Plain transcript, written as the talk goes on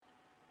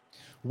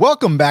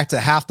Welcome back to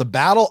Half the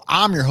Battle.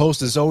 I'm your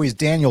host, as always,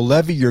 Daniel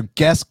Levy, your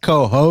guest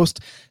co-host,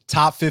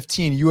 top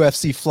 15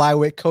 UFC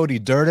flyweight Cody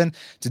Durden.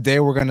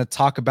 Today, we're going to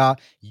talk about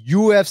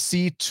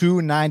UFC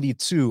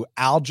 292,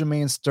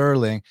 Aljamain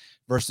Sterling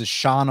versus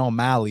Sean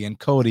O'Malley. And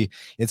Cody,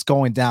 it's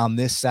going down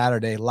this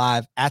Saturday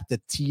live at the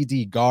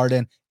TD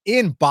Garden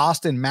in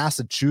Boston,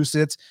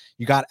 Massachusetts.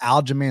 You got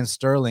Aljamain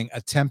Sterling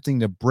attempting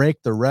to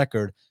break the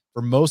record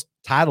for most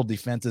title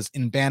defenses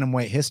in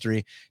bantamweight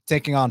history,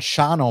 taking on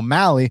Sean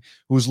O'Malley,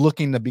 who's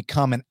looking to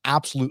become an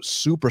absolute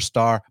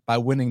superstar by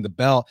winning the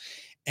belt.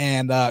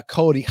 And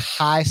Cody,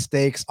 high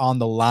stakes on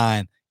the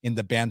line in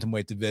the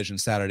bantamweight division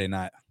Saturday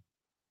night.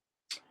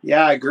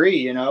 Yeah, I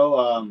agree.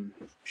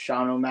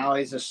 Sean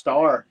O'Malley's a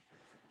star.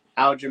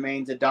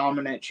 Aljamain's a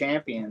dominant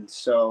champion.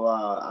 So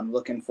I'm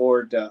looking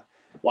forward to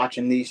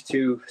watching these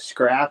two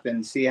scrap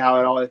and see how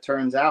it all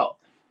turns out.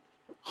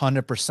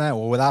 100%.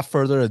 Well, without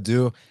further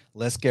ado,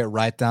 let's get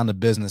right down to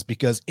business,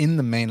 because in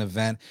the main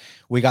event,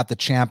 we got the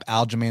champ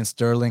Aljamain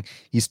Sterling.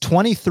 He's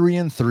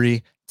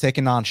 23-3,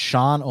 taking on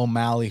Sean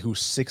O'Malley,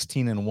 who's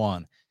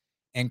 16-1.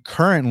 And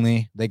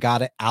currently, they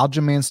got it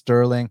Aljamain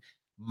Sterling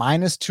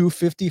minus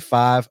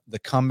 255. The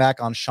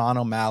comeback on Sean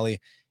O'Malley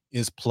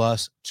is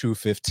plus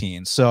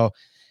 215. So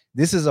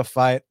this is a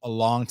fight a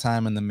long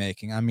time in the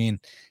making. I mean,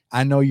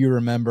 I know you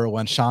remember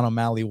when Sean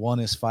O'Malley won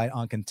his fight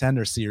on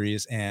Contender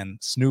Series and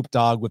Snoop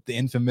Dogg with the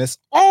infamous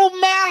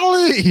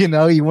O'Malley,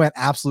 he went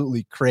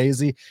absolutely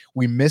crazy.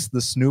 We missed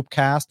the Snoop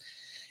cast.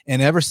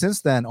 And ever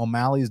since then,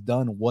 O'Malley's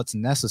done what's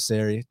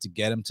necessary to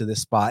get him to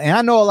this spot. And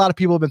I know a lot of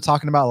people have been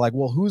talking about, like,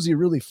 well, who's he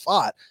really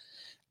fought?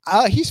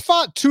 He's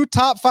fought two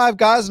top 5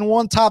 guys and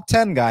one top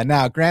 10 guy.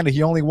 Now, granted,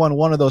 he only won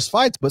one of those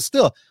fights, but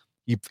still,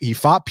 he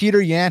fought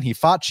Peter Yan, he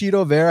fought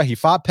Chito Vera, he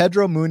fought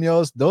Pedro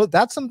Munoz.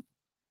 That's some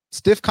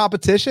stiff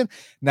competition.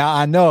 Now,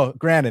 I know,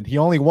 granted, he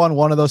only won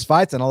one of those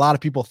fights, and a lot of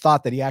people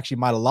thought that he actually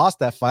might have lost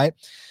that fight.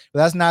 But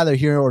that's neither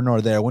here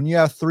nor there. When you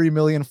have 3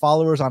 million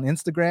followers on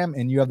Instagram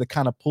and you have the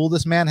kind of pull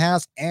this man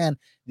has and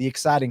the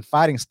exciting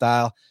fighting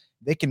style,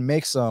 they can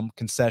make some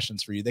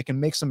concessions for you. They can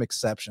make some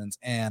exceptions.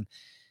 And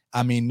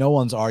I mean, no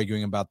one's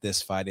arguing about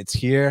this fight. It's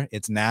here,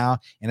 it's now,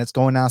 and it's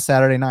going down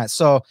Saturday night.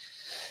 So,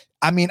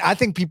 I mean, I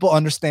think people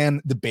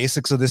understand the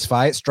basics of this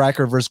fight,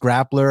 striker versus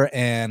grappler.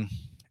 And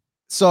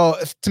so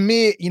to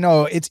me,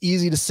 it's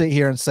easy to sit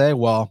here and say,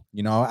 well,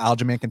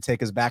 Aljamain can take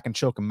his back and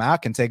choke him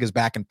out, can take his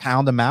back and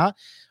pound him out.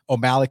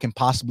 O'Malley can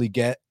possibly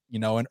get,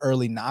 an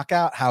early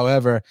knockout.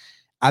 However,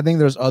 I think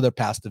there's other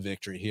paths to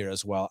victory here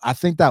as well. I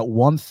think that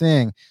one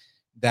thing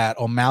that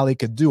O'Malley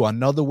could do,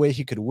 another way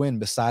he could win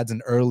besides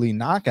an early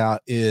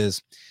knockout,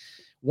 is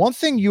one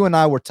thing you and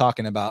I were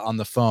talking about on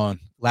the phone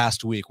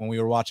last week when we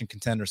were watching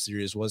Contender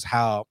Series, was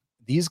how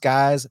these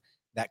guys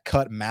that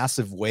cut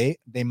massive weight,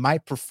 they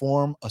might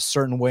perform a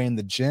certain way in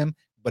the gym,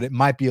 but it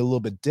might be a little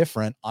bit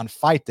different on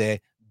fight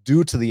day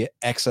due to the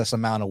excess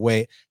amount of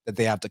weight that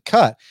they have to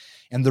cut.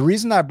 And the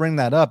reason I bring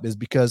that up is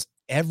because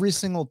every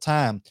single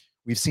time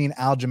we've seen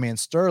Aljamain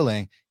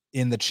Sterling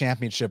in the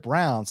championship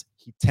rounds,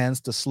 he tends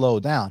to slow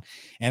down.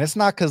 And it's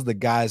not because the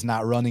guy's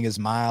not running his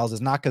miles.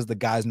 It's not because the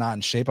guy's not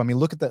in shape. I mean,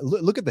 look at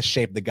the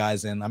shape the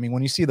guy's in. I mean,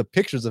 when you see the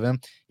pictures of him,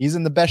 he's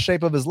in the best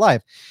shape of his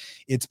life.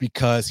 It's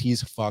because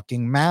he's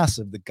fucking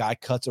massive. The guy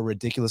cuts a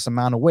ridiculous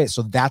amount of weight.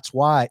 So that's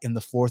why in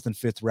the 4th and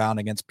 5th round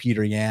against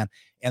Peter Yan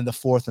and the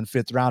 4th and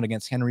 5th round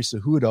against Henry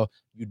Cejudo,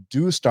 you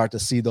do start to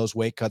see those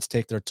weight cuts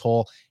take their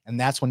toll. And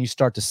that's when you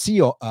start to see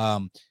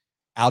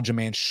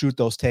Aljamain shoot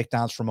those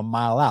takedowns from a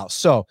mile out.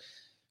 So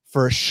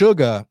for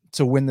Sugar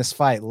to win this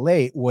fight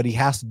late, what he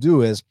has to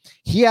do is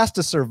he has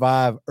to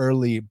survive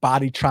early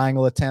body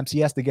triangle attempts. He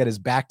has to get his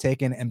back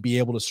taken and be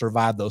able to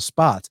survive those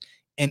spots.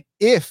 And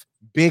if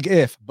he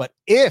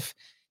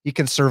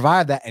can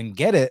survive that and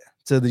get it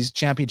to these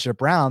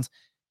championship rounds,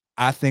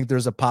 I think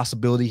there's a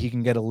possibility he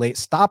can get a late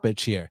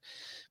stoppage here.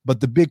 But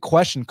the big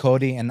question,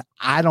 Cody, and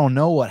I don't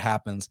know what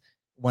happens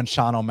when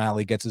Sean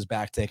O'Malley gets his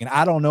back taken.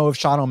 I don't know if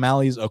Sean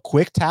O'Malley's a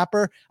quick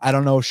tapper. I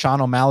don't know if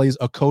Sean O'Malley's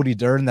a Cody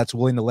Durden that's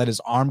willing to let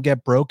his arm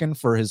get broken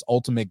for his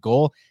ultimate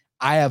goal.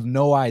 I have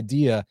no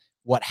idea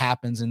what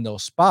happens in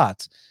those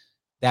spots.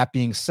 That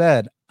being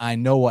said, I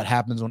know what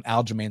happens when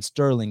Aljamain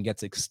Sterling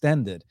gets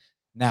extended.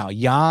 Now,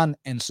 Yan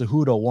and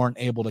Cejudo weren't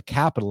able to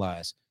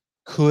capitalize.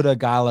 Could a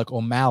guy like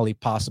O'Malley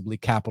possibly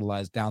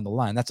capitalize down the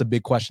line? That's a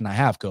big question I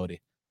have,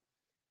 Cody.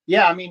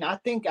 Yeah, I mean, I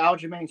think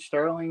Aljamain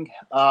Sterling,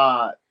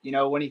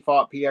 when he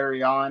fought Peter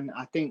Yan,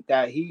 I think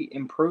that he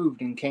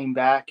improved and came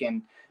back,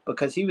 and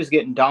because he was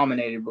getting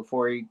dominated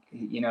before he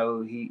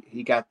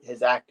got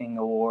his acting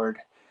award.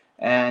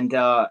 And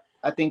I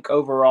think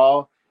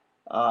overall,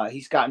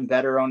 he's gotten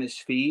better on his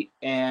feet,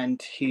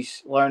 and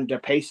he's learned to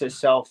pace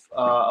himself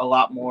a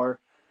lot more.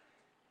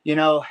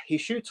 He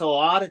shoots a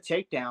lot of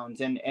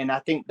takedowns, and I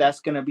think that's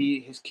going to be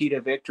his key to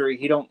victory.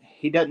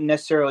 He doesn't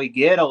necessarily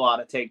get a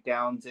lot of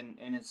takedowns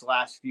in his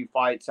last few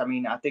fights. I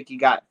mean, I think he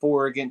got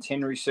 4 against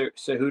Henry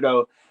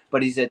Cejudo,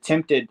 but he's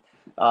attempted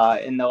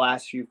in the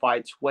last few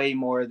fights way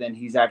more than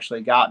he's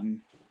actually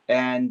gotten.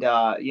 And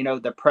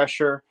the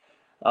pressure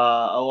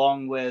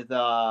along with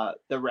the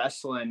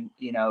wrestling,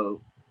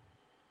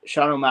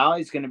 Sean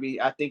O'Malley's going to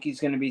be, I think he's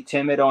going to be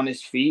timid on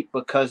his feet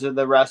because of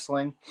the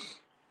wrestling.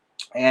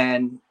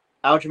 And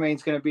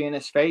Aljamain's going to be in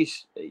his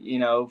face,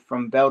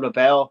 from bell to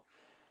bell.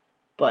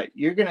 But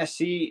you're going to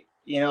see,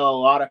 a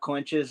lot of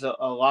clinches, a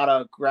lot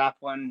of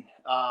grappling,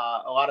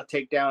 a lot of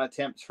takedown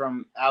attempts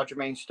from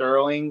Aljamain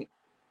Sterling.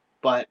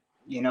 But,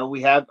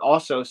 we have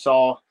also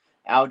saw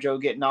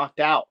Aljo get knocked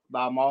out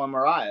by Marlon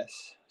Moraes.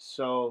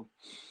 So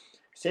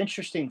it's an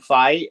interesting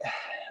fight.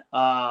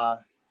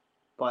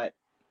 But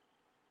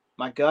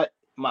my gut,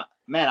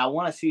 I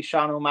want to see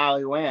Sean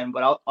O'Malley win,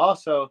 but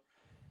also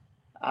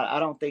I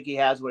don't think he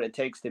has what it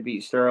takes to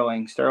beat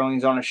Sterling.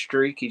 Sterling's on a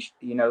streak. He's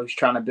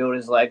trying to build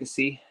his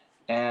legacy,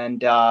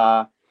 and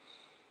I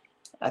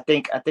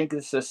think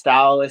it's a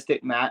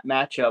stylistic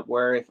matchup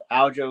where if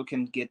Aljo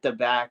can get the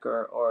back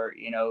or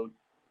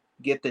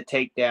get the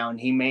takedown,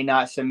 he may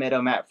not submit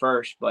him at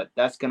first, but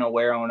that's going to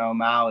wear on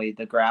O'Malley,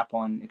 the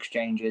grappling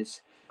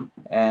exchanges,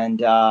 and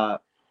Aljo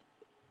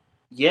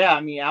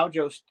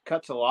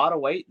cuts a lot of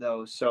weight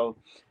though, so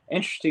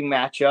interesting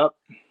matchup.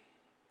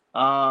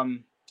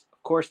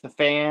 Of course, the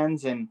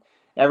fans and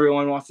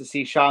everyone wants to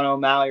see Sean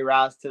O'Malley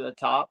rise to the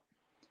top,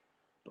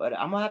 but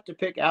I'm gonna have to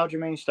pick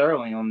Aljamain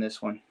Sterling on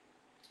this one.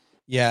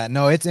 Yeah,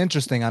 no, it's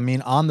interesting. I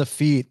mean, on the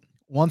feet,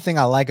 one thing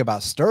I like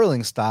about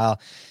Sterling's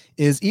style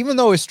is even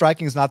though his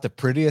striking is not the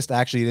prettiest,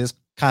 actually it is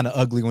kind of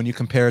ugly when you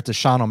compare it to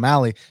Sean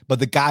O'Malley, but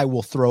the guy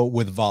will throw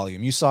with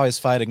volume. You saw his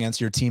fight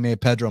against your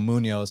teammate Pedro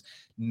Munoz,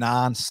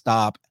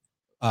 nonstop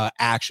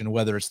action,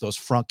 whether it's those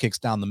front kicks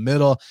down the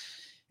middle.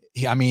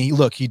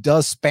 Look, he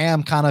does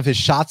spam kind of his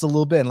shots a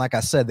little bit. And like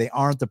I said, they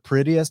aren't the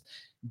prettiest,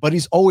 but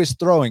he's always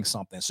throwing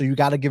something. So you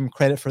got to give him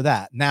credit for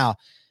that. Now,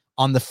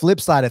 on the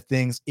flip side of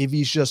things, if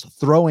he's just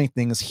throwing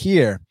things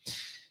here,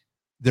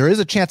 there is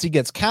a chance he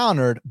gets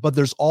countered, but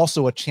there's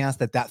also a chance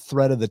that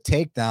threat of the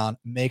takedown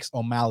makes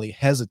O'Malley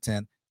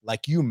hesitant,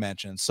 like you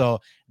mentioned. So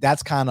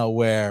that's kind of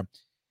where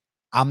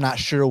I'm not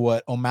sure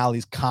what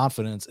O'Malley's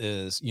confidence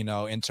is,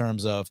 in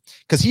terms of,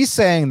 because he's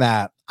saying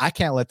that I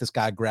can't let this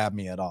guy grab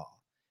me at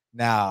all.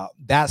 Now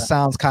that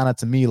sounds kind of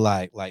to me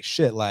like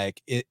shit.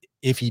 Like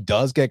if he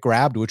does get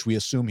grabbed, which we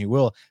assume he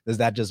will, does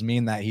that just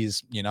mean that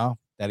he's,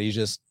 that he's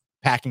just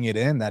packing it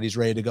in, that he's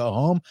ready to go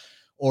home?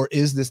 Or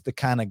is this the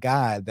kind of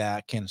guy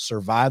that can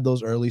survive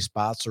those early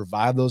spots,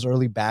 survive those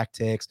early back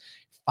takes,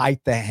 fight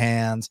the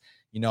hands,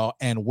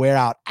 and wear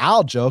out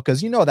Aljo?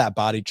 Because that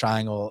body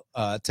triangle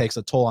takes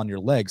a toll on your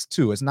legs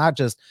too. It's not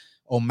just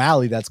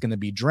O'Malley that's going to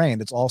be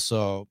drained. It's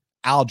also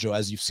Aljo,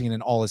 as you've seen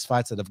in all his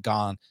fights that have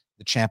gone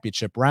the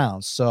championship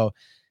rounds. So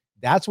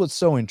that's what's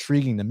so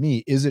intriguing to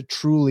me. Is it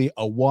truly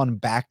a one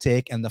back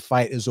take and the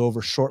fight is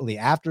over shortly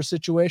after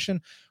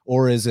situation?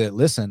 Or is it,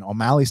 listen,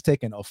 O'Malley's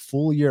taken a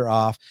full year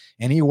off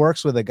and he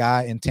works with a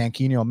guy in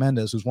Tanquinho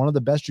Mendes, who's one of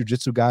the best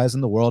jiu-jitsu guys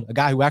in the world, a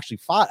guy who actually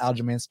fought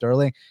Aljamain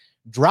Sterling,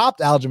 dropped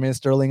Aljamain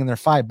Sterling in their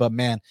fight. But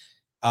man,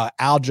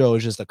 Aljo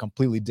is just a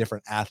completely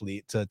different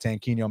athlete to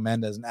Tanquinho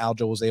Mendes, and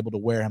Aljo was able to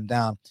wear him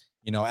down,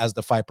 as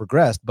the fight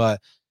progressed. But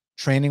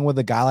training with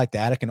a guy like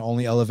that, it can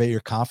only elevate your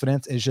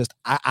confidence. It's just,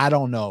 I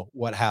don't know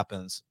what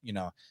happens.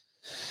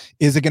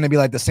 Is it going to be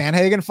like the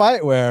Sandhagen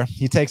fight where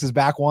he takes his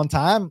back one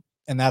time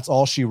and that's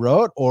all she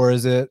wrote? Or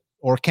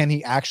can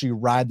he actually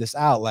ride this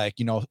out? Like,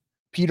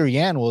 Peter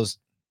Yan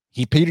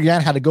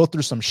had to go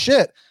through some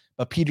shit,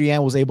 but Peter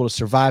Yan was able to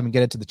survive and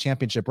get it to the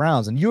championship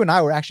rounds. And you and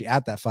I were actually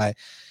at that fight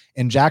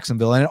in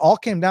Jacksonville, and it all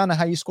came down to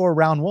how you score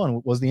round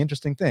one was the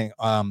interesting thing.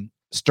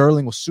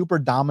 Sterling was super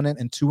dominant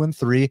in 2 and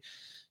 3.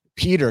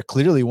 Peter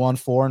clearly won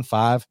 4 and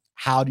 5.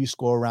 How do you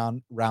score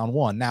round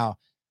one? Now,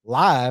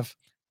 live,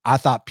 I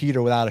thought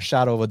Peter, without a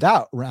shadow of a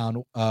doubt,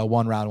 round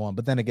one.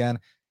 But then again,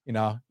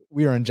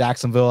 we were in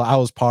Jacksonville. I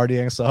was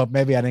partying, so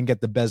maybe I didn't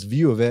get the best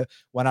view of it.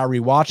 When I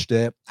rewatched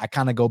it, I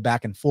kind of go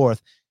back and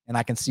forth, and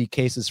I can see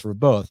cases for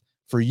both.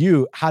 For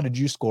you, how did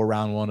you score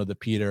round one of the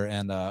Peter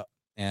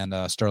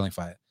and Sterling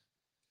fight?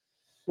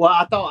 Well,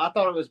 I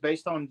thought it was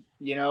based on,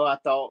 I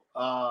thought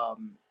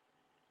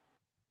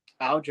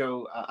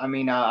Aljo.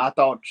 I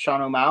thought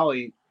Sean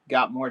O'Malley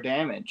got more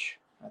damage.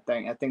 I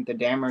think the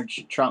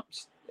damage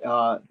trumps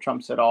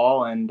it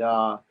all, and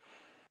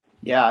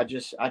I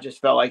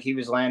just felt like he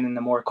was landing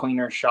the more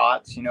cleaner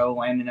shots,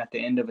 landing at the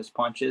end of his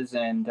punches,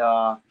 and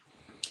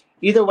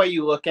either way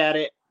you look at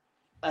it,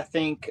 I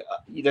think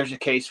there's a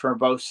case for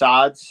both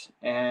sides,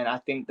 and I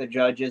think the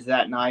judges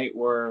that night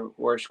were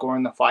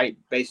scoring the fight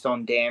based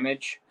on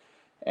damage,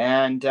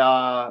 and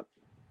man,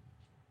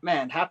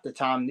 half the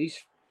time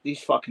these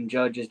fucking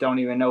judges don't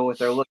even know what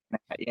they're looking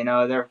at.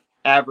 They're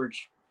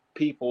average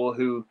people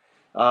who,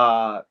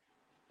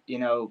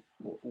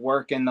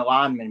 work in the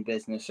lineman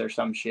business or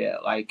some shit.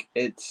 Like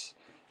it's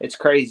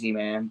crazy,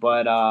 man.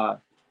 But I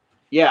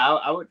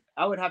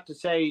would have to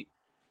say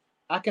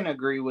I can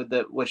agree with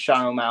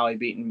Sean O'Malley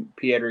beating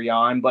Petr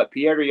Yan, but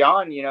Petr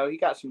Yan, he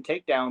got some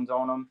takedowns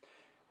on him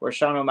where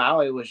Sean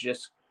O'Malley was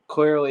just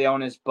clearly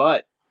on his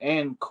butt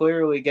and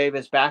clearly gave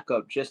his back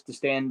up just to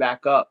stand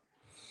back up.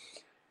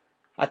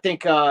 I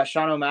think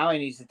Sean O'Malley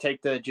needs to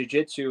take the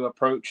jiu-jitsu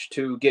approach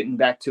to getting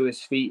back to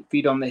his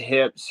feet on the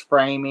hips,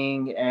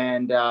 framing,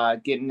 and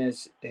getting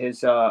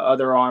his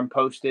other arm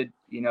posted,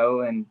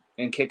 and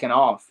kicking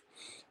off.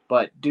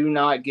 But do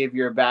not give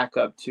your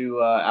backup to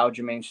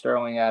Aljamain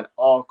Sterling at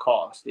all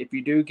costs. If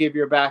you do give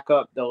your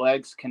backup, the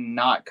legs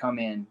cannot come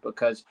in,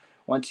 because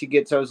once he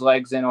gets those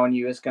legs in on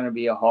you, it's going to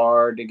be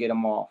hard to get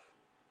them off.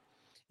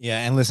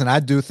 Yeah, and listen,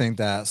 I do think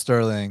that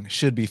Sterling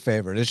should be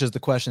favored. It's just the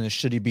question is,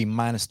 should he be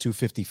minus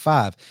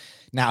 255?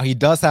 Now, he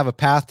does have a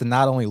path to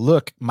not only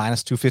look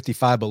minus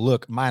 255, but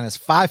look minus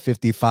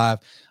 555.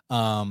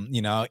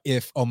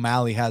 If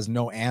O'Malley has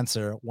no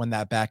answer when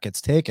that back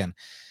gets taken.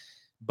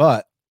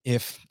 But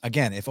if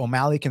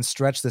O'Malley can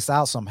stretch this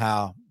out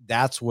somehow,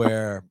 that's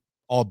where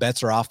all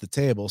bets are off the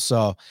table.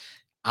 So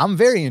I'm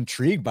very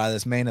intrigued by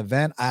this main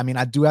event. I mean,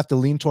 I do have to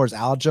lean towards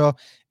Aljo,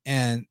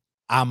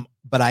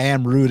 but I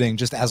am rooting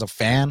just as a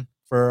fan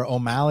for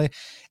O'Malley.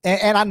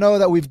 And I know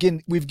that we've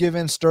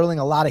given Sterling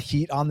a lot of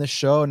heat on this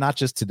show, not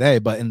just today,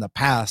 but in the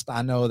past.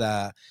 I know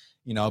that,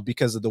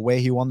 because of the way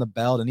he won the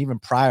belt and even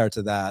prior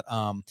to that,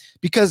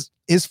 because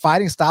his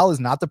fighting style is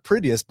not the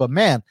prettiest, but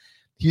man,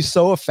 he's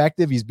so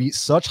effective. He's beat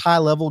such high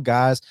level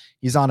guys.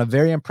 He's on a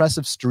very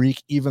impressive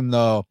streak, even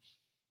though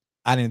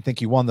I didn't think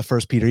he won the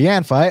first Peter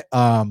Yan fight.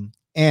 And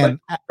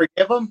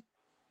forgive him.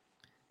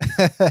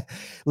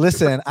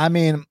 Listen, I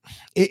mean,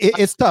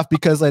 it's tough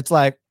because it's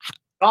like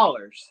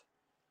dollars.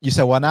 You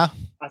said what now?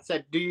 I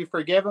said, do you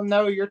forgive him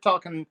though? You're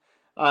talking,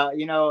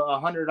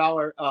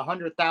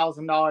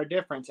 $100,000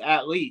 difference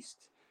at least,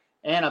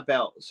 and a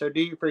belt. So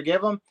do you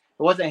forgive him?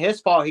 It wasn't his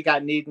fault he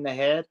got kneed in the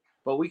head,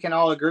 but we can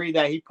all agree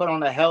that he put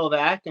on a hell of an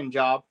acting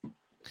job.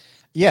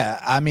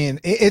 Yeah, I mean,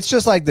 it's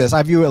just like this.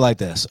 I view it like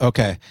this.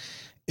 Okay,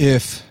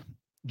 if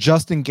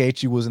Justin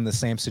Gaethje was in the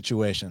same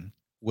situation,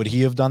 would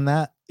he have done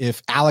that?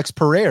 If Alex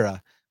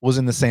Pereira was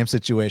in the same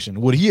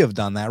situation, would he have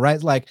done that?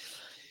 Right? Like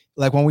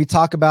when we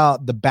talk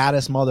about the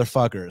baddest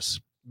motherfuckers,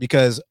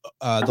 because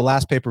the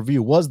last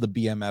pay-per-view was the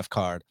BMF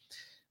card.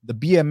 The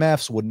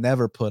BMFs would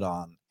never put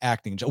on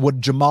acting.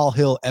 Would Jamal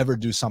Hill ever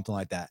do something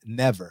like that?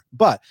 Never.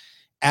 But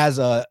as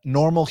a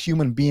normal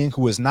human being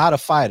who is not a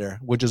fighter,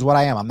 which is what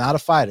I am, I'm not a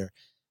fighter.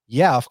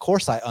 Yeah, of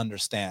course I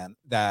understand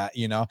that,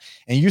 and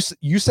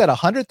you said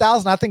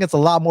 100,000. I think it's a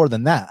lot more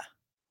than that.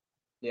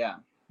 Yeah,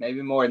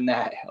 maybe more than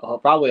that.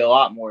 Probably a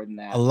lot more than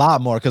that. A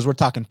lot more, because we're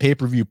talking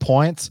pay-per-view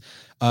points.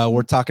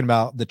 We're talking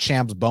about the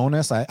champ's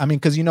bonus. I mean,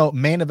 because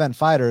main event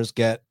fighters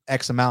get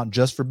X amount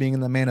just for being in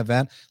the main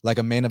event, like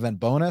a main event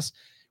bonus.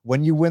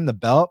 When you win the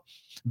belt,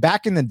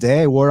 back in the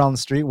day, word on the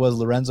street was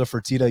Lorenzo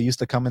Fertitta used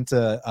to come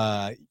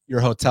into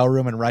your hotel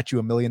room and write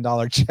you $1 million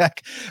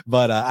check.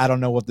 But I don't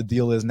know what the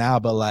deal is now.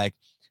 But like,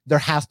 there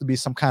has to be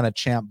some kind of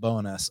champ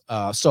bonus.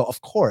 So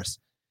of course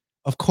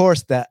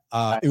that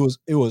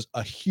it was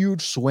a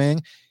huge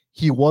swing.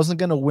 He wasn't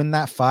going to win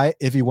that fight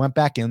if he went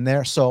back in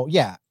there. So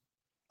yeah,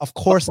 of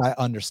course I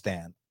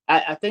understand.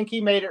 I think he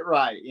made it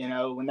right.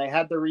 When they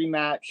had the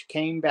rematch,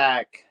 came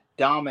back,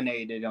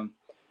 dominated him.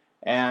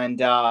 And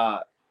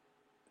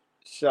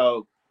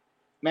so,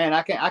 man,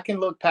 I can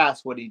look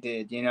past what he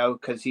did,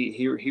 because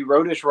he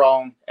wrote us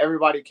wrong.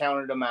 Everybody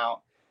counted him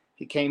out.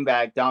 He came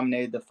back,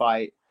 dominated the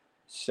fight.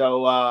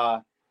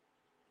 So,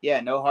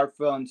 yeah, no hard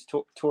feelings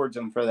towards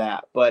him for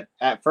that. But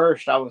at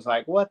first, I was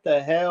like, "What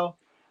the hell?"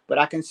 But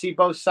I can see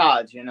both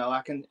sides.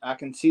 I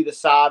can see the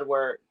side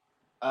where,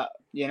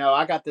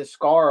 I got this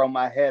scar on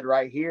my head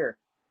right here.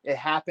 It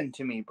happened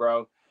to me,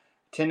 bro.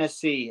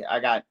 Tennessee, I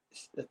got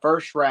the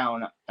first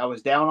round. I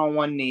was down on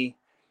one knee.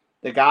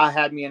 The guy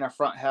had me in a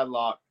front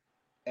headlock,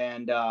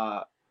 and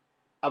I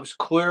was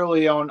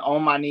clearly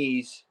on my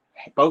knees,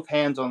 both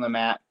hands on the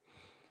mat.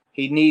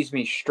 He knees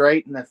me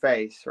straight in the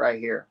face right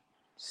here.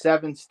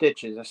 7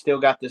 stitches. I still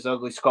got this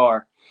ugly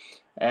scar.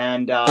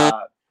 And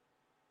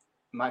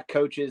my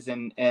coaches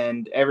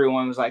and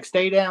everyone was like,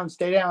 stay down.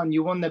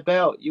 You won the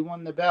belt.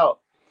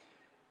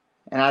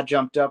 And I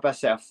jumped up. I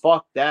said,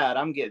 fuck that.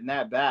 I'm getting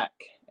that back.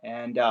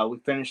 And we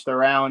finished the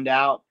round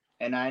out,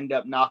 and I ended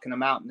up knocking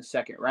him out in the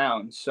second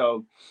round.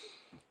 So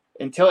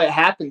until it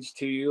happens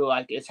to you,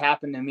 like it's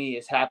happened to me,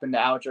 it's happened to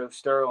Aljo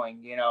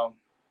Sterling,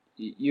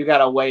 you got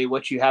to weigh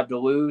what you have to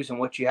lose and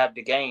what you have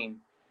to gain.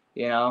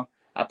 I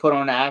put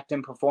on an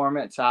acting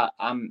performance.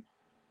 I'm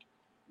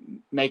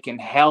making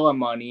hella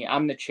money.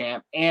 I'm the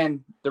champ,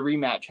 and the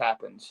rematch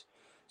happens.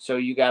 So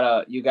you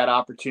got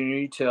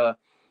opportunity to,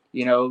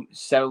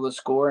 settle the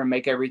score and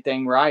make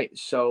everything right.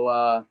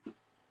 So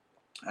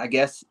I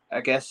guess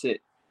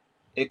it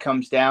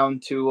comes down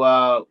to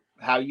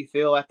how you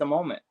feel at the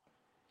moment.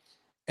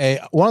 Hey,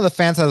 one of the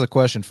fans has a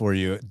question for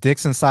you.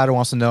 Dix Insider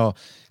wants to know,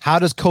 how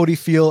does Cody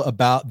feel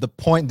about the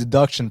point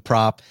deduction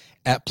prop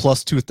at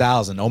plus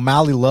 2,000?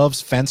 O'Malley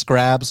loves fence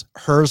grabs.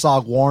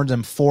 Herzog warned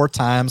him 4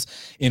 times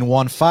in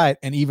one fight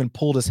and even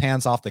pulled his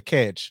hands off the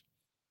cage.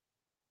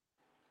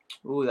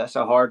 Ooh, that's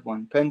a hard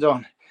one. Depends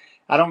on,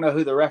 I don't know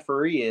who the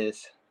referee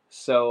is.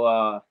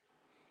 So,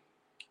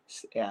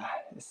 yeah.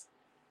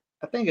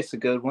 I think it's a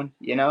good one.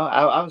 You know,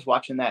 I was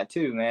watching that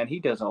too, man. He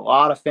does a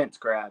lot of fence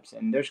grabs,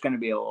 and there's going to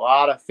be a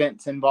lot of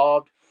fence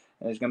involved,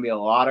 and there's going to be a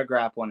lot of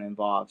grappling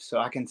involved. So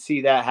I can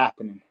see that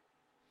happening.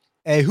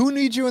 Hey, who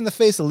needs you in the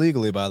face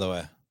illegally, by the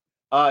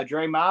way?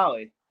 Dre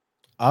Miley.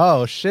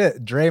 Oh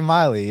shit, Dre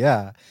Miley.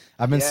 Yeah,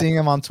 I've been Yeah. seeing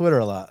him on Twitter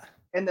a lot.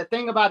 And the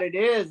thing about it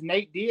is,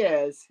 Nate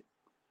Diaz,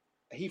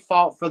 he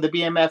fought for the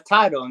BMF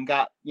title and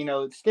got,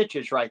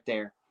 stitches right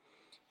there.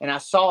 And I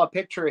saw a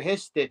picture of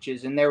his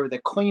stitches, and they were the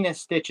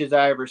cleanest stitches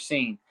I ever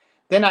seen.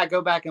 Then I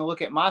go back and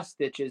look at my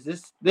stitches.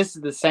 This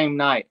is the same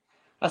night.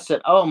 I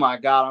said, "Oh my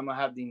God, I'm gonna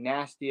have the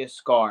nastiest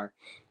scar."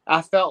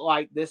 I felt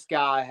like this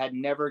guy had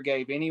never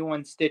gave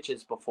anyone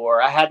stitches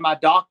before. I had my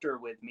doctor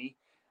with me.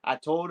 I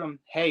told him,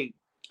 "Hey,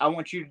 I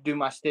want you to do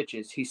my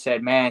stitches." He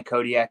said, "Man,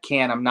 Cody, I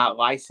can't. I'm not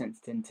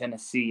licensed in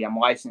Tennessee. I'm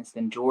licensed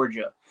in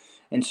Georgia."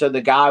 And so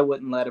the guy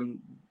wouldn't let him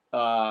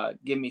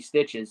give me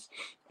stitches.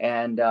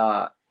 And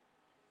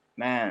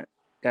man,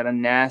 got a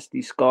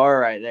nasty scar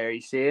right there.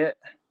 You see it?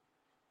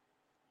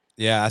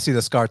 Yeah, I see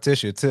the scar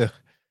tissue too.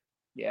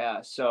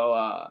 Yeah. So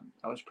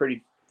I was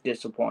pretty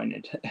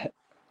disappointed.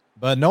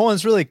 But no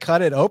one's really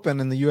cut it open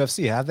in the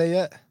UFC, have they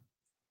yet?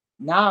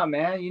 Nah,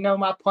 man. You know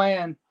my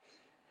plan.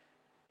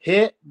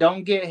 Hit,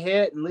 don't get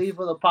hit, and leave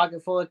with a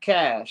pocket full of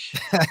cash.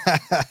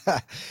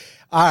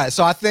 All right,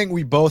 so I think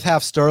we both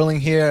have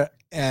Sterling here,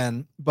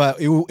 but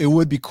it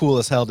would be cool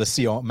as hell to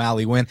see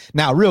O'Malley win.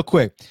 Now, real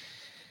quick,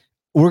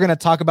 we're going to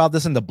talk about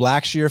this in the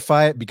Blackshear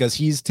fight because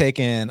he's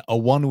taken a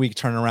 1 week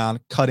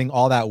turnaround, cutting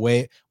all that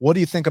weight. What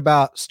do you think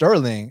about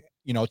Sterling,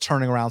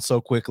 turning around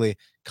so quickly,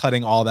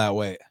 cutting all that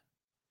weight?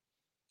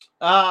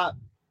 I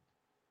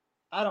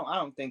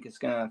don't think it's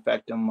going to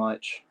affect him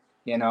much,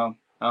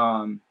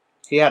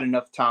 he had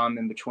enough time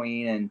in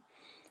between, and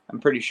I'm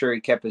pretty sure he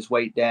kept his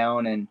weight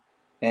down and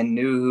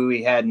knew who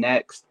he had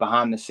next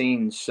behind the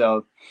scenes.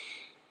 So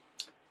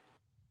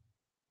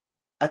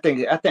I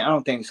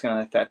don't think it's going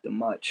to affect him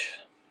much.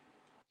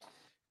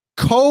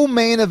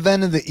 Co-main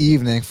event of the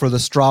evening for the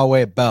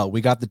strawweight belt. We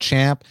got the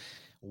champ,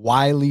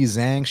 Weili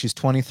Zhang. She's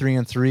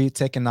 23-3,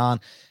 taking on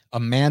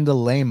Amanda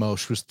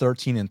Lemos, who's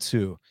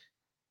 13-2.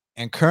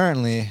 And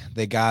currently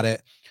they got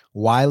it.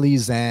 Weili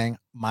Zhang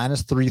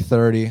minus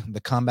 330.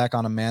 The comeback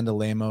on Amanda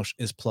Lemos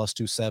is plus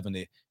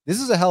 270.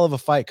 This is a hell of a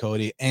fight,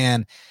 Cody.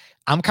 And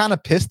I'm kind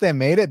of pissed they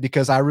made it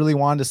because I really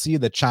wanted to see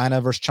the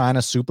China versus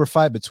China super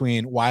fight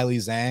between Weili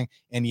Zhang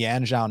and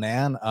Yan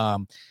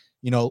Xiaonan.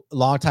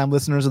 Longtime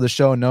listeners of the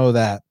show know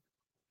that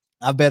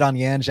I've bet on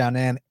Yan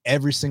Xiaonan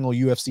every single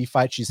UFC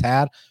fight she's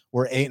had.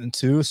 We're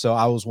 8-2, so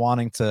I was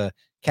wanting to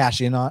cash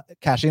in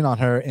on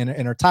her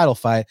in her title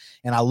fight,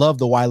 and I love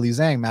the Weili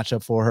Zhang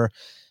matchup for her.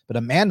 But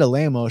Amanda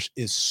Lemos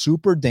is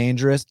super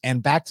dangerous,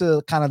 and back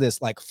to kind of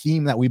this like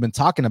theme that we've been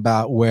talking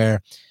about,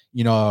 where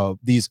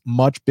these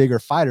much bigger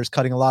fighters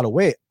cutting a lot of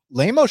weight.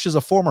 Lemos is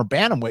a former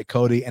bantamweight,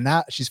 Cody, and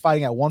now she's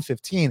fighting at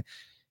 115.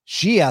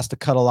 She has to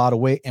cut a lot of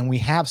weight, and we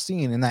have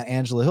seen in that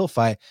Angela Hill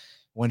fight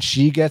when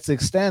she gets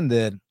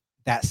extended,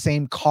 that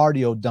same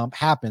cardio dump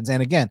happens.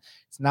 And again,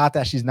 it's not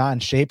that she's not in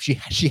shape. She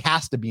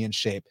has to be in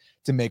shape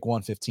to make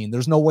 115.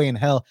 There's no way in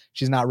hell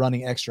she's not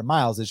running extra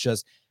miles. It's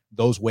just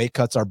those weight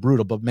cuts are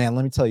brutal. But man,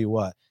 let me tell you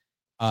what,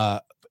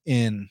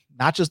 in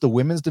not just the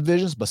women's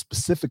divisions, but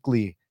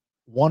specifically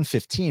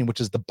 115, which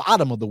is the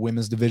bottom of the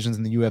women's divisions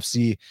in the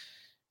UFC,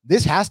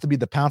 this has to be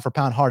the pound for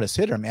pound hardest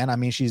hitter, man. I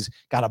mean, she's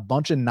got a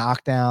bunch of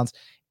knockdowns.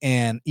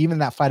 And even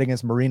that fight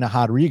against Marina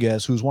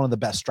Rodriguez, who's one of the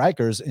best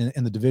strikers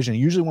in the division.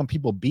 Usually when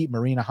people beat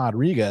Marina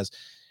Rodriguez,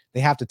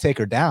 they have to take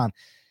her down.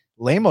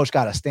 Lemos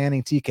got a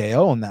standing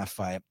TKO in that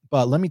fight.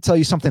 But let me tell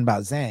you something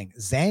about Zhang.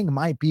 Zhang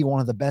might be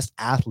one of the best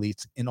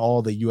athletes in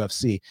all the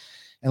UFC.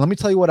 And let me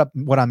tell you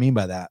what I mean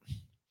by that.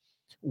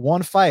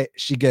 One fight,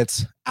 she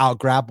gets out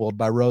grappled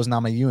by Rose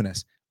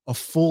Namajunas. A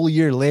full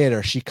year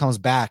later, she comes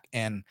back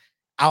and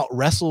out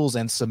wrestles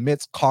and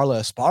submits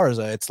Carla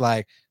Esparza. It's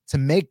like, to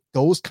make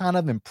those kind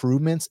of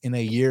improvements in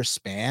a year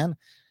span,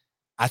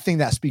 I think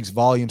that speaks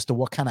volumes to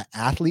what kind of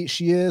athlete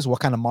she is, what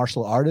kind of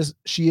martial artist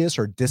she is,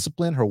 her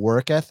discipline, her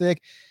work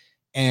ethic.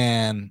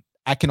 And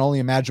I can only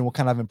imagine what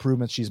kind of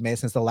improvements she's made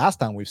since the last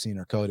time we've seen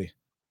her, Cody.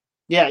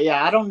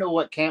 Yeah. I don't know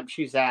what camp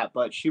she's at,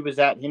 but she was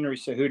at Henry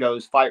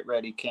Cejudo's Fight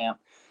Ready camp,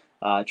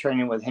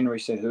 training with Henry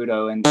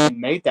Cejudo, and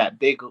made that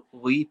big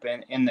leap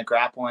in the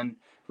grappling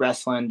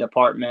wrestling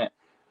department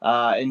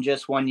in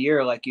just 1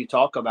 year, like you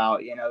talk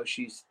about.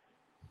 She's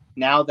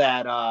now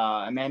that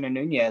Amanda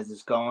Nunes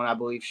is gone, I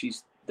believe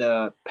she's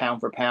the pound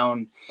for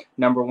pound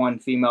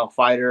 #1 female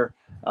fighter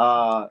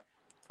on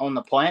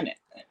the planet.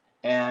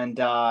 And,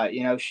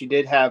 she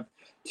did have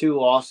 2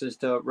 losses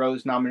to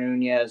Rose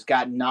Namajunas,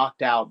 got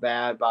knocked out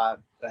bad by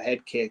a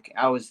head kick.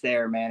 I was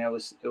there, man. It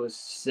was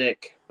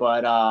sick.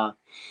 But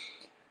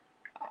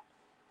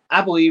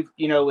I believe,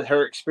 with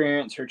her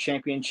experience, her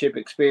championship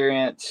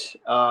experience,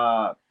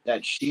 that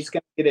she's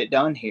going to get it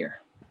done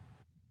here.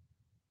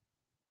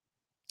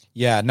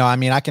 Yeah, no, I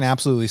mean, I can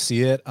absolutely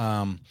see it.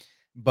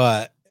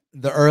 But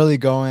the early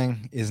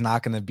going is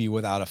not going to be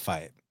without a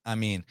fight. I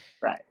mean,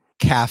 right.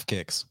 Calf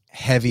kicks,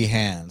 heavy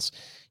hands,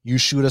 You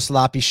shoot a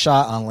sloppy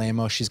shot on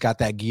Lemos, she's got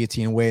that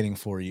guillotine waiting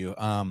for you.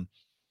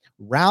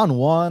 Round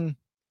one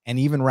and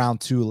even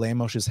round two,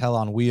 Lemos is hell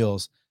on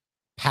wheels.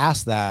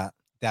 Past that,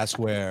 that's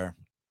where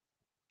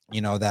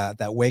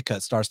that weight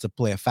cut starts to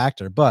play a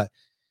factor. But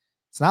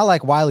it's not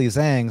like Wiley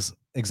Zhang's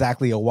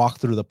exactly a walk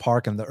through the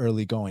park in the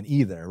early going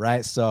either,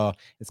 right? So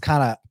it's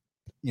kind of,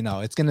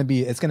 it's gonna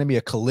be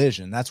a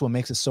collision. That's what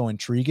makes it so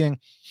intriguing.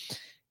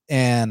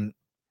 And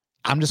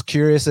I'm just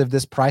curious if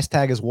this price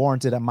tag is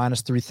warranted at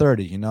minus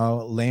 330.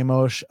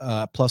 Lemos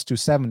plus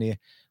 270,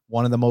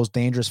 one of the most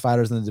dangerous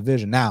fighters in the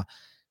division. Now,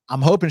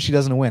 I'm hoping she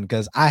doesn't win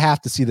because I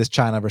have to see this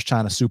China versus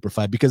China super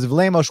fight. Because if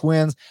Lemos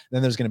wins,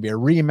 then there's going to be a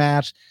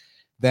rematch.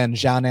 Then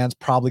Xiaonan's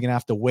probably going to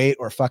have to wait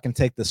or fucking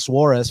take the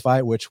Suarez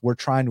fight, which we're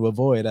trying to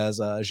avoid as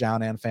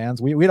Xiaonan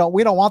fans. We don't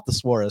want the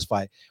Suarez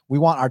fight. We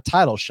want our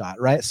title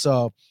shot, right?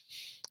 So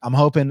I'm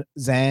hoping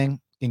Zhang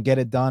can get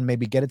it done,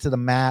 maybe get it to the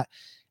mat.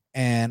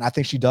 And I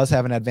think she does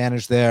have an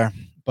advantage there.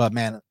 But,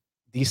 man,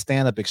 these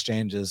stand-up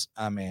exchanges,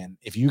 I mean,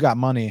 if you got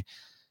money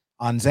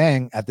on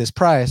Zhang at this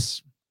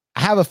price,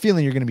 I have a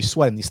feeling you're going to be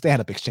sweating these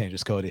stand-up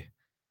exchanges, Cody.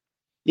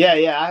 Yeah,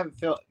 I have a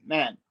feel,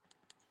 man,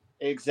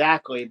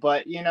 exactly.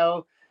 But,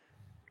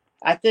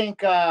 I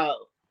think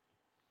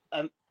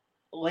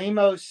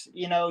Lemos,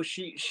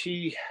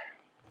 she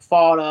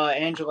fought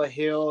Angela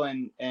Hill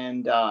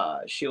and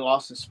she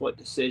lost a split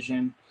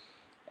decision.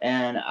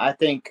 And I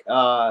think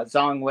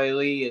Zhang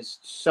Weili is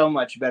so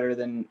much better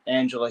than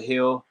Angela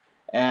Hill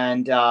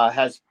and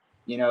has,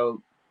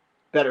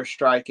 better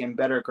striking,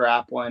 better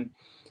grappling.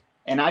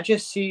 And I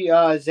just see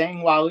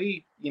Zhang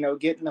Weili,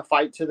 getting the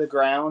fight to the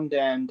ground.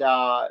 And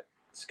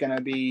it's going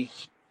to be,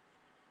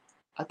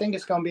 I think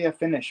it's going to be a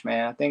finish,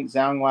 man. I think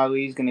Zhang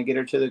Weili is going to get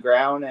her to the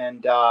ground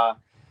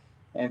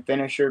and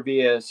finish her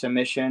via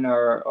submission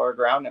or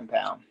ground and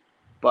pound.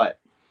 But,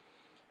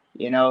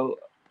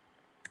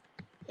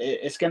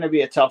 it's going to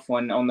be a tough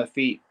one on the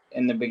feet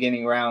in the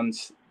beginning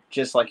rounds,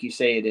 just like you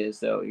say it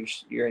is. Though you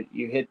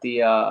hit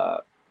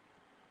the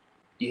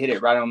you hit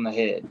it right on the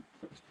head.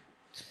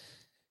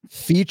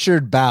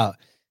 Featured bout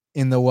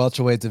in the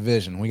welterweight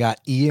division, we got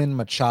Ian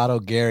Machado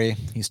Gary.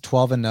 He's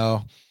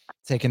 12-0,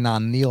 taking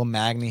on Neil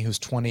Magny, who's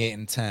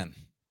 28-10.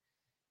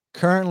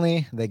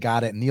 Currently, they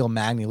got it. Neil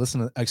Magny.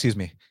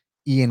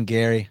 Ian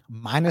Gary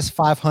minus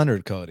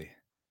 500. Cody,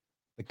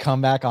 the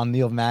comeback on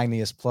Neil Magny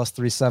is plus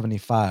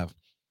 375.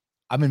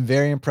 I've been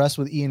very impressed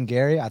with Ian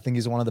Gary. I think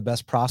he's one of the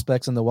best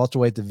prospects in the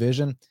welterweight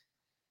division.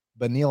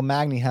 But Neil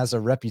Magny has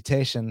a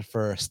reputation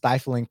for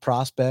stifling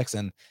prospects,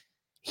 and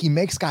he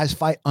makes guys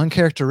fight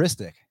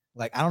uncharacteristic.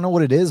 Like, I don't know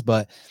what it is,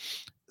 but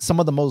some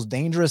of the most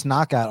dangerous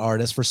knockout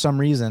artists, for some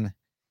reason,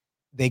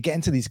 they get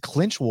into these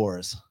clinch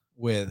wars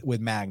with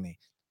Magny.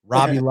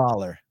 Robbie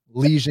Lawler,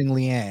 Li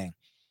Jingliang,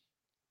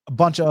 a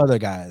bunch of other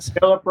guys.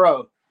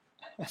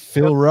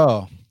 Phil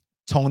Rowe,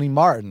 Tony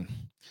Martin.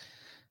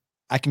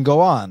 I can go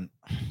on.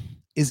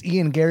 Is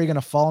Ian Gary going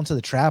to fall into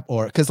the trap?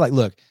 Or because,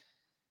 look,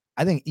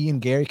 I think Ian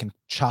Gary can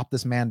chop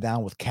this man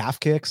down with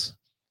calf kicks,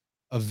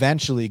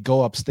 eventually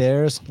go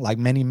upstairs like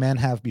many men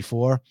have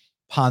before,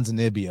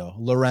 Ponzinibbio,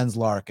 Lorenz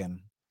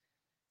Larkin.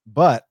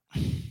 But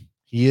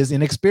he is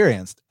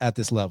inexperienced at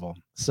this level.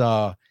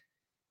 So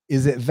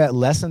is it vet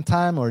lesson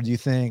time, or do you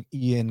think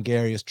Ian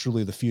Gary is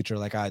truly the future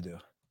like I do?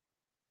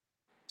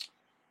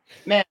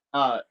 Man,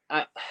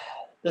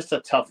 this is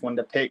a tough one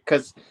to pick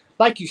because,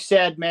 like you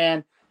said,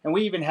 man, and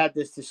we even had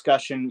this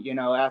discussion,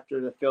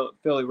 after the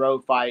Philly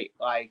Road fight,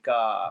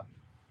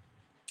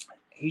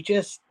 he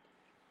just,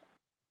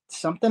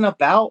 something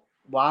about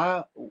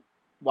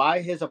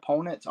why his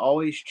opponents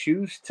always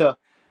choose to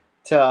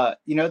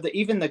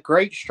even the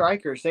great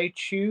strikers, they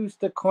choose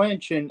to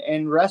clinch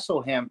and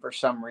wrestle him for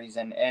some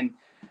reason. And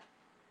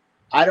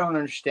I don't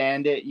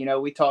understand it.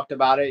 We talked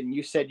about it and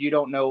you said you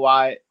don't know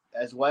why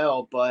as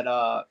well,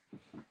 but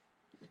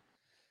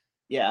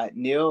yeah,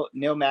 Neil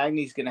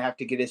Magny's going to have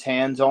to get his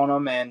hands on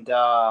him and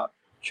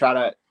try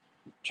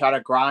to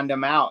grind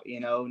him out.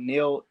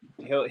 Neil,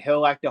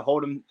 he'll like to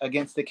hold him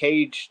against the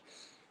cage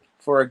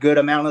for a good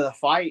amount of the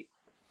fight.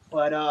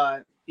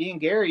 But Ian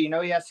Gary,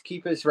 he has to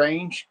keep his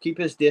range, keep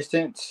his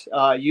distance,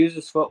 use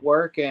his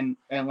footwork, and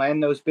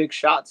land those big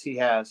shots he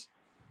has.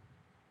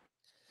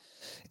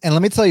 And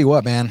let me tell you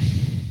what, man,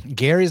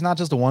 Gary's not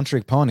just a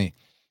one-trick pony.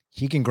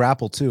 He can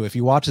grapple too. If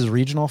you watch his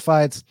regional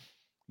fights,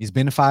 he's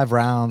been 5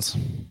 rounds.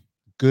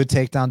 Good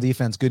takedown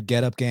defense, good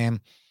get-up game.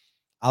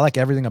 I like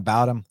everything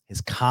about him.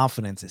 His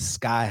confidence is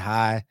sky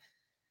high.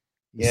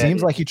 He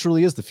seems like he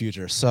truly is the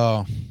future.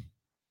 So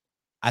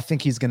I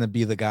think he's going to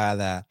be the guy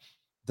that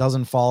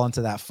doesn't fall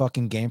into that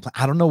fucking game plan.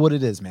 I don't know what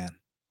it is, man.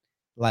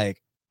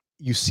 Like,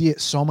 you see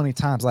it so many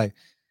times. Like,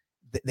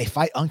 they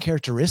fight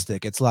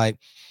uncharacteristic. It's like,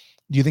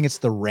 do you think it's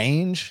the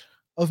range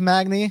of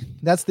Magny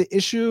that's the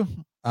issue?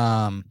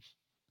 But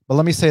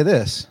let me say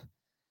this.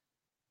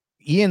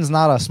 Ian's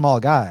not a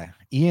small guy.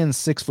 Ian's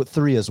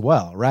 6'3" as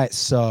well, right?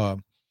 So,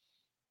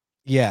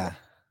 yeah.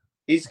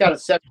 He's got a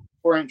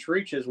 74-inch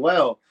reach as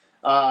well.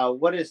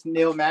 What is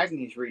Neil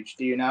Magny's reach?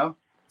 Do you know?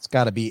 It's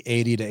got to be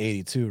 80 to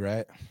 82,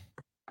 right?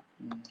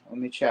 Let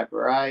me check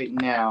right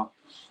now.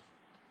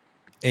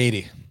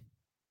 80.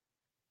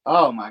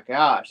 Oh my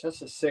gosh,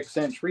 that's a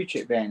 6-inch reach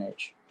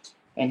advantage,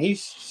 and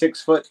he's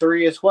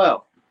 6'3" as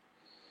well.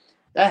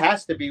 That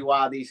has to be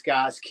why these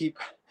guys keep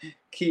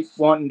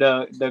wanting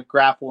to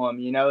grapple him.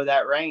 You know,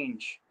 that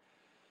range.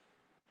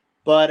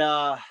 But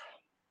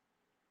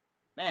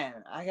man,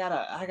 I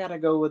gotta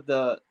go with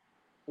the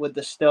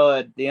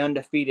stud, the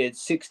undefeated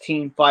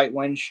 16 fight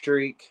win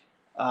streak,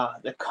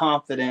 the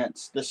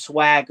confidence, the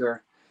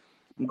swagger.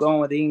 I'm going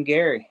with Ian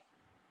Gary.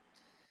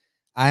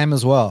 I am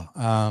as well.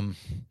 I've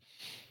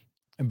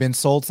been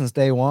sold since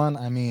day one.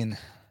 I mean,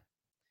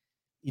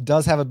 he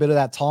does have a bit of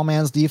that tall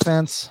man's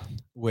defense,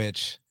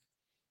 which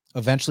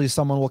eventually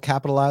someone will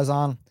capitalize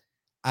on.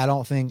 I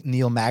don't think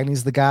Neil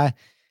Magny's the guy,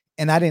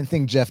 and I didn't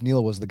think Jeff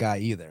Neal was the guy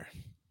either.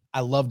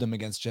 I loved him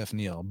against Jeff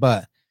Neal,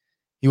 but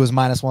he was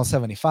minus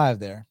 175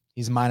 there.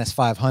 He's minus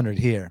 500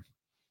 here.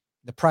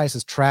 The price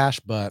is trash,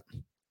 but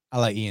I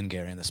like Ian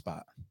Gary in the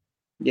spot.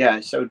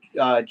 Yeah, so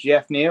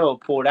Jeff Neal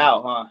pulled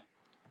out, huh?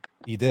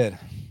 He did.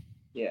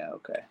 Yeah,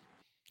 okay.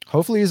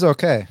 Hopefully he's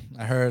okay.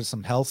 I heard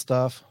some health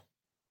stuff.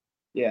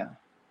 Yeah.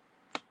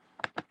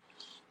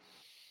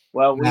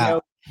 Well, we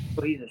know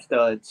he's a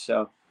stud,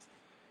 so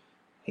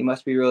he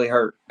must be really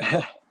hurt.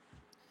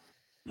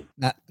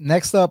 Now,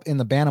 next up in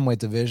the bantamweight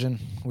division,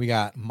 we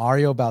got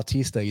Mario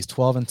Bautista. He's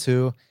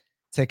 12-2,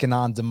 taking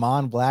on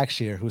Damon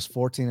Blackshear, who's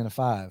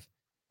 14-5.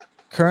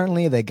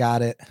 Currently, they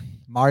got it.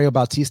 Mario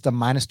Bautista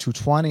minus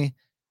 220.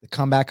 The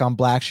comeback on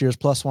Blackshear's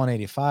plus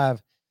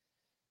 185.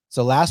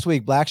 So last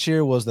week,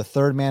 Blackshear was the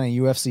third man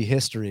in UFC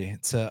history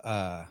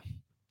to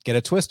get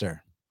a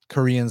twister.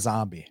 Korean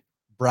Zombie,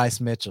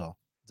 Bryce Mitchell,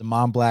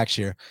 Damon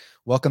Blackshear.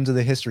 Welcome to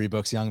the history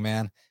books, young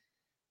man.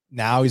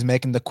 Now he's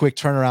making the quick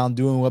turnaround,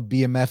 doing what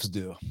BMFs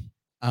do.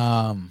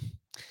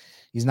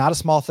 He's not a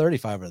small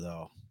 35er,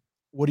 though.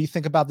 What do you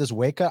think about this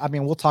wake up? I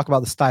mean, we'll talk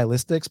about the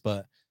stylistics,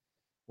 but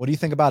what do you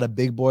think about a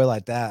big boy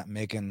like that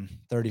making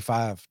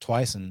 35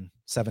 twice in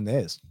 7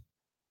 days?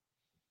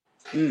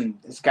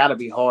 It's got to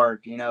be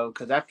hard, you know,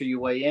 because after you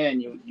weigh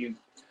in,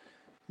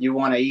 you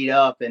want to eat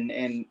up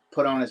and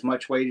put on as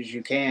much weight as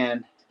you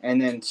can.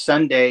 And then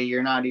Sunday,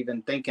 you're not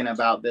even thinking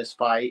about this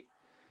fight.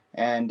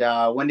 And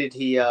when did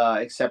he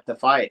accept the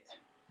fight?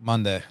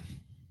 Monday.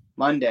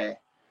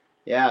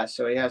 Yeah,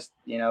 so he has,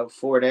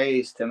 4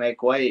 days to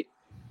make weight,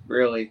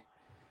 really.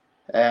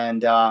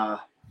 And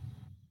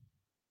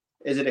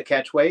is it a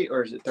catch weight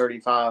or is it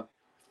 35?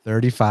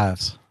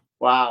 35s.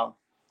 Wow.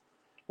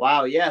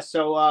 Yeah.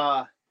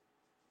 So,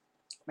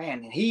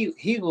 man,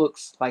 he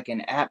looks like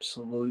an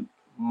absolute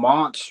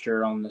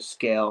monster on the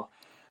scale.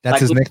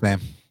 That's his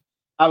nickname.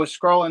 I was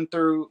scrolling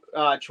through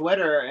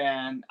Twitter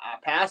and I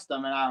passed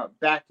him and I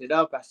backed it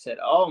up. I said,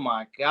 "Oh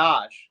my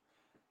gosh,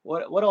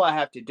 what do I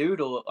have to do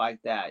to look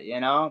like that?" You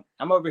know,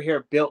 I'm over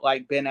here built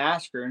like Ben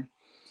Askren.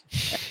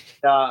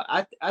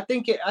 I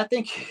think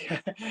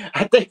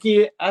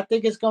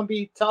it's gonna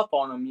be tough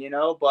on him, you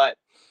know. But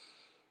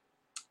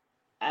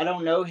I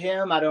don't know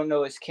him. I don't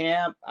know his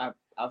camp. I've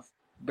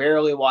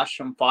barely watched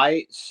him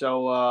fight,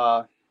 so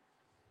I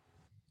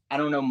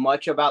don't know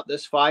much about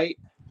this fight.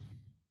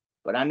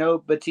 But I know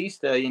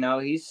Batista,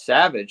 he's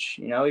savage.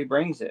 He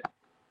brings it.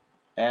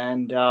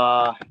 And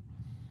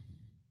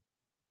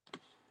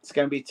it's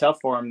going to be tough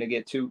for him to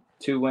get two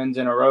wins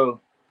in a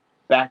row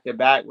back to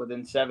back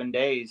within 7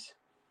 days.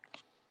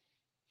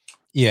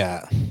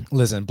 Yeah.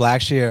 Listen,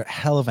 Blackshear,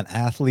 hell of an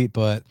athlete,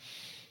 but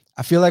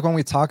I feel like when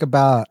we talk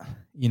about,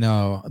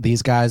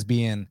 these guys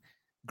being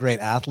great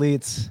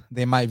athletes,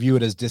 they might view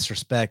it as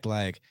disrespect,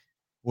 like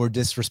we're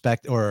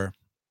disrespect or,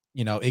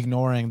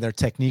 ignoring their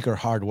technique or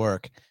hard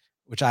work,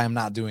 which I am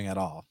not doing at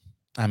all.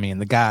 I mean,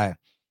 the guy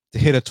to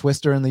hit a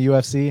twister in the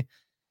UFC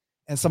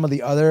and some of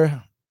the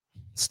other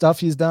stuff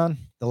he's done,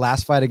 the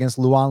last fight against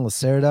Luan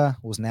Lacerda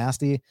was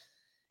nasty.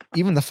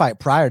 Even the fight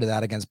prior to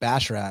that against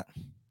Basharat.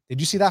 Did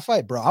you see that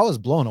fight, bro? I was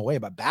blown away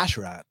by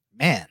Basharat,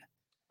 man.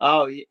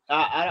 Oh,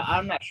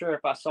 I'm not sure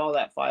if I saw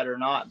that fight or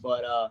not,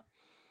 but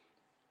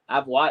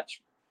I've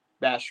watched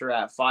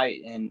Basharat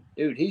fight, and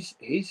dude, he's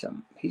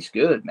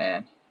good,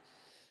 man.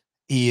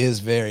 He is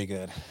very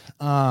good.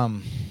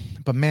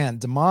 But man,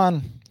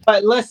 Damon.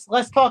 But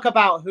let's talk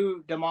about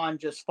who Damon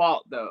just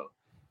fought though.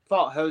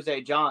 Fought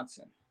Jose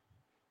Johnson.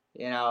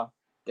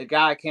 The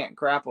guy can't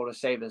grapple to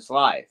save his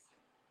life.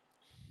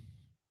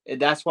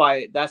 That's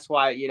why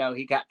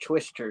he got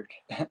twisted.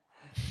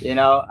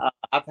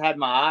 I've had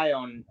my eye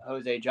on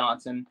Jose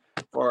Johnson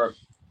for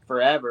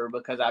forever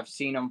because I've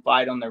seen him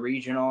fight on the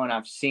regional and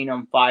I've seen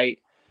him fight.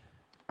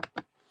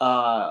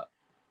 I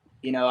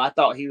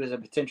thought he was a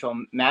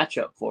potential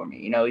matchup for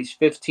me. He's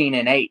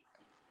 15-8.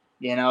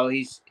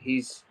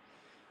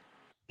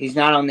 He's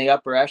not on the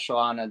upper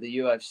echelon of the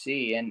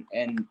UFC,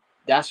 and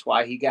that's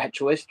why he got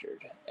twisted.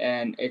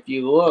 And if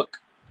you look,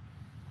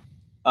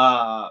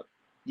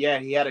 he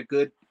had a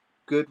good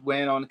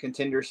win on the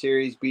Contender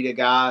Series, beat a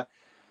guy,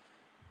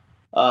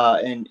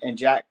 and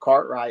Jack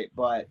Cartwright.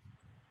 But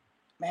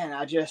man,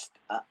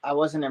 I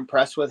wasn't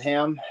impressed with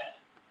him.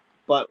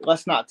 But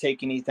let's not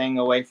take anything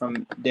away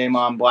from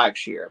Damon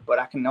Blackshear. But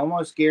I can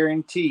almost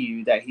guarantee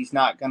you that he's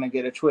not going to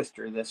get a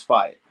twister this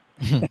fight.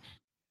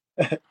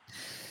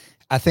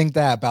 I think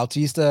that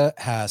Bautista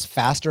has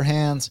faster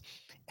hands,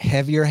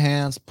 heavier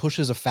hands,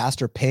 pushes a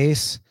faster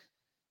pace.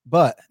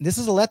 But this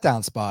is a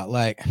letdown spot.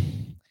 Like,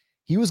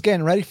 he was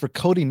getting ready for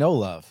Cody No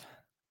Love,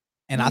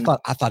 and I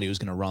thought he was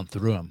gonna run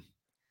through him.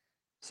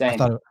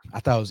 Same. I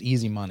thought it was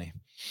easy money.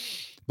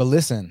 But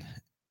listen,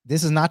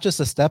 this is not just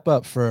a step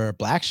up for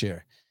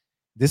Blackshear.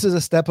 This is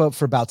a step up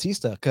for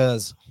Bautista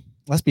because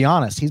let's be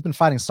honest, he's been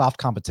fighting soft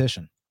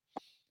competition.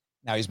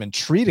 Now he's been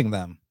treating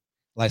them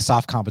like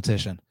soft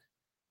competition,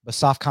 but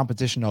soft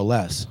competition no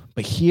less.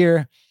 But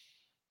here,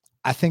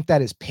 I think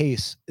that his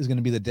pace is going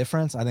to be the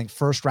difference. I think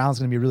first round is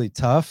going to be really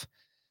tough,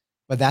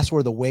 but that's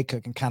where the weight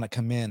cut can kind of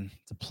come in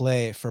to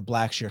play for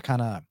Blackshear,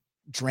 kind of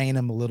drain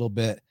him a little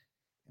bit.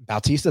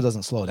 Bautista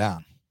doesn't slow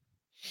down.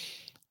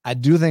 I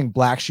do think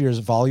Blackshear's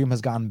volume has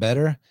gotten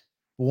better.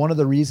 But one of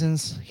the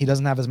reasons he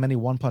doesn't have as many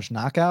one-punch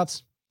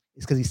knockouts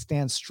is because he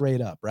stands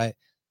straight up, right?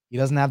 He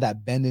doesn't have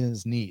that bend in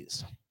his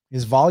knees.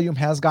 His volume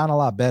has gotten a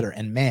lot better.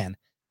 And man,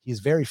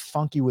 he's very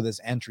funky with his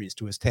entries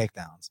to his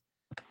takedowns.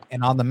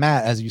 And on the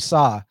mat, as you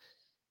saw,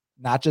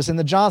 not just in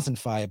the Johnson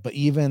fight, but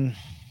even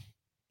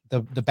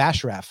the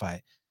Basharat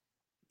fight,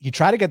 he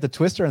tried to get the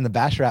twister in the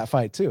Basharat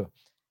fight too.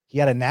 He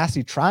had a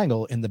nasty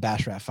triangle in the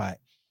Basharat fight.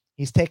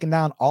 He's taken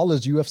down all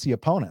his UFC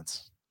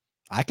opponents.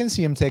 I can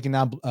see him taking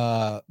down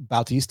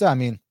Bautista. I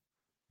mean,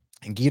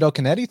 and Guido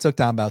Canetti took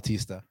down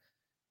Bautista.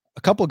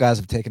 A couple of guys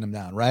have taken him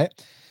down, right?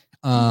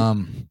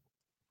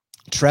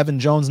 Trevin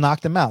Jones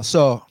knocked him out.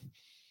 So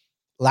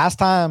last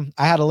time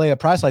I had to lay a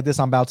price like this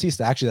on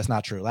Bautista, actually, that's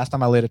not true. Last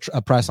time I laid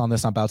a price on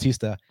this on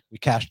Bautista, we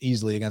cashed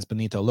easily against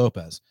Benito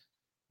Lopez.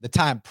 The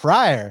time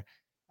prior,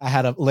 I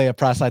had to lay a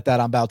price like that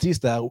on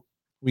Bautista.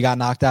 We got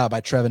knocked out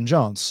by Trevin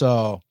Jones.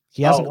 So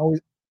he hasn't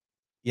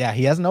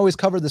always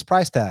covered this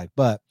price tag,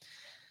 but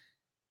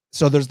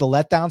so there's the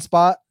letdown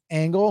spot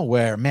angle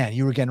where, man,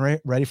 you were getting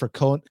ready for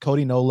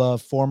Cody No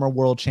Love, former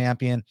world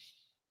champion,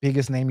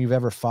 biggest name you've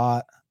ever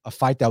fought, a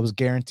fight that was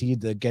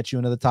guaranteed to get you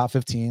into the top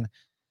 15.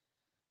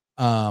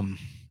 And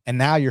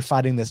now you're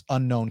fighting this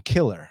unknown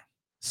killer.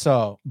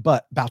 So,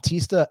 but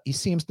Bautista, he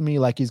seems to me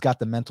like he's got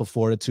the mental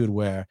fortitude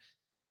where,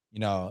 you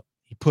know,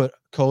 he put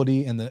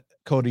Cody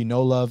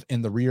No Love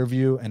in the rear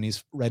view and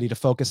he's ready to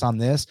focus on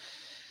this.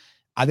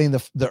 I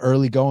think the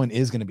early going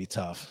is going to be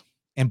tough.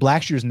 And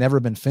Blackshear's never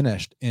been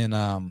finished in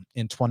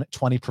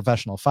 20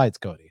 professional fights,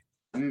 Cody.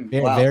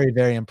 Very,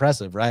 very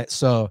impressive, right?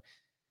 So,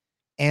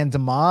 and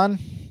Damon,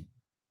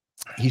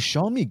 he's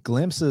shown me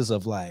glimpses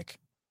of like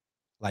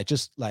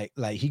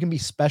he can be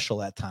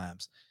special at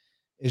times.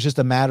 It's just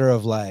a matter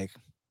of like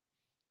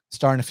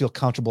starting to feel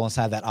comfortable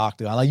inside that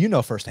octagon. Like, you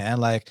know,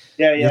 firsthand, like,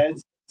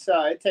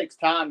 it takes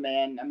time,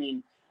 man. I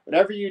mean,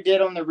 whatever you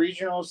did on the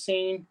regional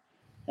scene,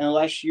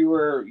 unless you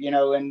were, you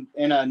know, in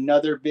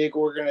another big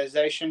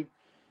organization,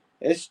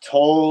 it's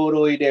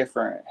totally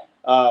different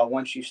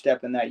once you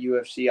step in that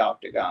UFC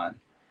octagon.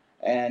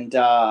 And,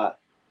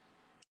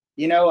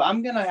 you know,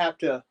 I'm going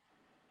to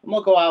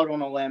go out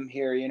on a limb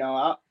here. You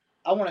know,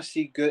 I want to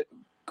see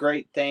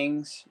great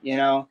things. You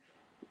know,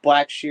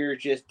 Blackshear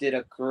just did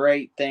a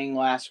great thing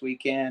last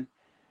weekend.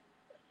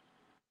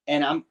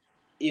 And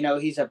you know,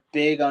 he's a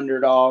big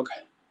underdog.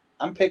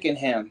 I'm picking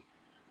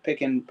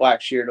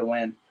Blackshear to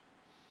win.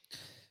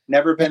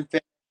 Never been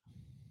finished.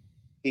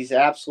 He's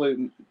an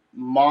absolute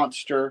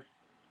monster.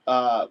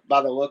 By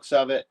the looks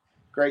of it,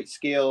 great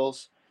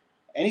skills,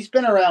 and he's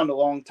been around a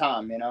long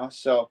time, you know.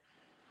 So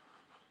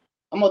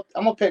I'm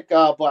gonna pick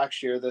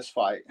Blackshear this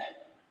fight,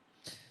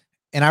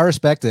 and I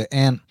respect it.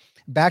 And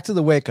back to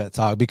the weight cut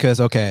talk,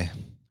 because okay,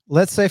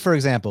 let's say for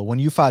example, when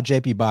you fought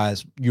JP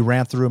Buys, you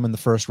ran through him in the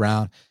first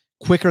round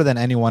quicker than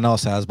anyone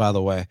else has, by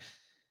the way.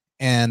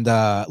 And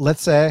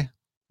let's say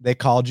they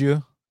called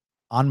you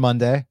on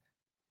Monday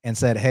and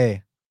said,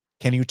 "Hey,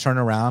 can you turn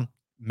around,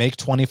 make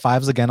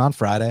 25s again on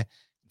Friday,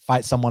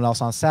 fight someone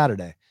else on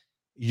Saturday?"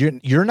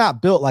 You're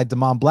not built like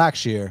Damon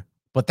Blackshear,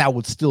 but that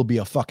would still be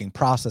a fucking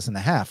process and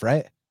a half,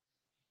 right?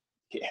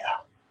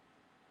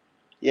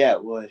 Yeah,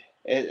 it would.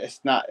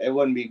 It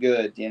wouldn't be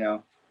good, you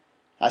know.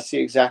 I see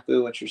exactly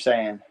what you're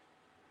saying.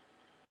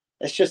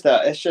 It's just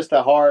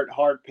a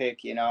hard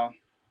pick, you know.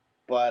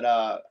 But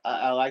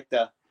I like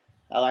the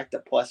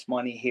plus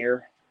money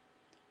here,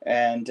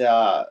 and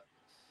I'm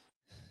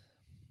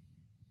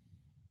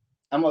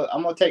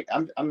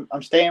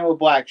staying with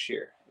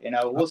Blackshear. You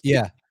know, we'll see.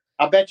 Yeah.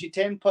 I'll bet you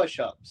 10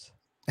 push-ups.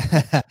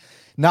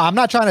 No, I'm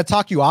not trying to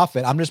talk you off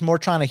it. I'm just more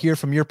trying to hear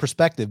from your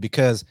perspective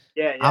because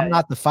I'm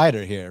not the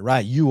fighter here,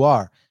 right? You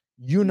are.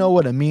 You know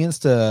what it means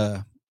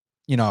to,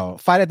 you know,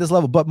 fight at this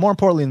level, but more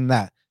importantly than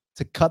that,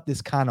 to cut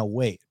this kind of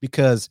weight,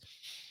 because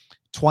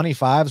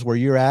 25s where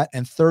you're at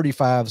and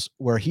 35s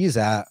where he's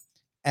at,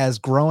 as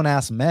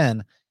grown-ass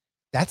men,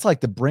 that's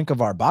like the brink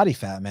of our body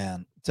fat,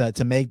 man,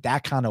 to make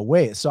that kind of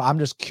weight. So I'm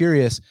just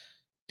curious,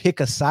 pick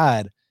a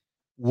side.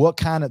 What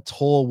kind of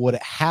toll would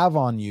it have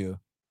on you?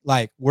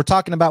 Like we're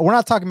not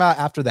talking about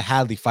after the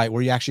Hadley fight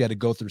where you actually had to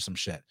go through some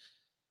shit.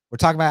 We're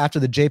talking about after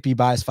the JP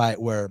Buys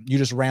fight where you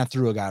just ran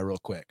through a guy real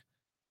quick.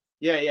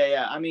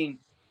 Yeah. I mean,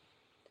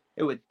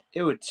 it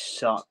would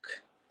suck.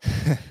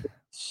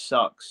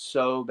 Sucks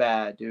so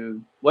bad,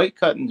 dude. Weight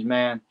cutting's,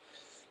 man,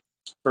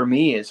 for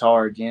me is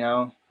hard, you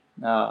know.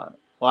 A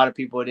lot of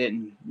people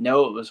didn't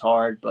know it was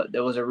hard, but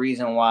there was a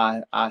reason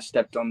why I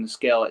stepped on the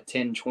scale at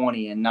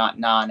 10:20 and not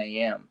 9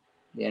 a.m.,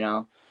 you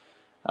know.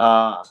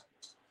 Uh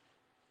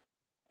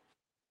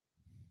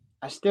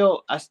I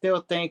still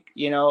think,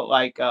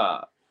 like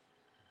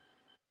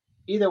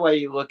either way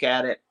you look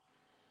at it,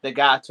 the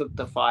guy took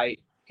the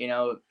fight.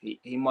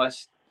 He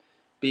must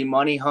be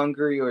money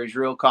hungry or he's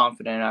real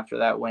confident after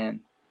that win.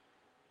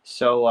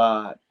 So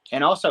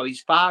and also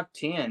he's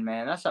 5'10",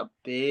 man. That's a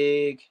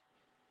big,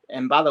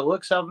 and by the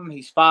looks of him,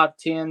 he's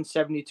 5'10",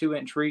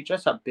 72-inch reach.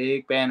 That's a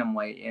big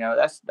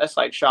bantamweight. That's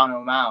like Sean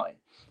O'Malley.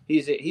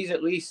 He's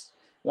at least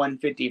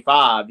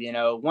 155.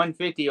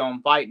 150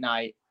 on fight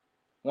night,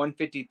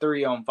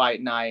 153 on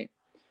fight night.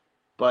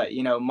 But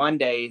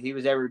Monday he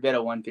was every bit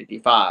of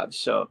 155.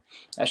 So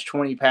that's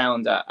 20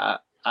 pounds.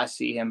 I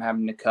see him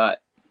having to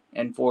cut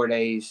in 4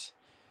 days.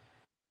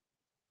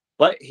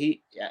 But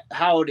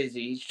how old is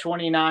he? He's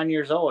 29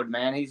 years old,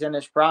 man. He's in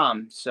his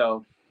prime.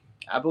 So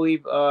I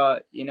believe,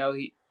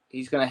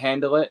 he's going to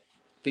handle it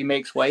if he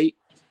makes weight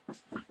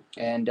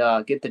and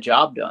get the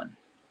job done.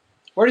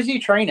 Where does he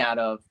train out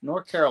of?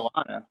 North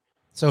Carolina.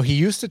 So he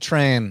used to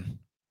train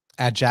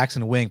at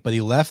Jackson Wink, but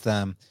he left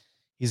them.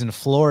 He's in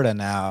Florida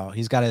now.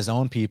 He's got his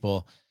own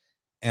people.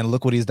 And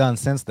look what he's done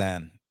since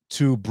then.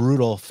 2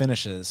 brutal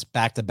finishes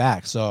back to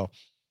back. So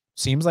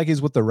seems like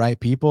he's with the right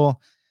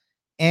people.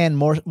 And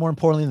more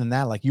importantly than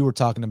that, like you were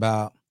talking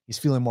about, he's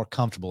feeling more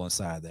comfortable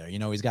inside there.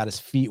 He's got his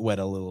feet wet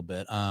a little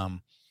bit.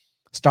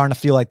 Starting to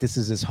feel like this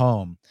is his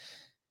home.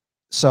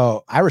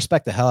 So I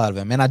respect the hell out of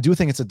him. And I do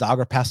think it's a dog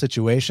or pass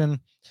situation.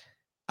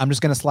 I'm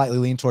just going to slightly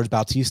lean towards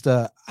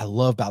Bautista. I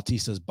love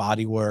Bautista's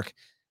body work.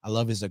 I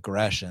love his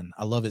aggression.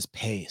 I love his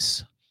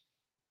pace.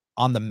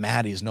 On the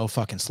mat, he's no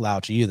fucking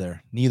slouch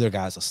either. Neither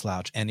guy's a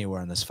slouch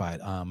anywhere in this fight.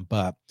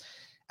 But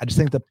I just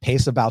think the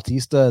pace of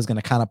Bautista is going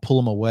to kind of pull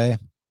him away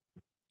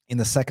in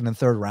the second and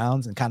third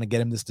rounds and kind of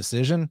get him this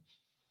decision.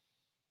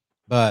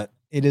 But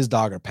it is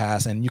dog or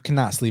pass, and you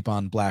cannot sleep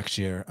on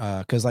Blackshear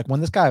because like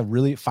when this guy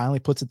really finally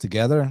puts it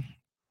together,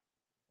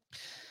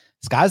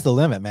 sky's the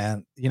limit,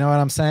 man. You know what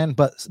I'm saying?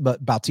 But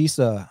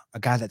Bautista, a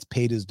guy that's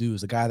paid his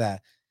dues, a guy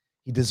that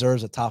he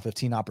deserves a top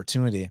 15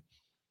 opportunity,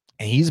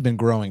 and he's been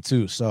growing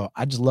too. So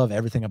I just love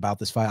everything about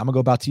this fight. I'm gonna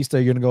go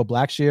Bautista. You're gonna go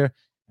Blackshear, and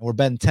we're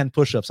betting 10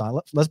 push-ups on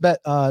it. Let's bet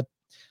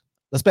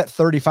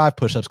 35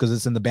 push-ups because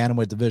it's in the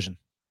bantamweight division.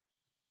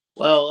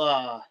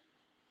 Well,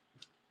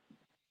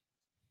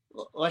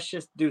 let's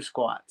just do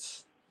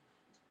squats.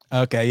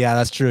 Okay, yeah,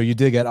 that's true. You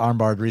did get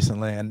armbarred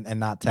recently and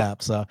not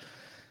tapped, so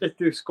let's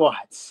do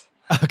squats.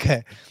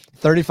 Okay,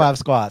 35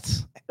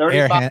 squats.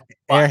 35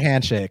 air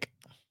handshake.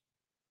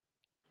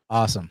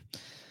 Awesome.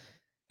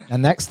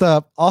 And next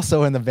up,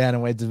 also in the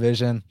bantamweight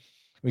division,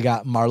 we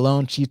got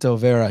Marlon Chito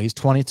Vera. He's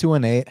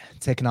 22-8,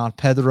 taking on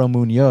Pedro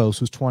Munoz,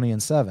 who's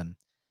 20-7.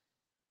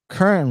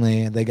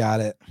 Currently, they got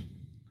it.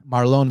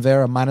 Marlon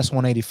Vera minus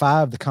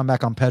 185. The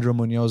comeback on Pedro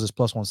Munoz is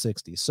plus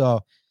 160.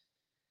 So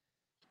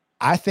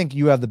I think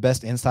you have the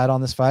best insight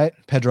on this fight.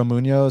 Pedro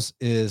Munoz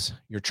is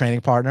your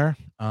training partner.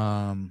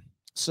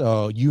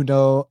 So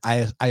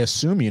I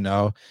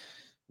assume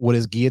what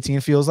his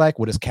guillotine feels like,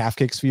 what his calf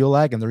kicks feel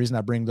like. And the reason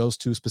I bring those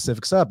 2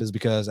 specifics up is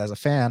because as a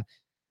fan,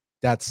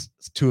 that's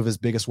 2 of his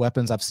biggest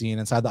weapons I've seen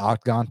inside the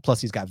octagon.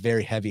 Plus he's got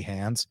very heavy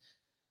hands.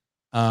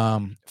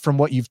 From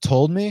what you've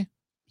told me,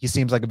 he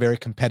seems like a very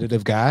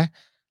competitive guy.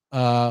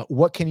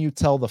 What can you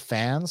tell the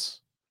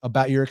fans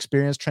about your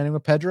experience training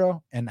with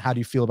Pedro, and how do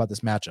you feel about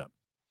this matchup?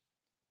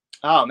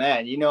 Oh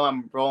man,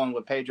 I'm rolling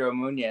with Pedro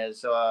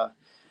Munoz.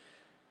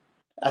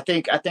 I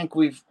think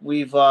we've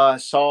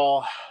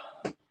saw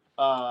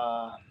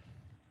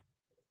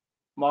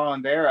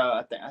Marlon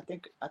Vera. I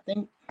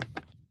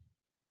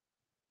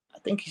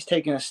think he's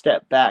taking a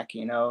step back.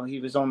 He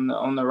was on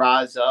the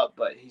rise up,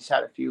 but he's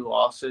had a few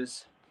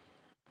losses.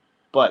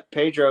 But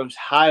Pedro's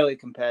highly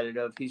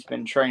competitive. He's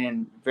been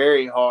training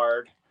very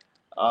hard.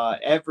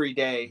 Every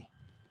day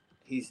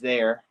he's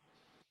there.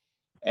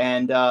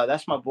 And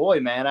that's my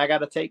boy, man. I got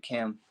to take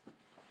him.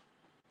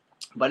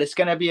 But it's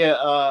going to be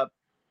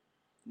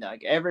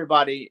like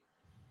everybody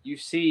you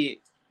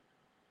see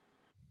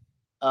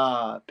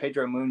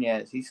Pedro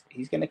Munoz,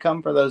 he's going to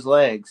come for those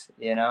legs,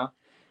 He's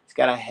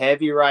got a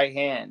heavy right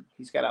hand.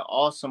 He's got an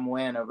awesome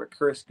win over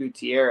Chris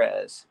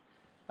Gutierrez,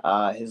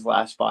 his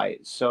last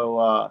fight.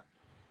 So,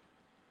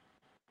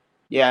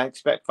 yeah, I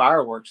expect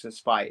fireworks this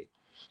fight.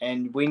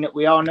 And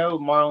we all know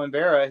Marlon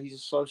Vera, he's a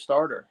slow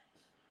starter.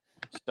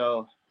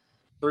 So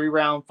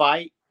 3-round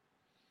fight.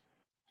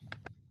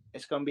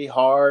 It's going to be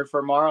hard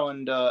for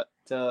Marlon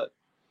to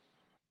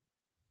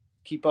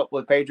keep up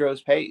with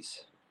Pedro's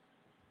pace.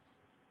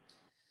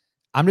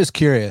 I'm just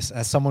curious,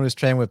 as someone who's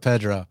trained with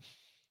Pedro,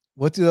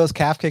 what do those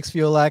calf kicks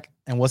feel like,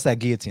 and what's that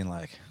guillotine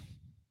like?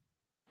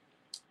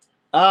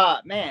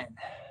 Man,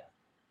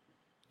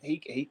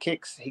 he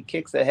kicks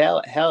the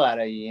hell out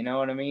of you. You know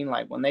what I mean?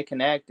 Like when they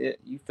connect,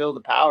 you feel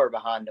the power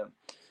behind them.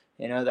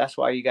 That's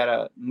why you got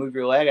to move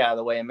your leg out of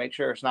the way and make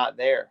sure it's not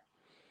there.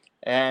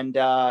 And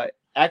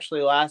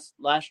actually,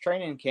 last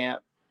training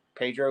camp,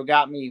 Pedro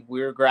got me.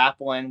 We were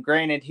grappling.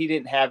 Granted, he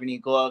didn't have any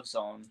gloves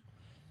on,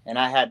 and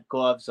I had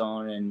gloves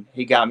on, and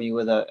he got me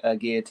with a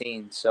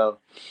guillotine. So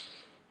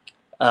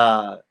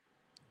uh,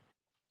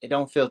 it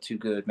don't feel too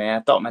good, man.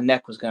 I thought my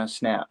neck was gonna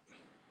snap.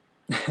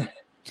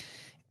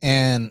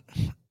 And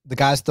the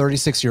guy's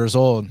 36 years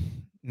old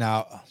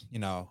now. You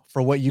know,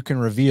 for what you can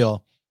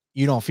reveal,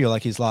 you don't feel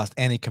like he's lost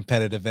any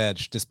competitive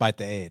edge despite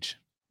the age.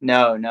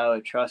 No, no,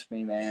 trust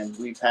me, man.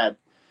 We've had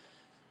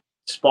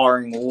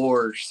sparring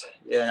wars,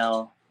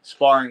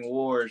 sparring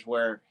wars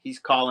where he's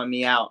calling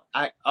me out.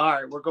 All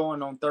right, we're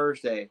going on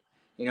Thursday.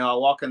 I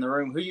walk in the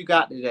room, who you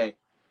got today?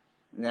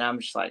 And then I'm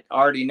just like, I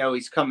already know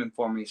he's coming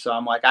for me. So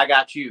I'm like, I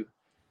got you.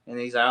 And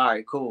he's like, all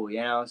right, cool.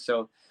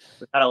 So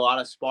we've had a lot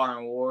of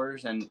sparring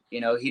wars, and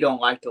he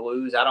don't like to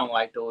lose. I don't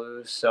like to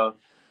lose. So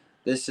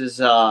this is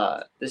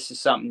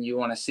something you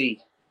want to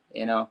see,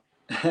 you know.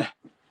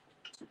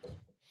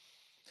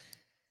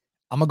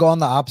 I'm gonna go on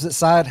the opposite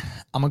side.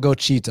 I'm gonna go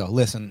Chito.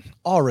 Listen,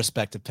 all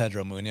respect to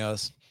Pedro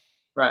Munoz,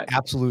 Right.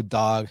 absolute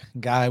dog,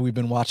 guy we've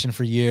been watching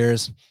for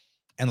years.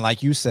 And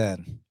like you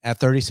said, at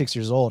 36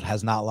 years old,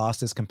 has not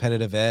lost his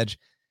competitive edge.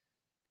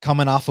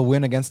 Coming off a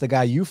win against the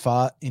guy you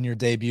fought in your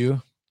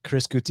debut,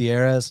 Chris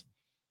Gutierrez,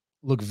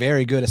 looked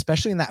very good,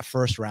 especially in that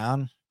first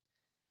round.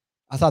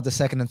 I thought the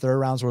second and third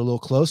rounds were a little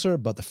closer,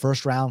 but the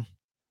first round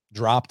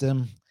dropped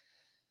him.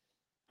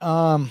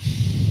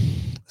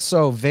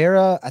 So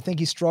Vera, I think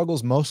he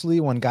struggles mostly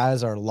when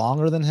guys are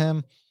longer than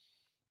him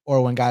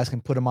or when guys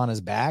can put him on his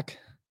back.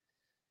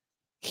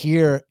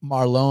 Here,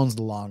 Marlone's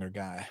the longer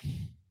guy.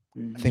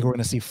 I think we're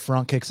going to see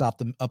front kicks up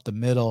the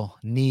middle,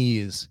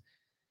 knees.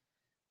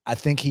 I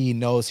think he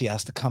knows he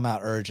has to come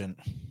out urgent.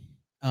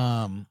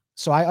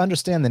 So I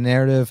understand the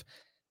narrative.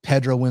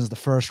 Pedro wins the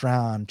first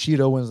round,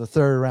 Chito wins the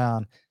third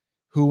round,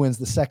 who wins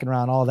the second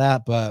round, all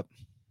that, but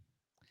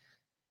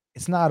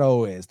it's not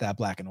always that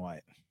black and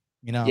white,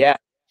 Yeah,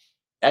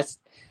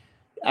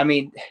 I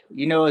mean,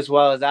 as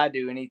well as I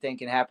do, anything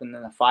can happen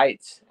in the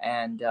fights.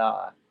 And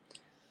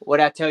what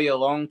I tell you a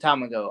long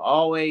time ago,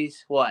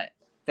 always what?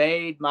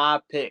 Fade my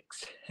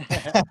picks.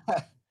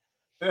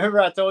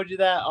 Remember I told you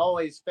that?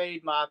 Always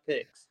fade my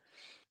picks.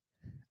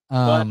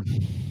 But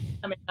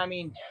I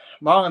mean,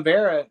 Marlon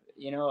Vera,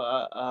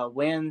 a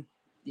win,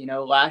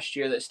 last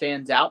year that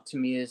stands out to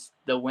me is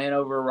the win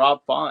over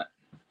Rob Font.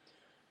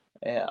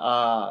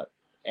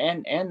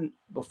 And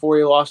before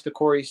he lost to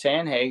Corey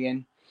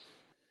Sandhagen,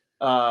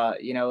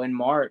 in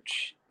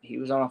March, he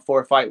was on a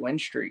 4-fight win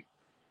streak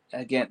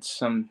against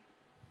some,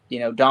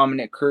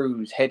 Dominic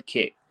Cruz head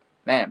kick.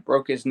 Man,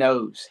 broke his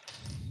nose.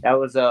 That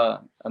was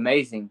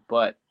amazing.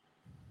 But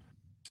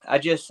I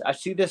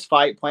see this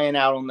fight playing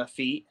out on the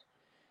feet,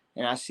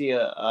 and I see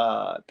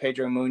a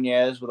Pedro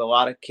Munoz with a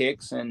lot of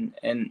kicks, and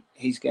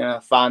he's gonna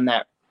find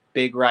that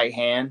big right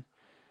hand,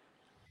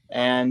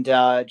 and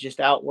just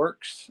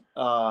outworks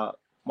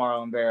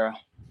Marlon Vera.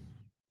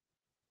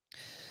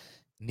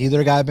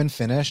 Neither guy been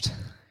finished.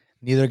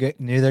 Neither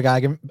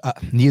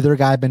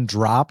guy been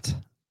dropped.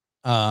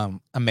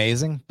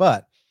 Amazing,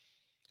 but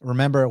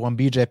remember when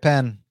BJ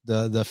Penn,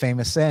 the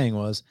famous saying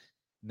was,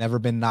 "Never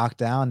been knocked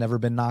down, never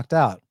been knocked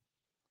out,"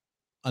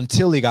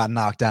 until he got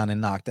knocked down and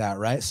knocked out,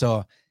 right?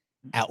 So,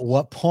 at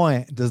what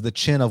point does the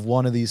chin of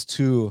one of these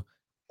two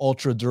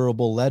ultra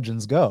durable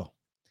legends go?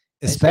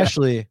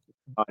 Especially,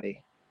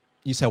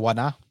 you said what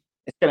now?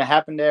 It's gonna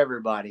happen to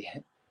everybody.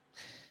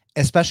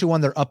 Especially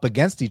when they're up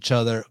against each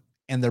other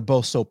and they're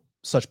both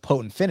such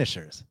potent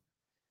finishers.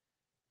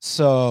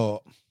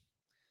 So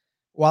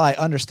while I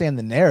understand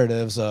the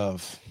narratives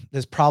of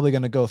this probably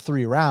going to go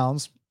 3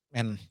 rounds,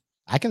 and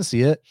I can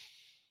see it,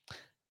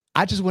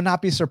 I just would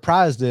not be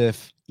surprised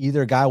if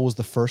either guy was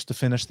the first to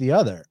finish the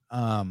other.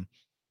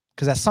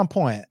 Because at some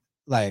point,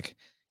 like,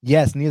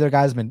 yes, neither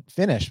guy's been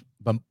finished,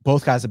 but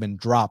both guys have been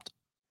dropped.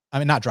 I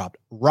mean, not dropped,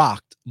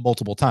 rocked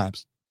multiple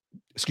times.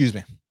 Excuse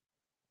me.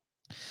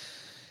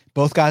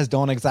 Both guys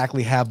don't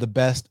exactly have the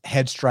best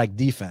head strike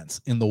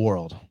defense in the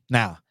world.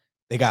 Now,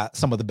 they got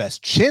some of the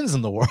best chins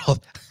in the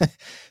world,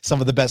 some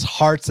of the best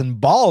hearts and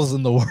balls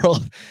in the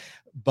world,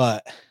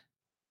 but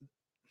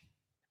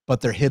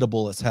they're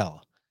hittable as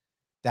hell.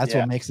 That's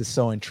what makes it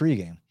so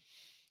intriguing.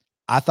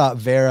 I thought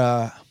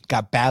Vera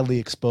got badly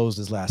exposed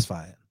his last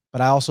fight, but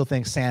I also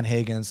think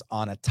Sandhagen's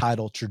on a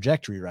title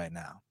trajectory right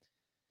now.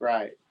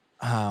 Right.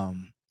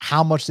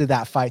 How much did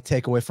that fight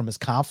take away from his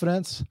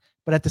confidence?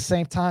 But at the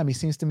same time, he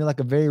seems to me like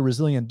a very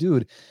resilient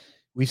dude.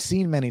 We've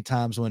seen many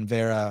times when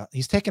Vera,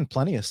 he's taken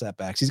plenty of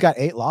setbacks. He's got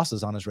 8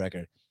 losses on his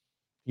record.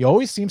 He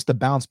always seems to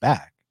bounce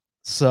back.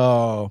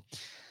 So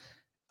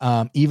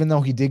even though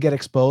he did get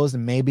exposed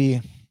and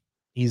maybe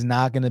he's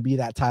not going to be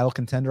that title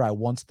contender I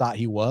once thought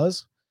he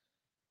was,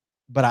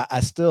 but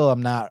I still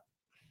am not,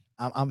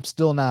 I'm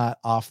still not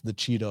off the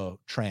Chito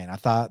train. I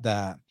thought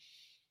that,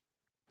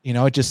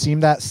 it just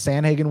seemed that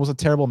Sandhagen was a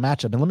terrible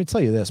matchup. And let me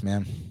tell you this,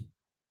 man.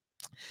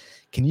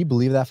 Can you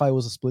believe that fight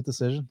was a split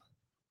decision?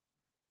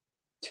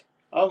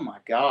 Oh my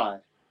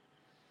God.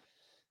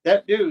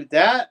 That dude,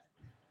 that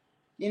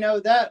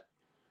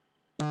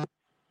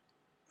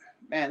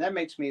man, that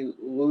makes me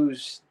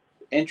lose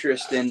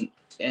interest in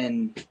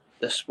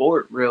the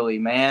sport. Really,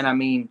 man. I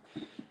mean,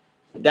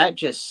 that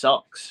just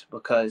sucks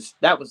because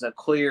that was a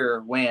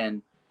clear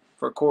win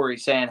for Corey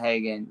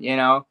Sandhagen, you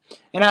know?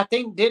 And I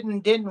think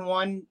didn't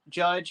one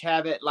judge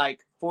have it like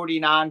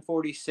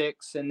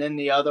 49-46 and then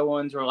the other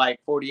ones were like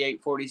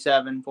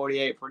 48-47,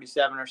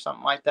 48-47 or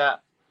something like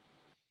that?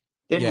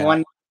 Didn't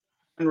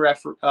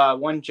Yeah.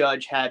 one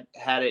judge had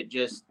it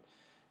just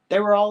they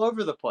were all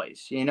over the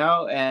place, you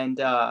know? And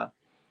I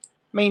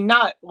mean,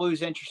 not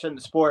lose interest in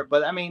the sport,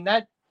 but I mean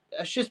that's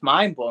just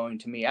mind-blowing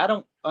to me. I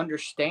don't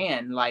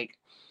understand like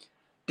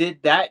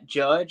did that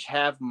judge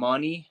have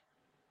money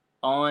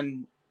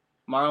on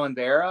Marlon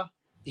Vera?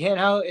 You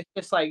know, it's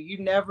just like you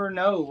never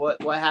know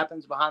what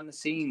happens behind the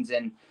scenes,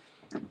 and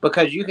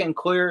because you can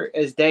clear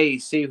as day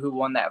see who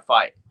won that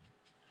fight.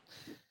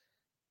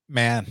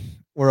 Man,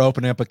 we're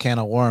opening up a can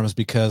of worms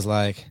because,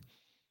 like,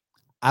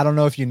 I don't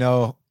know if you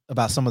know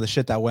about some of the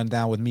shit that went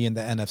down with me in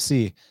the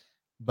NFC,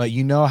 but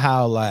you know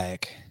how,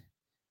 like,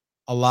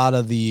 a lot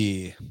of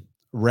the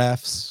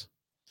refs,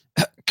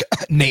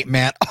 Nate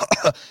Mann,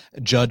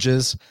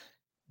 judges,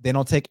 they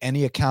don't take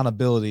any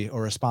accountability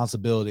or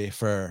responsibility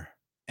for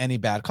any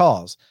bad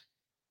calls.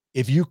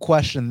 If you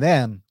question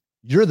them,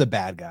 you're the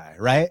bad guy,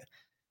 right?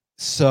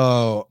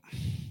 So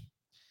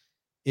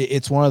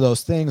it's one of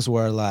those things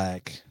where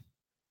like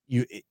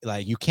you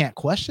can't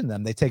question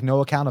them. They take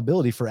no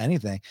accountability for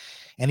anything.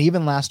 And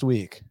even last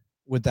week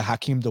with the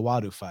Hakeem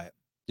Dawodu fight,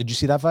 did you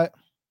see that fight?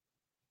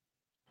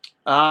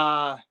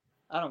 I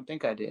don't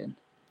think I did.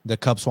 The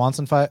Cub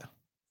Swanson fight?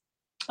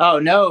 Oh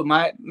no,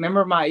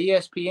 remember my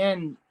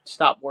ESPN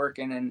stopped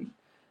working and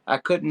I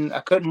couldn't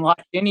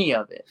watch any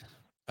of it.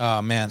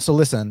 Oh man. So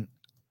listen,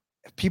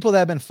 people that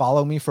have been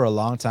following me for a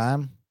long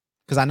time,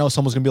 because I know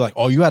someone's gonna be like,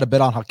 oh, you had a bet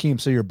on Hakeem,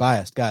 so you're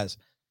biased. Guys,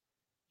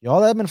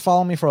 y'all that have been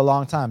following me for a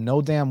long time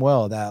know damn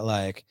well that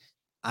like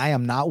I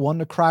am not one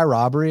to cry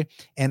robbery.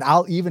 And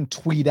I'll even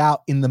tweet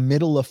out in the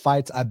middle of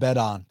fights I bet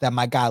on that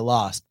my guy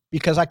lost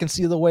because I can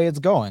see the way it's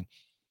going.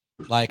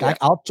 Like yeah.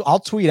 I'll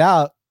tweet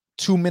out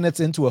 2 minutes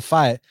into a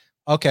fight.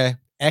 Okay,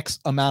 X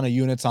amount of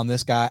units on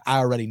this guy. I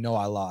already know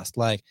I lost.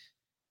 Like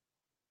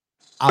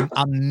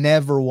I'm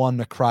never one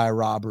to cry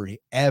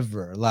robbery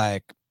ever.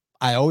 Like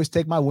I always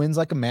take my wins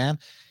like a man.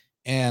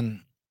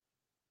 And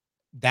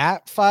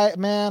that fight,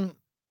 man,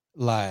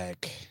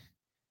 like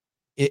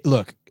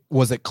look,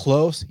 was it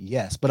close?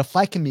 Yes. But a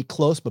fight can be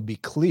close, but be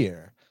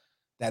clear.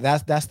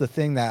 That's the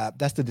thing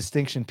that's the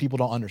distinction people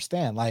don't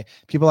understand. Like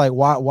people are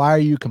like, why are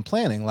you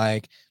complaining?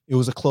 Like it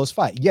was a close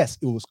fight. Yes,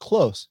 it was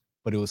close,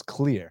 but it was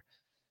clear.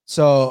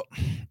 So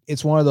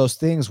it's one of those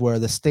things where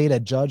the state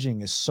of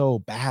judging is so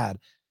bad.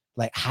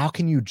 Like, how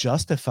can you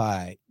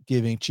justify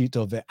giving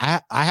Chito Vera?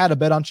 I had a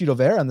bet on Chito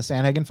Vera in the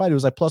Sandhagen fight. It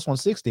was like plus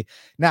 160.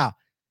 Now,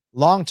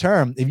 long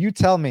term, if you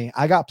tell me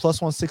I got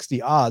plus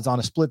 160 odds on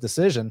a split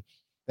decision,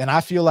 then I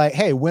feel like,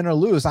 hey, win or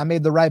lose, I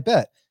made the right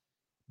bet.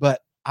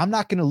 But I'm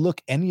not going to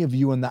look any of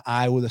you in the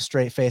eye with a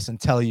straight face and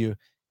tell you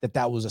that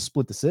that was a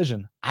split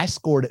decision. I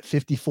scored at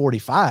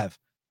 50-45,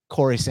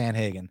 Corey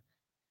Sandhagen.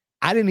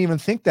 I didn't even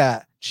think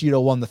that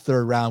Chito won the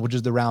third round, which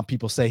is the round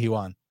people say he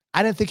won.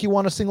 I didn't think he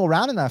won a single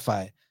round in that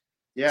fight.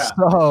 Yeah.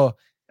 So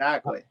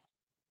exactly.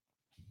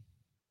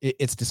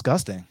 It's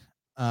disgusting.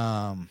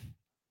 But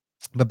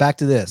back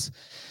to this.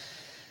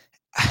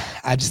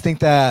 I just think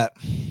that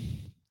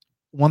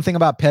one thing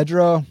about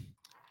Pedro,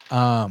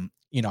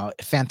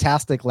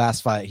 fantastic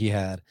last fight he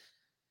had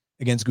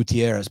against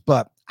Gutierrez,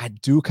 but I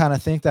do kind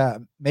of think that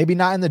maybe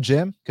not in the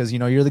gym because,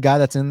 you're the guy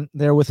that's in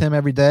there with him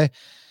every day.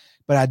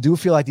 But I do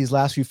feel like these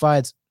last few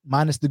fights,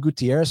 minus the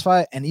Gutierrez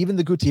fight and even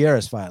the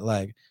Gutierrez fight,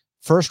 like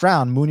first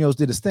round, Munoz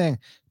did his thing.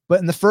 But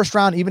in the first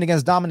round, even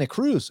against Dominic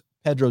Cruz,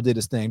 Pedro did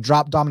his thing,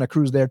 dropped Dominic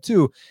Cruz there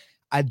too.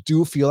 I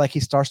do feel like he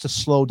starts to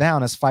slow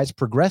down as fights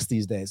progress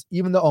these days.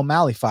 Even the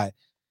O'Malley fight,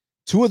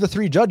 2 of the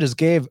 3 judges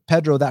gave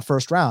Pedro that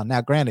first round. Now,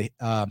 granted,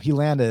 he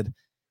landed,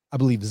 I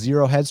believe,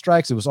 0 head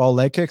strikes. It was all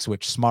leg kicks,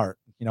 which smart.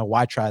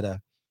 Why try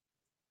to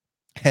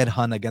head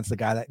hunt against the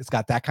guy that's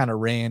got that kind of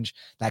range,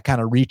 that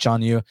kind of reach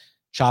on you?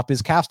 Chop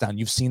his calves down.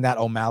 You've seen that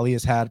O'Malley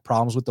has had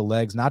problems with the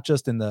legs, not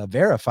just in the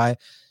Vera fight,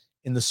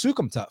 in the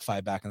Sukumtut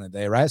fight back in the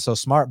day, right? So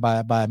smart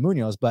by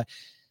Munoz, but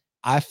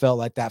I felt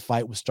like that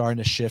fight was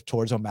starting to shift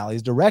towards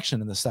O'Malley's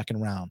direction in the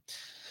second round.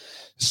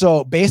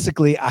 So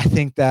basically, I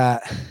think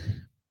that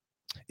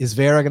is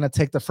Vera going to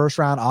take the first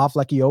round off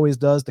like he always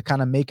does to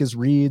kind of make his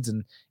reads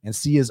and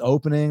see his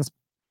openings,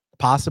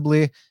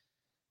 possibly.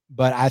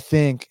 But I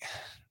think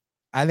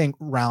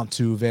round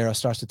 2, Vera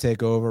starts to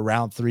take over.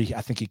 Round 3,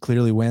 I think he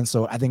clearly wins.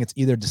 So I think it's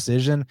either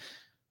decision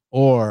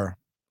or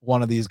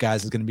one of these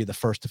guys is going to be the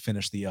first to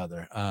finish the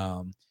other.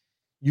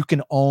 You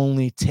can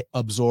only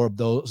absorb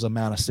those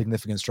amount of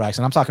significant strikes.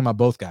 And I'm talking about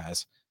both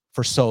guys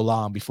for so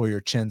long before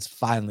your chins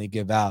finally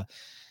give out.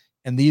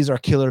 And these are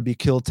killer be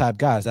killed type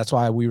guys. That's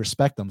why we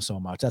respect them so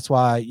much. That's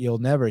why you'll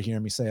never hear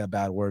me say a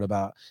bad word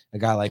about a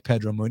guy like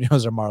Pedro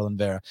Munoz or Marlon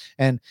Vera.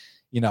 And,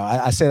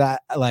 I say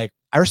that, like,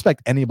 I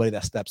respect anybody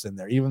that steps in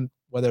there, even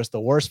whether it's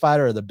the worst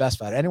fighter or the best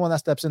fighter. Anyone that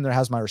steps in there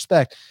has my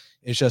respect.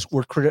 It's just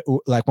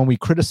like when we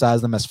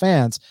criticize them as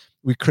fans,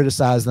 we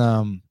criticize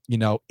them,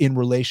 in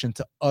relation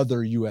to other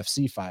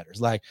UFC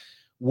fighters. Like,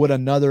 would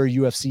another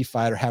UFC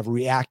fighter have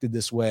reacted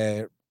this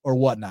way or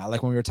whatnot?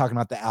 Like when we were talking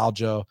about the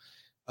Aljo,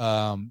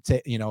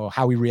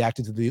 how we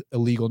reacted to the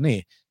illegal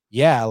knee.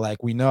 Yeah,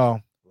 like we know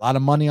a lot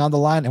of money on the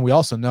line, and we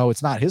also know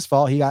it's not his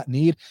fault. He got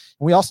kneed,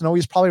 and we also know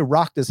he's probably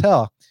rocked as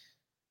hell.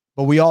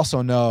 But we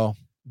also know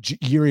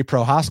Yuri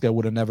Prohaska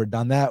would have never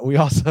done that. We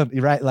also,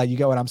 right? Like, you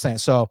get what I'm saying.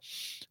 So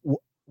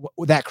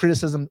that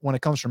criticism, when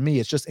it comes from me,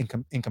 it's just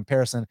in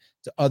comparison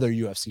to other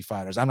UFC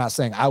fighters. I'm not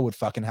saying I would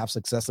fucking have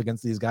success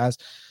against these guys,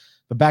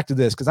 but back to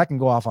this, because I can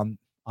go off on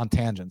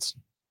tangents.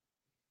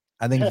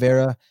 I think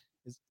Vera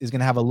is going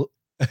to have a.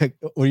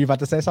 Were you about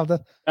to say something?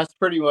 That's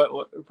pretty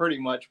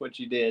much what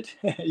you did.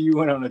 You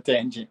went on a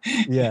tangent.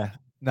 Yeah,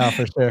 no,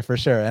 for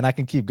sure, and I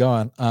can keep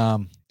going.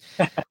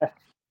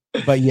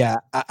 But yeah,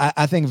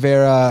 I think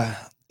Vera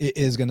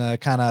is gonna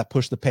kind of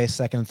push the pace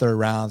second and third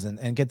rounds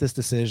and get this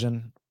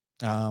decision.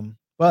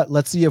 But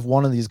let's see if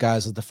one of these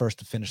guys is the first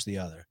to finish the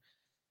other.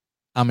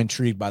 I'm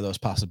intrigued by those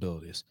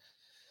possibilities.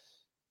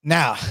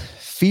 Now,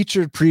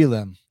 featured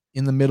prelim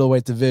in the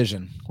middleweight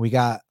division, we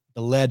got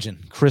the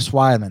legend Chris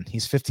Weidman.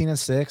 He's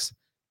 15-6.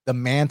 The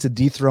man to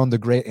dethrone the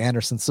great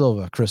Anderson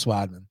Silva, Chris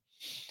Weidman,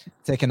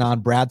 taking on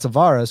Brad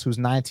Tavares, who's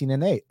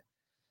 19-8.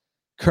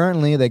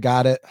 Currently, they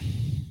got it.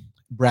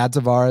 Brad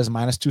Tavares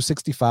minus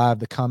 265.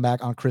 The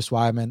comeback on Chris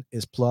Weidman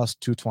is plus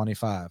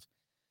 225.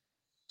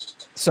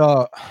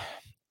 So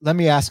let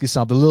me ask you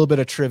something, a little bit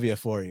of trivia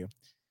for you.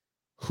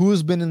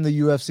 Who's been in the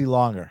UFC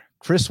longer,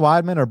 Chris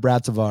Weidman or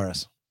Brad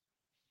Tavares?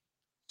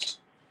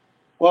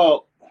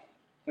 Well,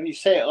 when you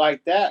say it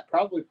like that,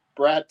 probably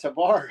Brad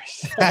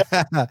Tavares.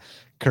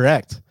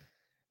 Correct.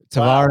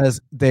 Tavares'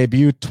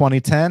 debut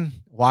 2010,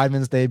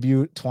 Weidman's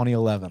debut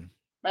 2011.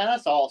 Man,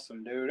 that's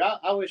awesome, dude.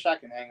 I wish I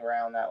could hang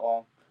around that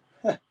long.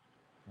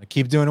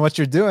 Keep doing what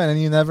you're doing,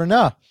 and you never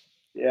know.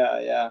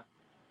 Yeah.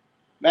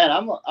 Man,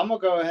 I'm gonna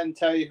go ahead and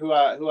tell you who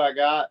I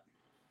got.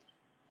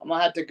 I'm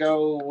gonna have to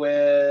go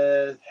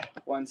with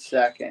 1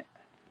 second.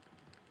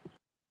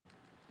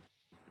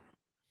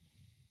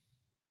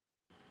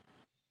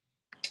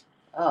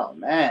 Oh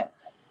man,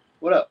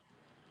 what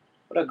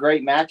a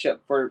great matchup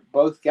for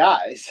both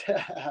guys.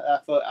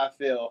 I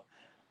feel.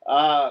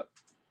 I'm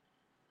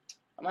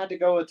gonna have to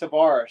go with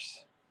Tavares.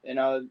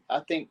 I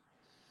think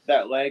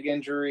that leg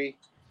injury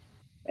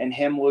and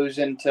him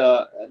losing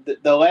to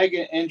the leg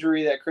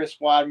injury that Chris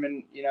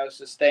Weidman,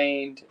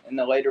 sustained in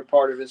the later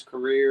part of his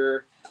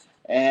career,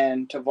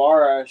 and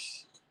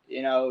Tavares,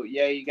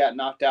 he got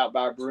knocked out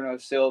by Bruno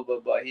Silva,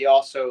 but he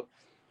also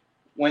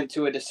went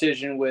to a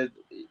decision with,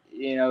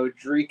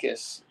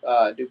 Dricus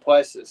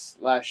Duplessis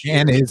last year.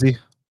 And Izzy.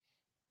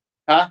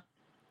 Huh?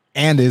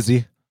 And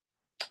Izzy.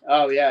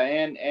 Oh yeah,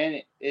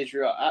 and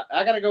Israel.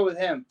 I gotta go with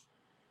him.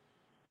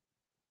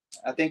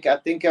 I think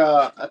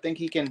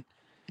he can.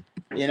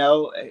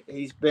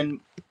 He's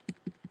been.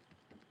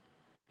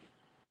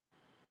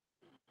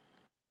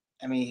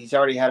 I mean, he's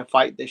already had a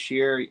fight this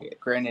year.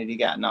 Granted, he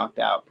got knocked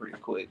out pretty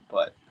quick,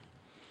 but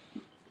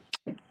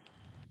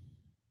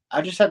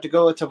I just have to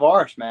go with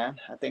Tavares, man.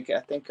 I think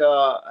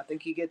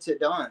he gets it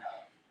done.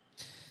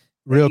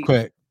 Real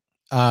quick,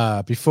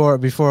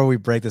 before we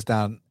break this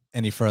down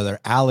any further,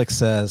 Alex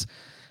says,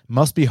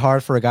 must be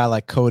hard for a guy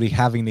like Cody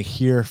having to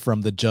hear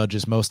from the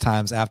judges most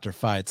times after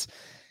fights.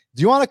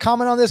 Do you want to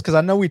comment on this? Because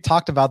I know we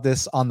talked about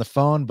this on the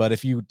phone, but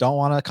if you don't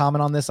want to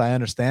comment on this, I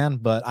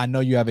understand. But I know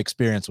you have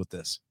experience with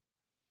this.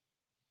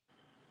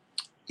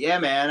 Yeah,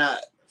 man.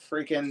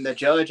 Freaking the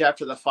judge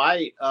after the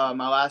fight,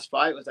 my last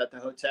fight was at the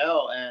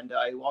hotel, and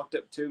he walked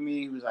up to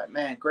me. He was like,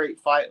 "Man, great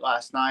fight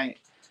last night.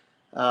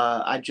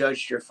 I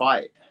judged your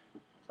fight."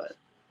 But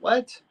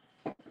what?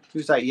 He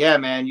was like, "Yeah,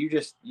 man,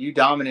 you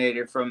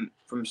dominated from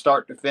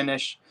start to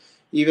finish.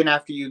 Even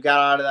after you got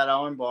out of that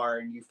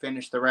armbar and you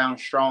finished the round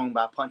strong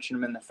by punching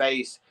him in the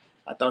face.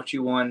 I thought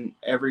you won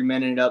every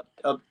minute up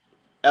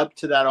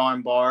to that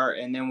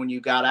armbar, and then when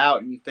you got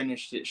out and you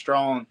finished it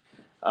strong,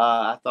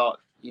 I thought,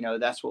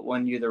 that's what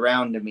won you the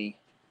round to me."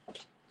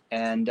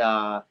 And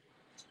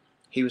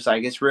he was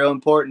like, "It's real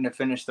important to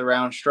finish the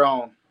round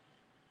strong."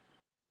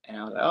 And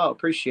I was like, "Oh,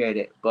 appreciate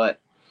it." But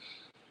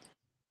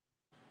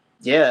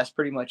yeah, that's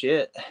pretty much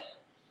it.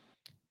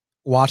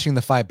 Watching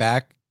the fight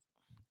back,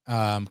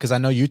 because I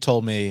know you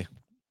told me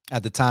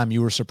at the time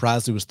you were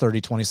surprised it was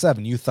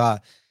 30-27. You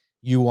thought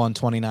you won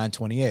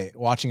 29-28.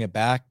 Watching it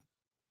back,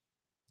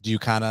 do you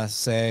kind of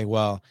say,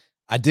 well,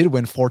 I did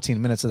win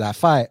 14 minutes of that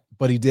fight,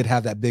 but he did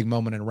have that big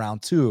moment in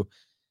round 2.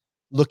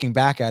 Looking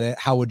back at it,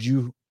 how would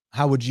you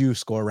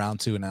score round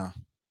 2 now?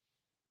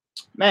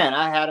 Man,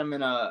 I had him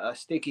in a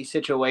sticky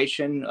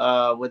situation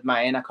with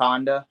my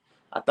anaconda.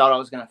 I thought I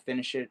was going to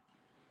finish it.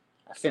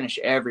 I finished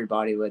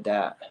everybody with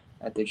that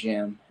at the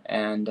gym.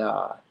 And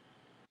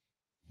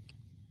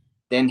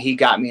then he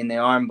got me in the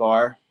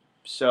armbar.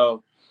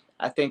 So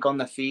I think on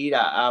the feet,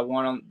 I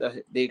won on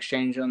the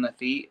exchange on the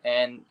feet,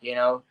 and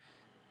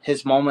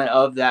his moment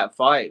of that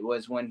fight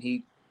was when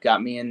he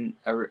got me in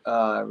a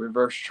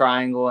reverse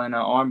triangle and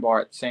an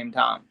armbar at the same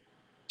time.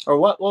 Or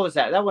what? What was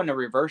that? That wasn't a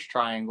reverse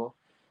triangle.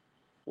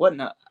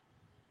 Wasn't a,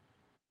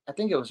 I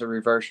think it was a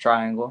reverse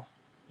triangle.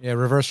 Yeah,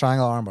 reverse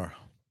triangle armbar.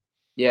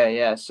 Yeah,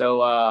 yeah.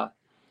 So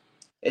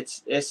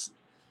it's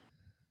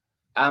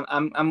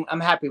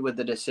I'm happy with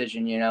the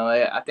decision.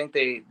 I think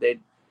they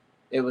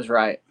it was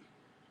right.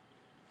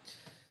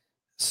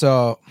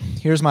 So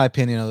here's my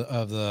opinion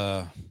of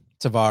the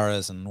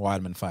Tavares and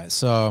Weidman fight.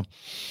 So,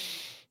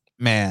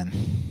 man,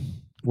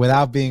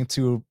 without being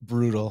too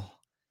brutal,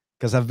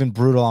 because I've been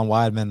brutal on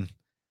Weidman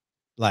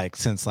like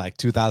since like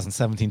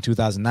 2017,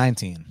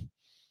 2019.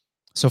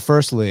 So,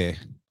 firstly,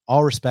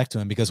 all respect to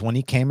him, because when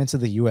he came into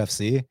the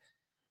UFC,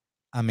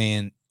 I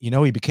mean,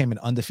 he became an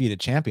undefeated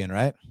champion,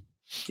 right?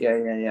 Yeah,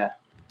 yeah, yeah.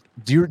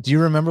 Do you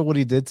remember what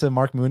he did to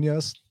Mark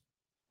Munoz?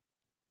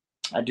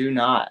 I do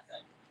not.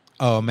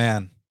 Oh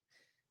man,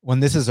 when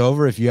this is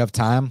over, if you have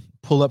time,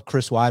 pull up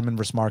Chris Weidman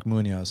versus Mark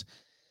Munoz,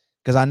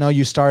 because I know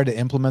you started to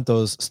implement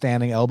those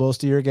standing elbows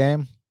to your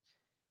game.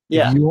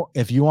 Yeah.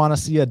 If you want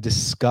to see a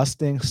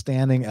disgusting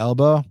standing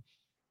elbow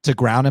to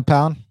ground and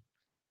pound,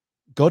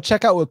 go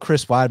check out what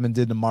Chris Weidman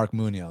did to Mark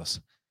Munoz.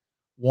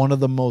 One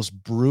of the most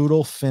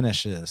brutal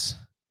finishes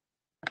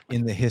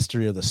in the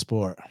history of the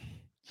sport.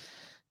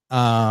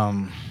 Hold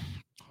on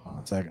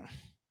a second.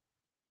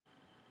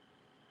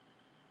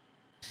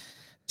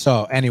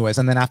 So, anyways,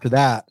 and then after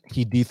that,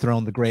 he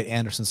dethroned the great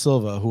Anderson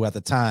Silva, who at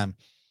the time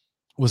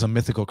was a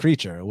mythical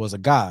creature, was a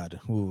god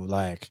who,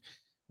 like,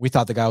 we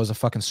thought the guy was a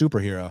fucking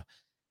superhero.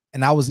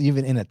 And I was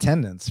even in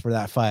attendance for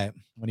that fight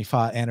when he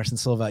fought Anderson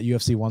Silva at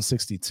UFC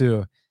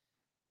 162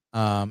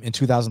 in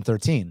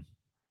 2013.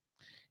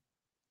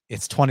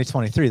 It's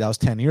 2023. That was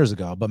 10 years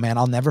ago. But man,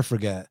 I'll never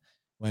forget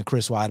when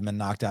Chris Weidman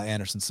knocked out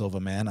Anderson Silva,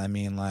 man. I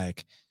mean,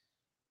 like,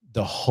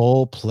 the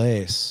whole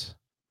place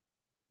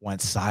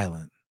went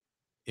silent.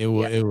 It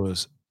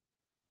was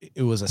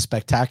a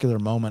spectacular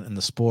moment in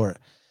the sport.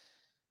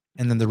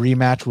 And then the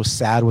rematch was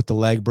sad with the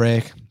leg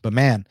break. But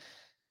man,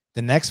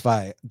 the next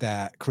fight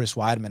that Chris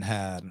Weidman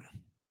had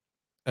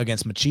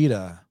against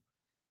Machida,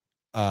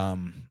 I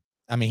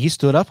mean, he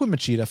stood up with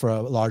Machida for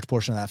a large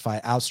portion of that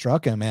fight,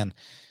 outstruck him, and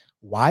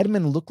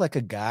Weidman looked like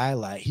a guy,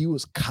 like, he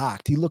was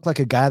cocked. He looked like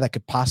a guy that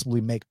could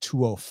possibly make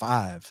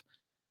 205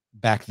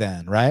 back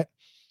then, right?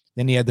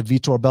 Then he had the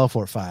Vitor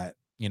Belfort fight,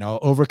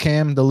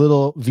 overcame the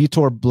little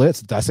Vitor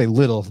blitz. Did I say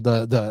little?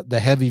 The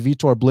heavy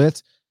Vitor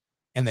blitz.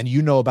 And then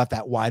about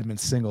that Weidman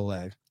single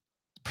leg.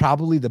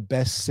 Probably the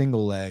best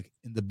single leg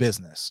in the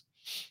business.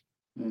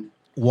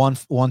 One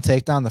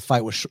takedown, the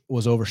fight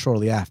was over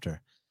shortly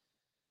after.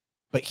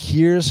 But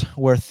here's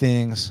where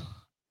things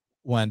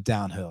went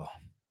downhill.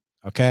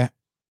 Okay.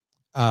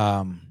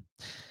 The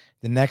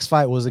next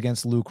fight was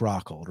against Luke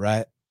Rockhold,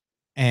 right?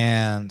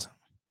 And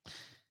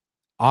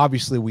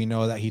obviously we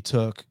know that he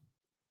took,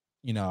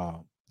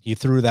 he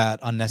threw that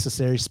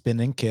unnecessary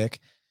spinning kick,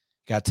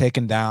 got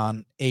taken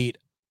down, ate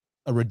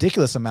a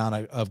ridiculous amount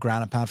of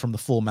ground and pound from the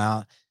full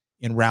mount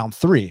in round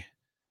 3.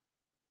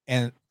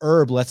 And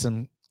Herb lets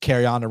him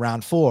carry on to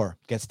round 4,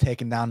 gets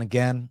taken down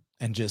again,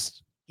 and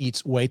just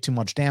eats way too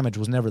much damage,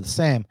 was never the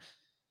same.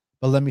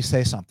 But let me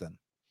say something.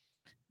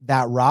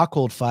 That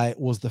Rockhold fight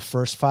was the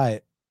first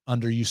fight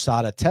under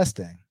USADA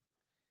testing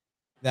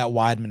that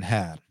Weidman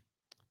had.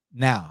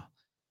 Now,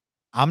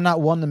 I'm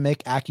not one to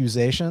make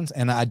accusations,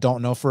 and I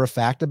don't know for a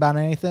fact about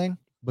anything,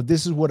 but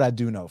this is what I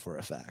do know for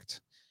a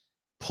fact.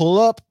 Pull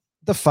up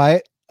the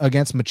fight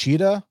against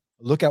Machida,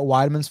 look at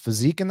Weidman's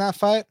physique in that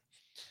fight,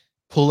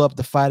 pull up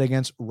the fight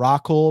against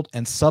Rockhold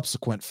and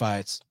subsequent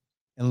fights,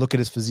 and look at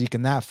his physique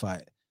in that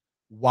fight.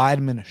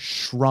 Weidman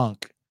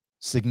shrunk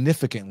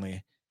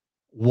significantly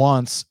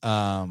once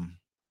USADA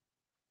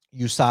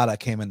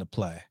came into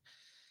play.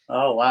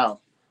 Oh, wow.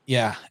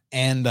 Yeah.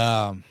 And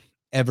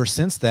ever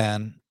since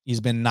then,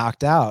 he's been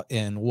knocked out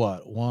in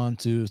what? 1,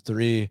 2,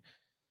 3,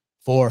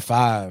 4,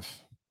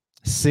 5,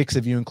 6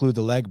 if you include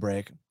the leg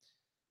break.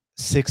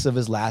 6 of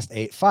his last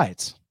 8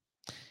 fights.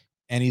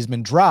 And he's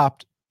been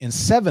dropped in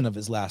 7 of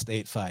his last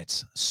 8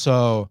 fights.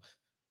 So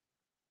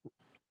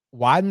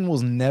Weidman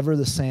was never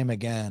the same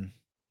again.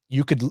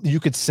 You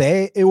could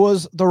say it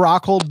was the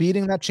Rockhold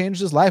beating that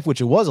changed his life,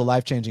 which it was a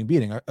life-changing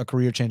beating, a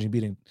career-changing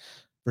beating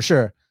for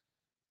sure.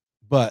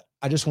 But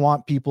I just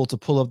want people to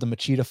pull up the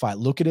Machida fight.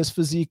 Look at his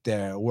physique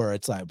there, where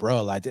it's like,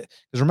 bro, like,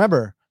 because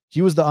remember,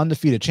 he was the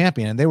undefeated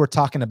champion, and they were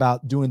talking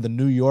about doing the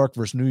New York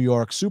versus New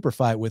York super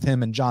fight with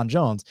him and John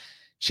Jones,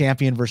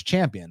 champion versus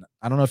champion.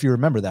 I don't know if you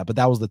remember that, but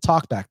that was the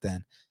talk back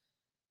then.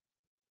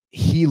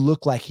 He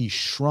looked like he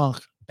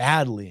shrunk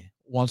badly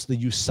once the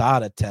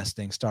USADA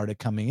testing started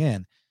coming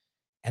in.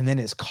 And then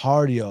his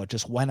cardio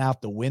just went out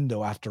the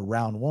window after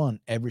round 1,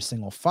 every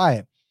single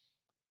fight.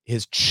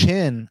 His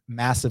chin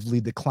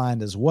massively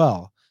declined as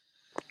well.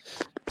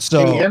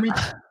 So, can you hear me?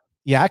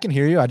 Yeah, I can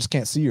hear you. I just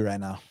can't see you right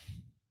now.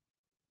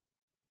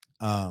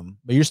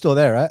 But you're still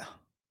there, right?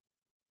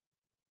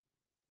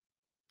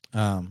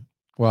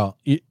 Well,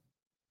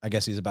 I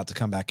guess he's about to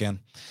come back in.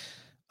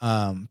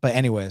 But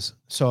anyways,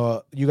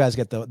 so you guys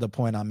get the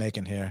point I'm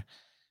making here.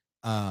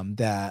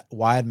 That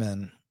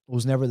Weidman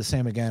was never the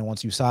same again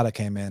once USADA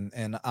came in,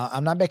 and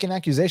I'm not making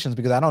accusations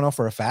because I don't know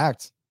for a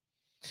fact.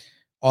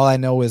 All I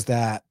know is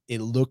that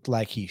it looked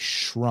like he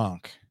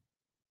shrunk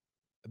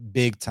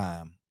big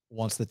time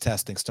once the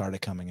testing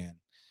started coming in.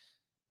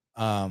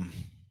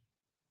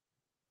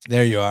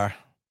 There you are.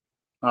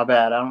 My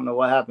bad. I don't know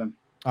what happened.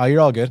 Oh,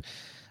 you're all good.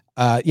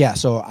 Yeah,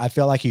 so I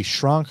felt like he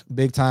shrunk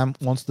big time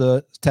once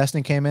the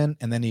testing came in,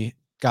 and then he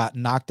got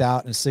knocked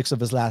out in 6 of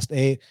his last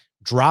 8,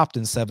 dropped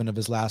in 7 of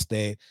his last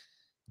 8,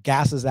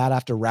 gasses out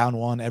after round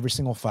 1 every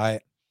single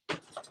fight.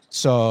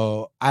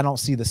 So I don't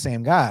see the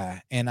same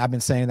guy, and I've been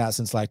saying that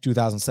since like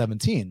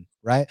 2017,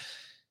 right?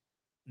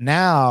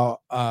 Now,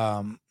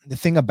 the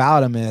thing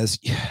about him is,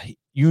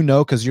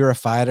 because you're a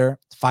fighter,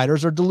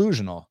 fighters are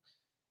delusional.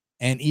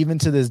 And even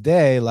to this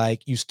day,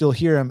 like, you still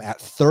hear him at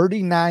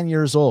 39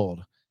 years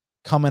old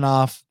coming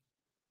off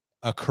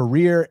a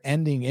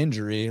career-ending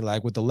injury,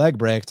 like with the leg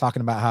break,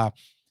 talking about how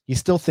he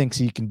still thinks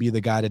he can be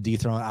the guy to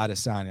dethrone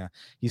Adesanya.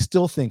 He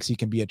still thinks he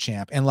can be a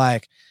champ. And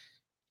like,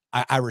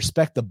 I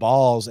respect the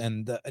balls,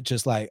 and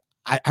just like,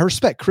 I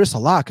respect Chris a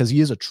lot because he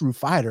is a true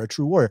fighter, a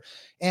true warrior.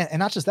 And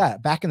not just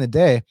that, back in the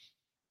day,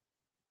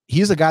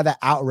 he's a guy that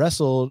out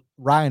wrestled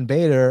Ryan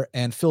Bader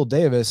and Phil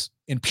Davis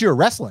in pure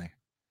wrestling.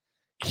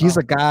 He's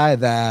a guy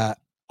that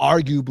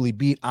arguably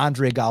beat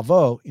Andre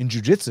Galvo in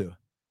jiu-jitsu.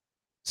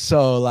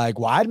 So like,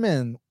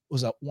 Weidman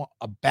was a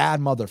bad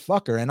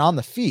motherfucker, and on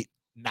the feet,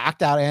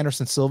 knocked out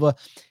Anderson Silva,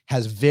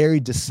 has very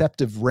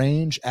deceptive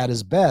range at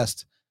his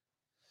best,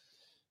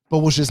 but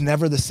was just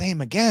never the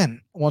same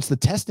again once the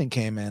testing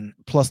came in,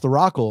 plus the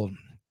Rockhold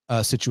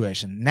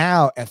situation.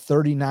 Now at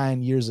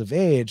 39 years of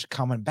age,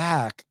 coming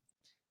back,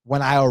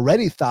 when I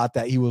already thought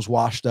that he was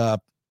washed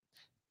up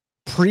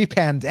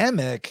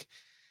pre-pandemic,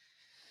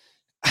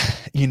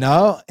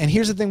 and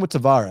here's the thing with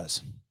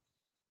Tavares.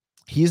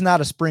 He's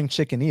not a spring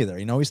chicken either.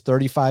 He's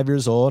 35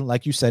 years old.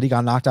 Like you said, he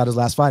got knocked out his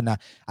last fight. Now,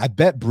 I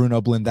bet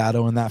Bruno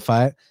Blindado in that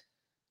fight.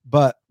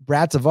 But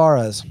Brad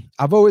Tavares,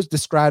 I've always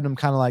described him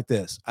kind of like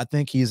this. I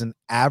think he's an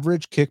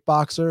average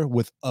kickboxer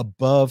with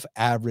above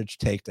average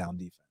takedown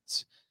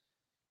defense.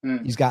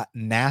 He's got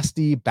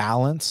nasty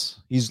balance.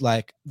 He's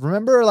like,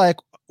 remember like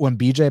when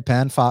BJ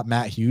Penn fought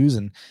Matt Hughes,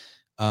 and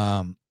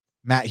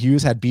Matt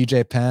Hughes had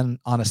BJ Penn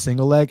on a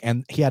single leg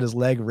and he had his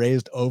leg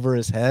raised over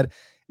his head.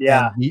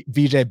 Yeah. And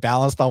BJ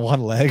balanced on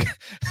one leg.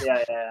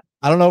 Yeah.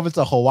 I don't know if it's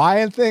a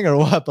Hawaiian thing or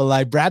what, but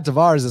like, Brad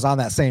Tavares is on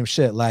that same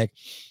shit. Like,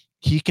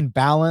 he can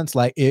balance.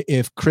 Like,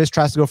 if Chris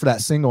tries to go for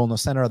that single in the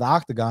center of the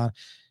octagon,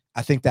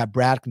 I think that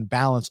Brad can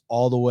balance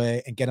all the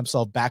way and get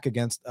himself back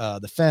against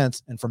the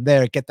fence. And from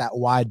there, get that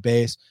wide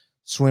base,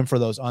 swim for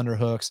those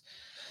underhooks.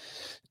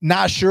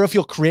 Not sure if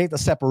he'll create the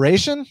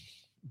separation,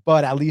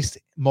 but at least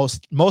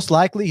most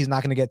likely he's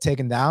not going to get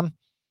taken down.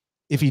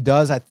 If he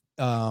does,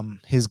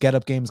 his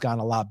get-up game's gotten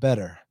a lot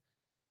better.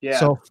 Yeah.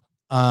 So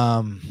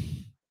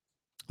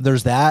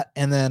there's that.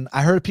 And then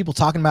I heard people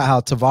talking about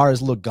how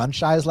Tavares looked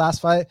gun-shy his last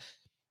fight.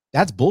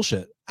 That's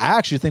bullshit. I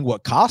actually think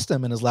what cost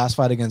him in his last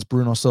fight against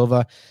Bruno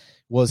Silva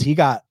was he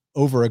got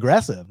over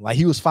aggressive. Like,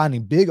 he was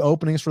finding big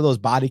openings for those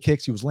body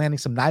kicks. He was landing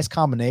some nice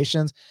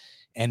combinations,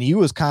 and he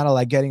was kind of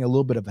like getting a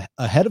little bit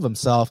ahead of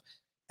himself.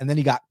 And then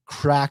he got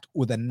cracked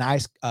with a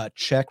nice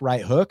check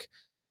right hook.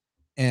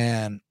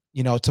 And,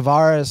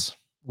 Tavares,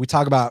 we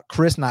talk about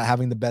Chris not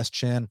having the best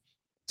chin.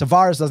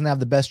 Tavares doesn't have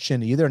the best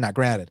chin either. Now,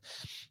 granted,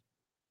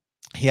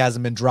 he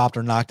hasn't been dropped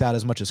or knocked out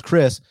as much as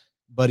Chris,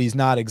 but he's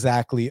not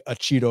exactly a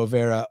Chito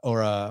Vera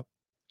or a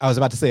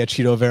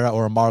Chito Vera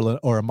or a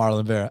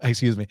Marlon Vera.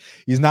 Excuse me.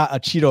 He's not a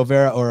Chito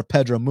Vera or a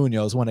Pedro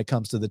Munoz when it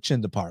comes to the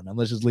chin department.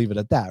 Let's just leave it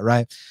at that,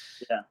 right?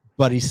 Yeah.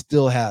 But he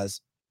still has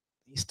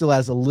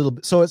a little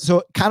bit. So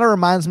it kind of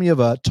reminds me of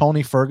a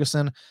Tony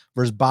Ferguson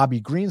versus Bobby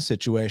Green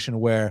situation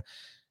where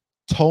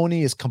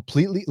Tony is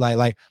completely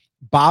like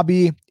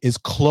Bobby is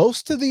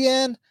close to the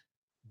end,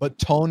 but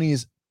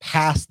Tony's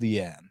past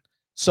the end.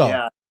 So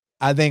yeah.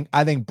 I think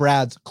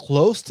Brad's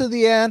close to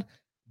the end,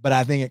 but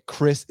I think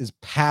Chris is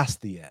past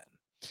the end.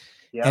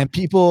 Yep. And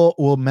people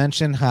will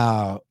mention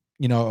how,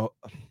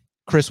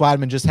 Chris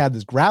Weidman just had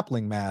this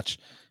grappling match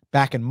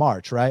back in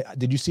March, right?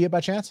 Did you see it by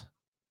chance?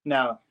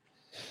 No.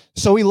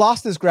 So he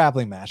lost this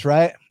grappling match,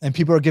 right? And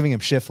people are giving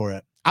him shit for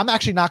it. I'm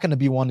actually not going to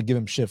be one to give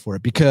him shit for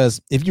it,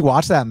 because if you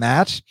watch that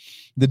match,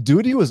 the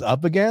dude he was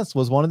up against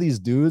was one of these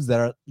dudes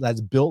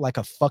that's built like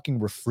a fucking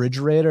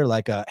refrigerator,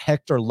 like a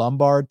Hector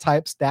Lombard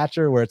type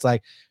stature, where it's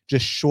like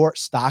just short,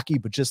 stocky,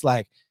 but just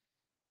like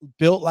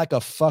built like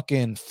a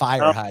fucking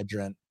fire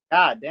hydrant.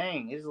 God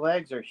dang, his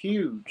legs are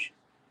huge.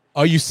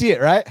 Oh, you see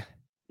it, right?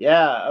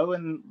 Yeah,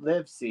 Owen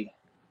Livesey.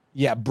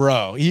 Yeah,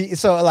 bro.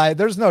 So like,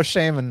 there's no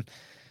shame in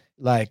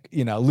like,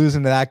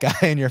 losing to that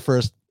guy in your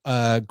first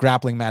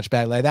grappling match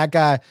back. Like, that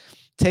guy,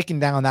 taking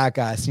down that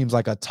guy seems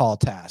like a tall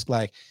task.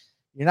 Like,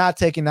 you're not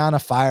taking down a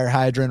fire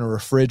hydrant or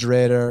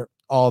refrigerator,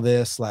 all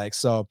this. Like,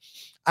 so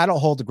I don't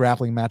hold the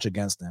grappling match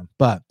against him.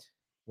 But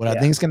what I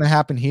think is going to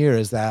happen here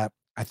is that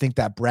I think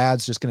that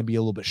Brad's just going to be a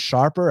little bit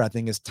sharper. I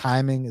think his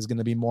timing is going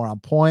to be more on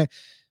point.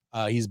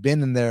 He's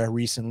been in there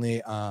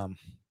recently.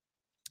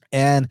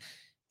 And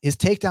his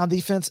takedown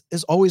defense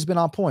has always been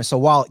on point. So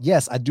while,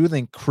 yes, I do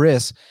think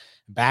Chris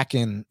back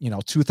in,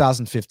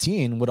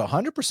 2015 would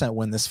 100%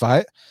 win this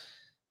fight,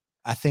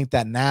 I think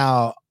that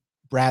now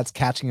Brad's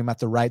catching him at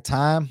the right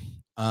time,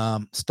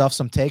 stuff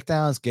some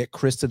takedowns, get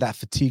Chris to that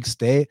fatigue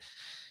state,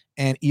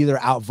 and either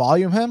out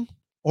volume him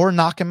or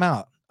knock him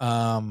out.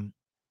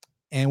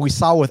 And we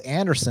saw with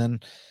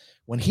Anderson,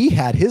 when he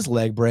had his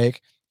leg break,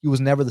 he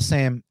was never the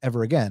same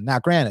ever again. Now,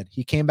 granted,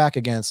 he came back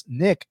against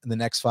Nick in the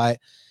next fight,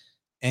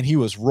 and he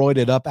was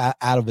roided up out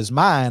of his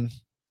mind,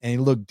 and he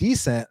looked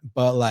decent,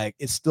 but like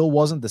it still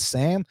wasn't the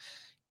same.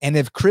 And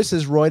if Chris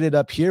is roided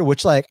up here,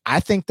 which like I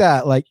think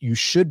that like you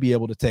should be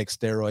able to take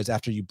steroids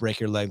after you break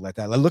your leg like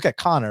that. Like look at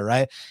Conor,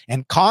 right?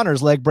 And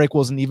Conor's leg break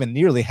wasn't even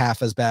nearly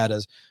half as bad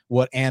as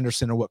what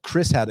Anderson or what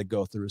Chris had to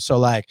go through. So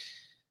like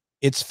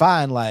it's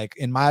fine. Like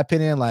in my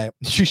opinion, like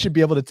you should be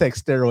able to take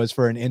steroids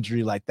for an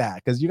injury like that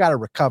because you got to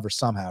recover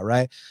somehow,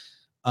 right?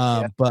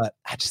 But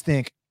I just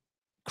think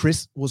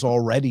Chris was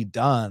already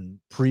done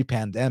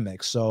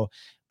pre-pandemic, so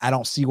I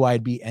don't see why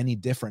it'd be any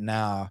different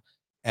now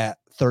at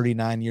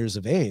 39 years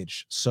of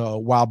age. So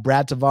while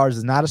Brad Tavares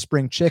is not a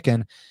spring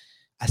chicken,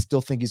 I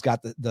still think he's got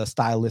the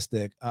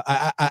stylistic.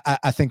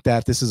 I think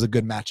that this is a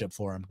good matchup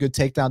for him. Good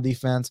takedown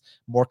defense,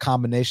 more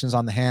combinations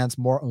on the hands,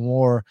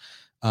 more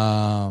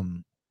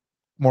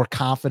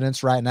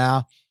confidence right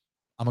now.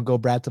 I'm gonna go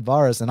Brad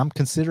Tavares, and I'm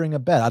considering a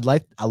bet.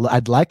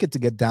 I'd like it to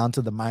get down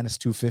to the minus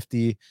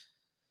 250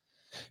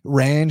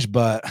 range,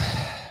 but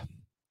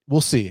we'll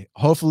see.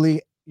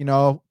 Hopefully,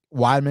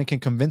 Weidman can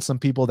convince some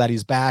people that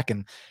he's back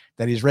and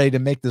that he's ready to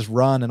make this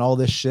run and all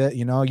this shit.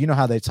 You know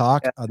how they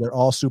talk. They're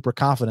all super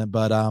confident,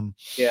 but I'm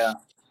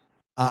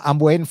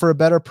waiting for a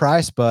better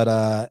price.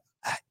 But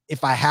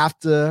if I have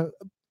to,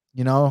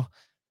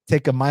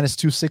 take a minus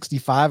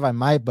 265, I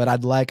might. But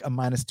I'd like a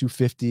minus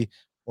 250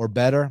 or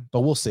better.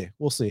 But we'll see.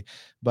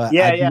 But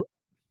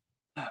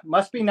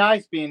must be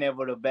nice being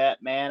able to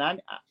bet, man.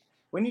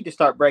 We need to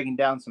start breaking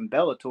down some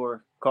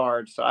Bellator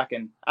cards so I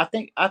think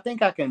I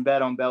can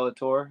bet on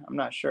Bellator. I'm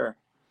not sure.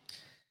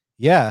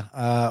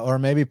 Yeah, or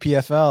maybe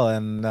PFL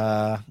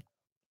and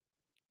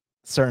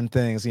certain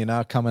things,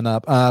 coming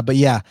up. But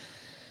yeah,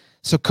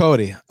 so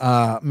Cody,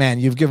 man,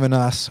 you've given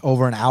us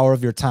over an hour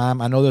of your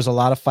time. I know there's a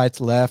lot of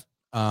fights left.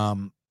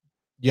 Do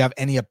you have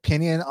any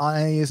opinion on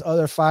any of these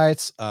other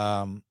fights?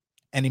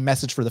 Any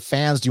message for the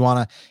fans? Do you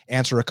want to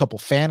answer a couple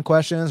fan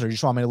questions, or you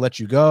just want me to let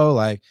you go?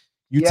 Like,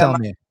 you tell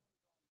me.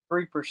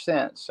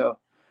 3%. So.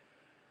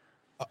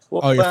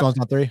 Your phone's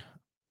not 3?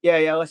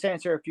 Yeah. Let's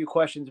answer a few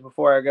questions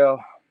before I go.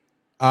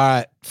 All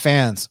right,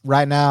 fans.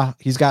 Right now,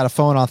 he's got a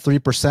phone on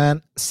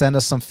 3%. Send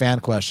us some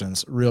fan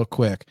questions real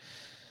quick.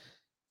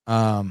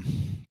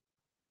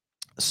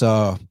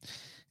 So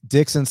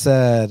Dixon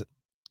said,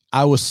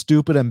 I was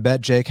stupid and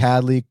bet Jake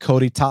Hadley.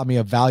 Cody taught me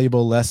a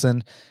valuable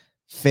lesson.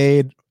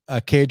 Fade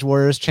Cage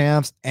Warriors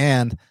champs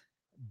and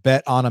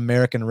bet on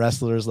American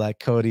wrestlers like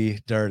Cody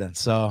Durden.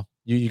 So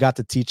you got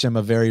to teach him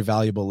a very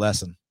valuable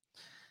lesson.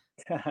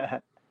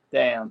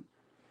 Damn.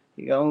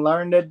 You're going to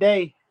learn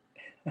today.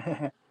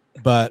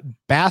 But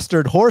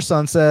Bastard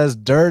Horson says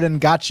Durden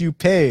got you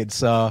paid.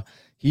 So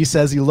he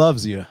says he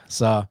loves you.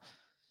 So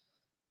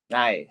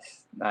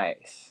nice.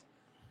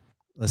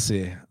 Let's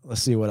see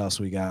what else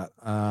we got.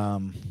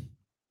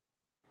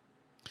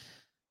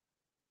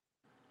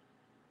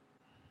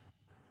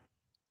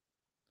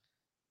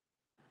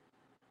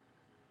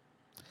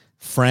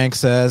 Frank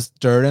says,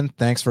 Durden,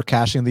 thanks for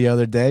cashing the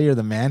other day. You're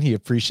the man. He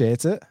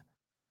appreciates it.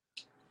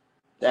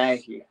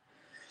 Thank you.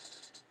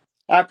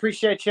 I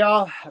appreciate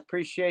y'all. I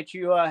appreciate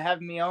you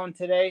having me on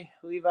today,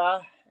 Levi.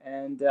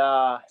 And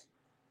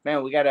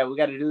man, we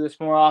gotta do this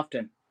more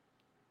often.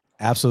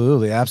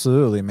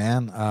 Absolutely,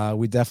 man.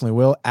 We definitely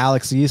will.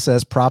 Alex E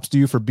says, props to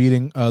you for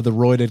beating the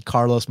roided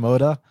Carlos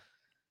Mota.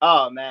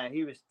 Oh man,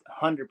 he was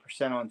 100%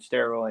 on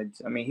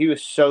steroids. I mean, he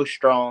was so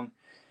strong.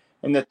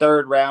 In the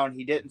third round,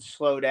 he didn't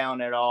slow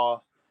down at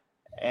all.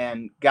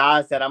 And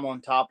guys that I'm on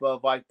top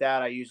of like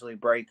that, I usually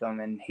break them,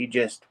 and he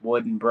just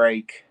wouldn't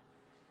break.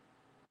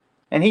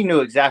 And he knew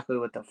exactly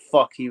what the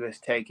fuck he was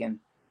taking.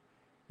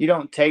 You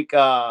don't take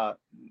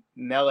melatonin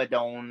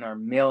or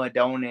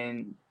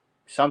melatonin,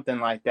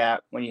 something like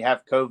that, when you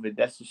have COVID.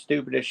 That's the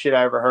stupidest shit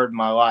I ever heard in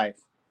my life.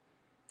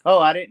 Oh,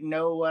 I didn't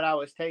know what I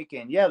was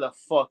taking. Yeah, the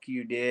fuck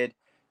you did.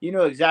 You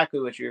knew exactly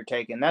what you were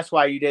taking. That's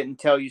why you didn't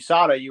tell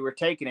USADA you were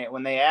taking it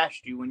when they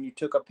asked you when you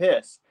took a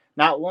piss.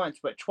 Not once,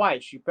 but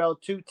twice. You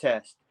failed 2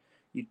 tests.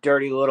 You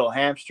dirty little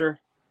hamster.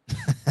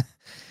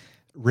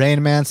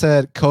 Rain Man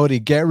said, Cody,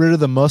 get rid of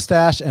the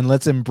mustache and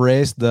let's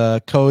embrace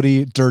the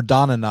Cody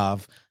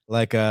Durdananov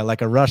like a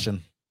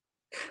Russian.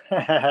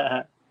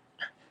 Don't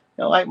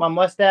like my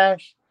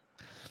mustache?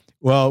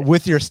 Well,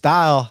 with your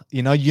style,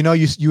 you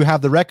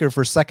have the record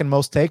for second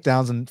most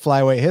takedowns in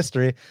flyweight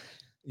history.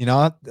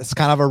 It's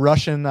kind of a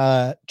Russian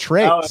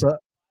trait. Oh, so,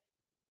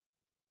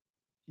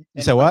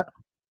 you said what?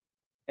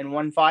 In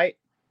one fight?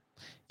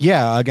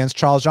 Yeah, against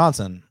Charles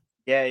Johnson.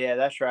 Yeah,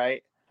 that's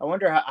right. I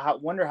wonder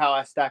how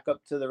I stack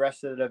up to the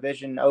rest of the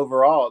division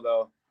overall,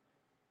 though.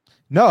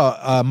 No,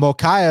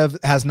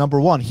 Mokaev has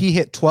number one. He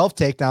hit 12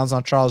 takedowns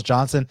on Charles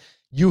Johnson.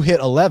 You hit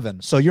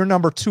 11. So you're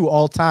number two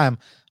all time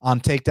on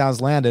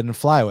takedowns landed in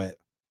flyweight.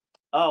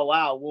 Oh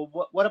wow.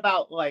 Well, what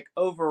about like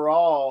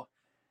overall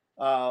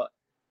uh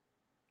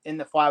in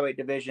the flyweight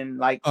division,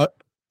 like Uh,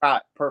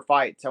 per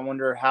fights? I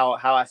wonder how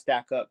I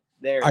stack up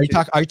there are you too.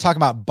 talking? Are you talking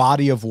about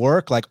body of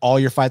work, like all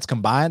your fights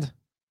combined?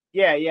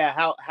 Yeah.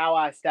 How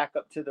I stack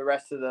up to the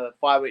rest of the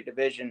flyweight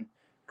division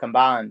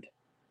combined.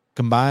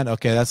 Combined?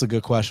 Okay, that's a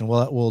good question.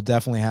 We'll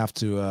definitely have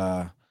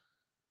to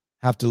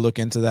look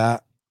into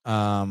that.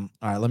 All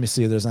right, let me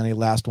see if there's any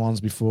last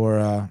ones before.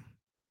 Oh,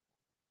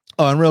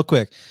 and real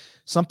quick,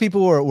 some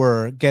people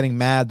were getting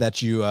mad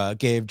that you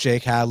gave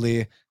Jake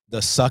Hadley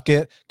the suck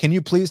it. Can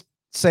you please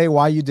say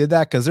why you did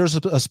that? Because there's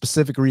a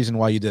specific reason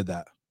why you did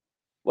that.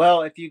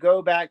 Well, if you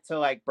go back to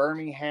like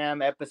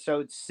Birmingham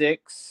episode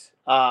 6,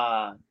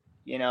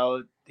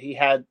 he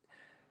had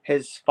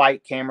his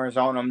fight cameras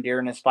on him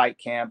during his fight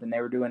camp, and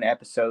they were doing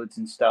episodes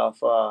and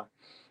stuff on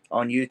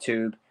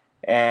YouTube.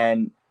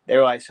 And they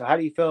were like, "So, how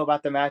do you feel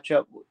about the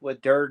matchup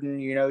with Durden?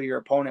 Your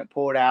opponent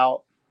pulled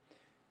out."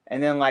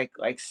 And then like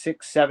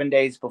 6-7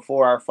 days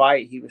before our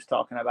fight, he was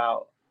talking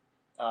about,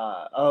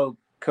 "Oh,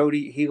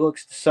 Cody, he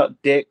looks to suck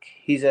dick.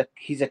 He's a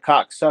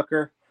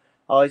cocksucker.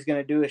 All he's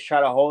gonna do is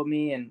try to hold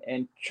me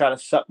and try to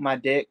suck my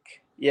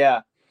dick."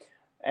 Yeah.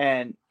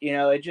 And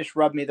it just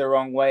rubbed me the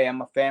wrong way.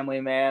 I'm a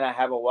family man. I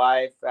have a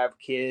wife. I have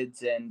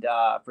kids, and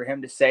for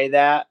him to say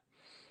that,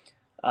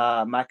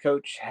 my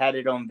coach had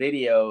it on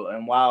video,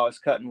 and while I was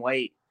cutting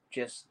weight,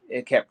 just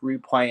it kept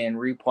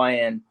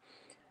replaying,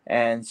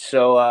 and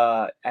so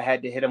I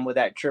had to hit him with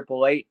that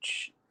Triple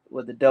H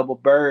with the double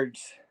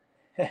birds.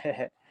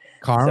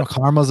 So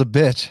Karma's a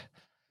bitch.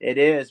 it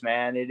is,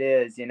 man. It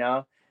is.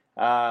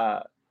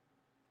 Uh,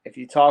 if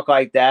you talk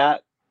like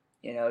that,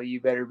 you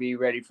better be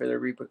ready for the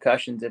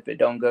repercussions if it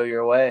don't go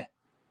your way.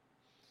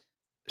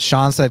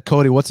 Sean said,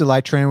 Cody, what's it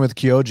like training with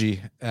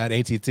Kyoji at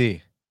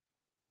ATT?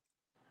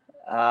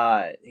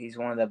 He's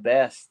one of the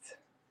best.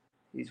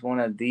 He's one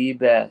of the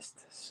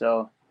best.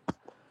 So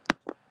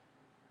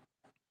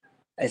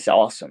it's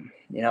awesome.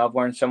 I've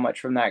learned so much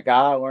from that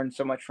guy. I learned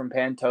so much from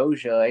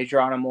Pantoja,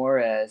 Adriano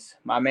Morez.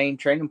 My main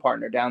training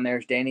partner down there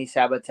is Danny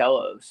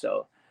Sabatello.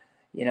 So,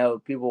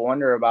 people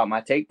wonder about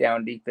my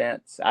takedown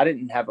defense. I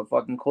didn't have a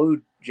fucking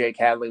clue Jake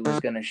Hadley was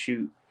going to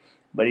shoot,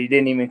 but he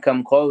didn't even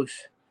come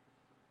close.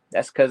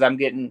 That's because I'm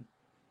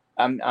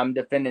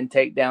defending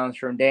takedowns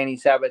from Danny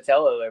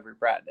Sabatello every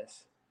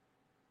practice.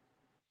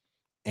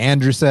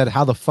 Andrew said,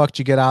 how the fuck did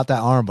you get out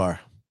that armbar?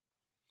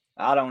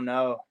 I don't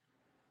know.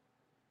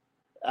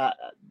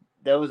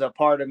 There was a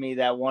part of me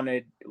that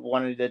wanted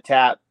to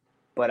tap,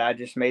 but I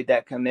just made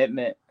that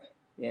commitment.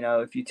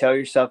 If you tell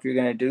yourself you're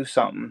going to do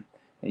something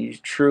and you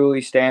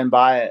truly stand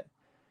by it,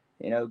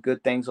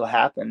 good things will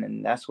happen.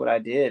 And that's what I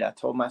did. I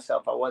told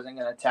myself I wasn't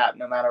going to tap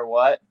no matter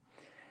what.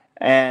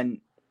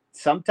 And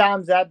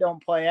sometimes that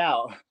don't play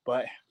out,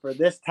 but for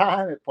this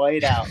time it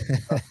played out.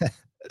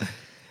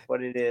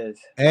 What it is.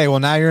 Hey,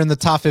 well, now you're in the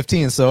top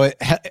 15, so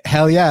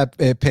hell yeah,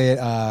 it paid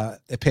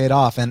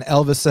off. And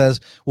Elvis says,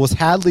 was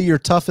Hadley your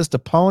toughest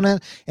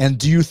opponent, and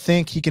do you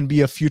think he can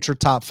be a future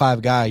top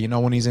 5 guy,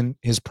 when he's in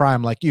his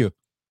prime like you?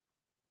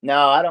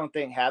 No, I don't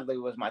think Hadley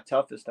was my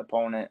toughest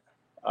opponent.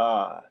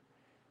 I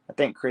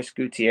think Chris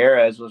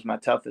Gutierrez was my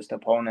toughest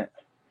opponent.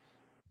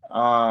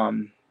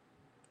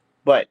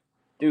 But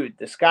dude,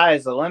 the sky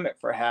is the limit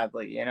for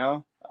Hadley.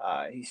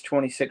 He's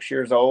 26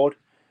 years old.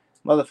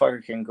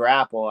 Motherfucker can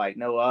grapple like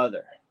no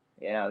other,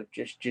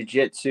 just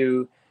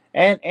jiu-jitsu,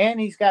 and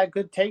he's got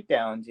good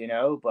takedowns,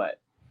 but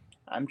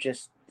I'm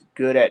just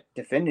good at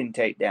defending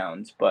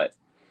takedowns. But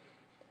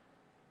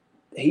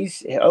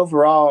he's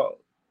overall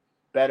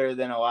better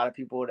than a lot of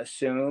people would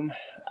assume.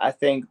 I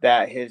think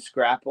that his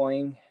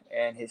grappling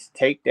and his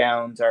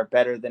takedowns are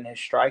better than his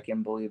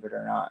striking, believe it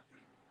or not.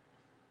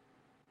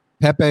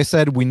 Pepe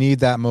said we need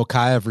that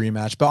Mokaev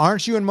rematch, but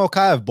aren't you and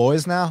Mokaev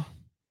boys now?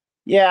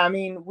 Yeah, I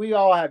mean, we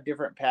all have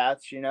different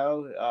paths, he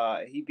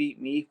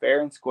beat me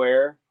fair and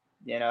square,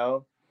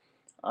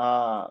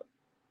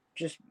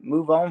 just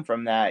move on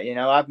from that.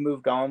 I've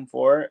moved on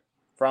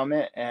from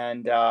it.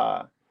 And,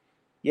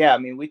 yeah, I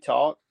mean, we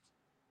talk,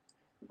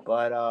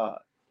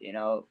 but,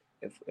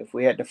 if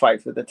we had to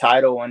fight for the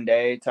title one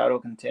day, title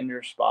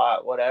contender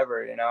spot,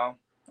 whatever,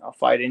 I'll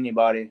fight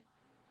anybody.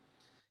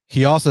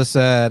 He also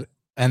said,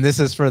 and this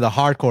is for the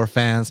hardcore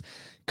fans,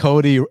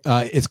 Cody,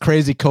 it's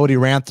crazy Cody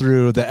ran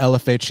through the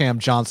LFA champ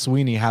John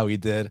Sweeney, how he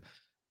did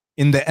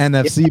in the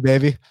NFC, yeah.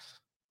 Baby.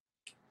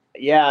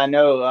 Yeah, I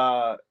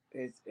know.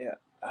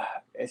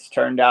 It's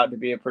turned out to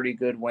be a pretty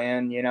good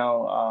win.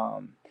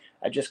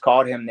 I just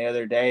called him the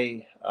other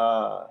day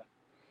to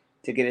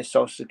get his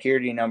social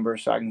security number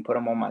so I can put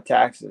him on my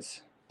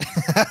taxes.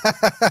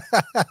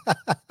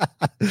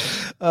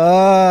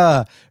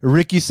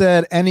 Ricky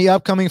said, any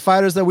upcoming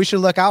fighters that we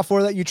should look out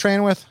for that you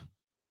train with?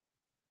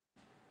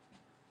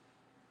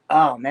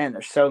 Oh man,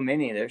 there's so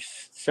many. There's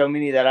so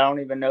many that I don't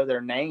even know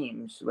their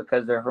names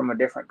because they're from a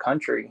different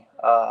country.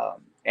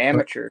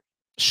 Amateur.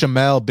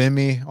 Shamel,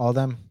 Bimmy, all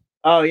them.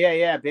 Oh yeah,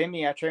 yeah.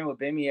 Bimmy, I train with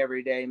Bimmy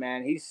every day,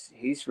 man.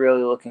 He's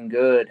really looking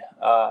good.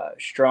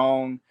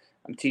 Strong.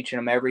 I'm teaching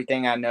him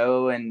everything I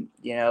know, and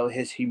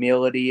his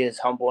humility, his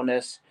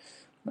humbleness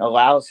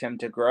allows him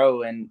to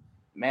grow. And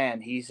man,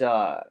 he's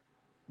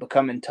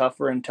becoming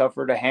tougher and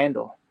tougher to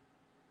handle.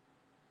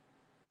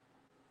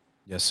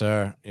 Yes,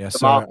 sir. Yes,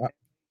 Jamal, sir.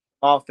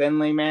 Jamal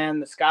Finley, man,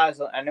 the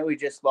sky's. I know he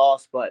just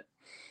lost, but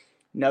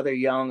another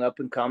young up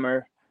and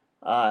comer.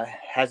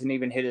 Hasn't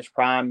even hit his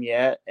prime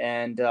yet,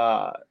 and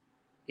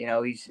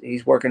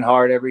he's working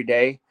hard every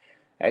day.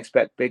 I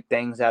expect big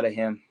things out of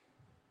him.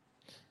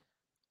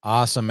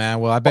 Awesome,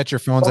 man. Well, I bet your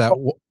phone's at.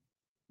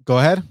 Go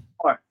ahead.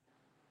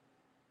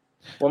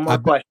 One more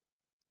question.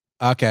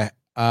 Okay.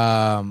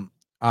 All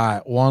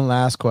right. One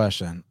last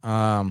question.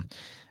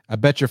 I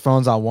bet your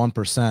phone's on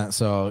 1%.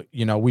 So,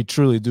 we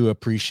truly do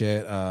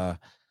appreciate,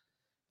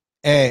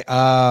 hey,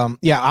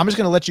 yeah, I'm just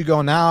gonna let you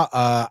go now.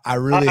 I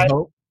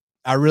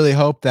really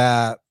hope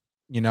that,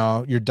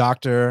 your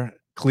doctor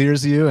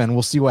clears you, and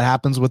we'll see what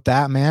happens with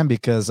that, man,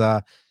 because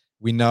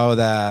we know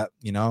that,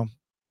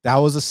 that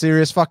was a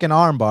serious fucking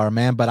armbar,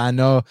 man. But I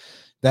know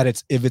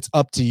that if it's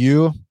up to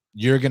you,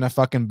 you're gonna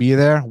fucking be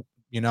there,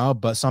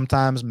 but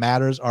sometimes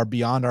matters are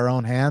beyond our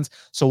own hands.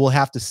 So we'll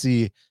have to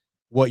see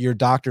what your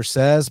doctor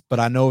says, but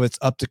I know it's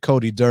up to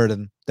Cody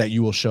Durden that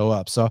you will show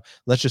up. So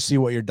let's just see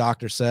what your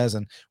doctor says,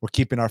 and we're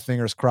keeping our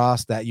fingers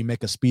crossed that you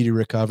make a speedy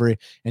recovery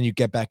and you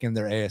get back in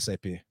there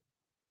ASAP.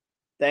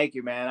 Thank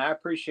you, man. I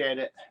appreciate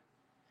it.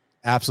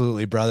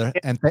 Absolutely, brother.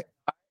 And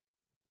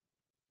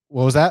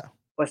what was that?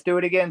 Let's do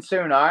it again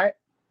soon. All right.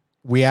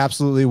 We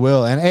absolutely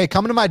will. And hey,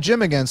 come to my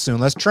gym again soon.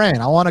 Let's train.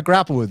 I want to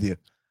grapple with you.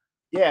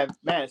 Yeah,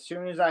 man. As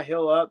soon as I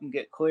heal up and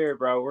get clear,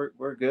 bro,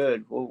 we're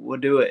good. We'll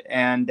do it.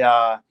 And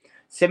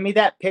send me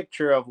that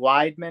picture of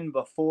Weidman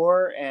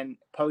before and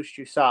post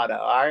USADA.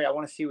 All right. I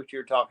want to see what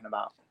you're talking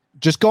about.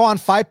 Just go on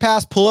Fight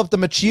Pass, pull up the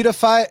Machida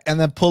fight, and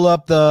then pull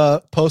up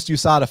the post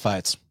USADA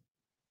fights.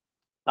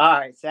 All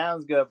right.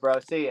 Sounds good, bro.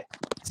 See you.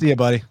 See you,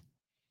 buddy.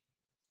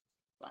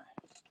 Bye.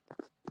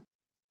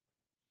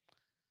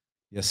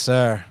 Yes,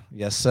 sir.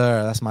 Yes,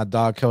 sir. That's my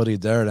dog, Cody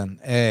Durden.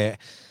 Hey,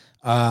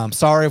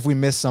 sorry if we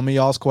missed some of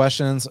y'all's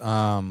questions. His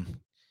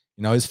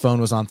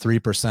phone was on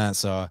 3%,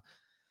 so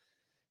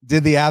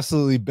did the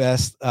absolute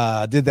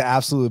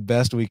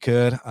best we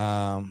could.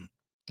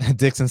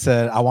 Dixon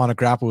said, I want to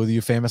grapple with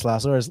you, famous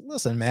last words.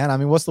 Listen, man, I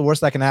mean, what's the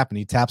worst that can happen?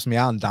 He taps me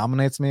out and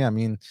dominates me. I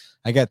mean,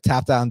 I get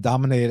tapped out and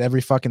dominated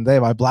every fucking day.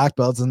 My black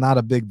belts is not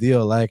a big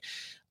deal. Like,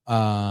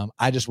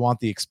 I just want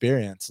the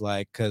experience,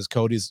 like, because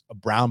Cody's a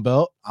brown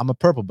belt, I'm a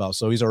purple belt,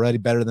 so he's already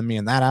better than me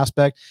in that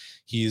aspect.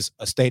 He's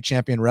a state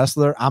champion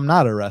wrestler. I'm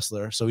not a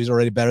wrestler, so he's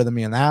already better than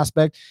me in that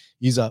aspect.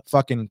 He's a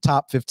fucking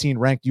top 15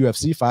 ranked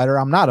UFC fighter.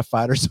 I'm not a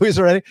fighter, so he's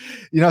already,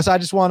 so I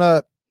just want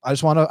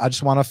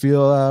to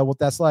feel what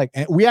that's like.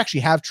 And we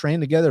actually have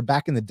trained together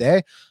back in the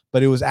day,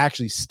 but it was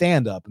actually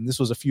stand up, and this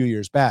was a few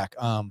years back.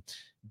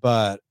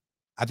 But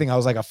I think I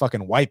was like a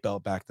fucking white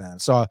belt back then.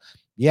 So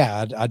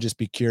yeah, I'd just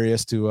be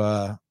curious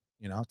to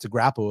to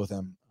grapple with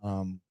him,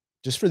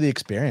 just for the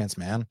experience,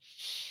 man.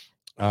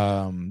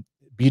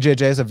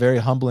 BJJ is a very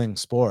humbling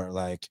sport.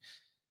 Like,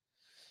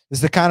 it's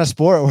the kind of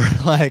sport where,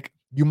 like,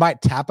 you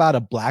might tap out a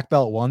black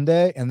belt one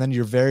day, and then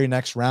your very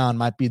next round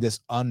might be this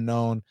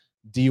unknown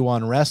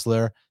D1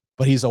 wrestler,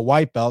 but he's a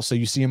white belt, so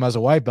you see him as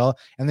a white belt,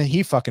 and then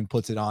he fucking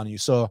puts it on you.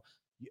 So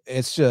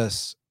it's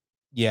just,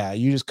 yeah,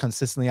 you just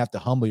consistently have to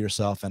humble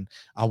yourself, and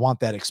I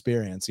want that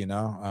experience,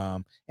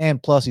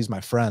 and plus he's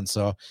my friend,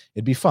 so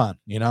it'd be fun,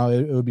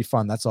 it would be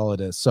fun. That's all it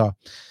is. So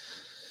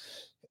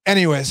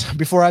anyways,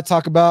 before I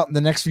talk about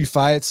the next few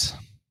fights,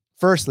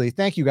 firstly,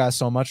 thank you guys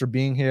so much for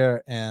being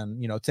here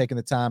and, taking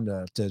the time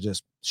to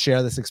just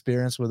share this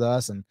experience with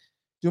us. And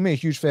do me a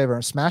huge favor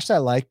and smash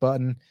that like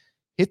button,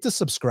 hit the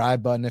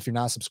subscribe button if you're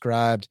not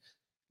subscribed,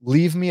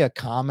 leave me a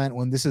comment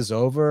when this is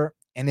over.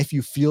 And if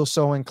you feel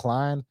so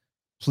inclined,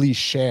 please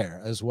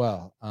share as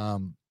well.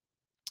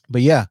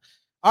 But yeah.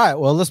 All right.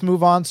 Well, let's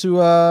move on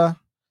to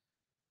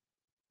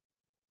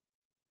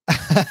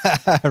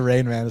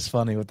Rain Man is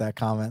funny with that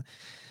comment.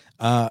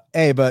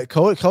 Hey, but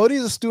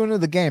Cody's a student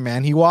of the game,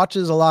 man. He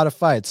watches a lot of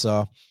fights,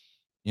 so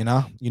you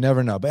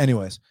never know. But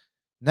anyways,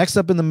 next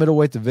up in the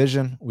middleweight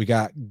division, we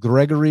got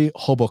Gregory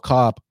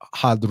Hobokop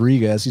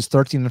Rodriguez. He's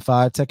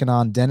 13-5, taking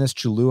on Dennis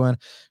Chuluan,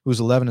 who's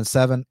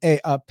 11-7. Hey,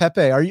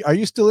 Pepe, are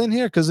you still in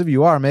here? Because if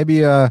you are, maybe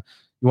you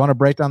want to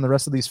break down the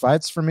rest of these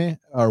fights for me,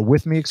 or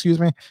with me, excuse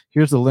me.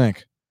 Here's the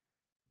link.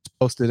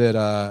 Posted it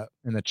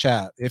in the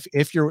chat.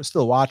 If you're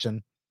still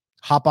watching,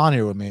 hop on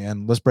here with me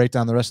and let's break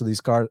down the rest of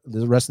these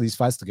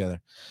fights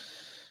together.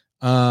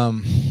 So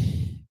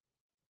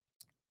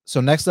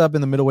next up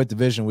in the middleweight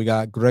division, we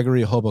got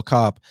Gregory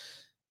Hobokop.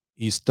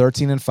 He's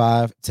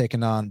 13-5,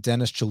 taking on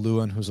Dennis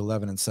Chuluan, who's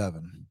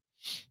 11-7.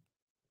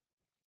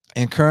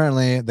 And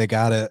currently they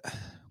got it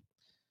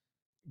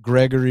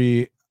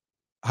Gregory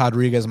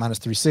Rodriguez minus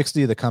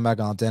 360. The comeback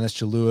on Dennis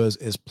Chuluan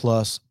is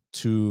plus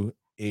 280.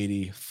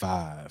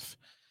 185.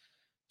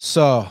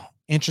 So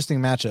interesting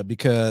matchup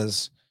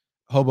because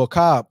Hobo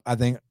Cop, I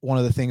think one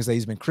of the things that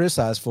he's been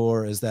criticized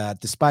for is that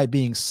despite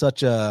being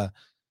such a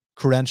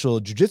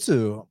credentialed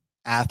jiu-jitsu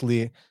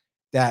athlete,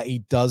 that he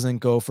doesn't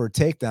go for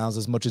takedowns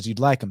as much as you'd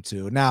like him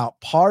to. Now,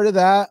 part of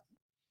that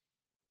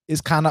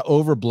is kind of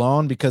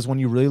overblown because when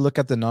you really look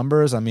at the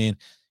numbers, I mean,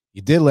 he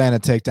did land a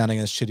takedown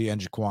against Chidi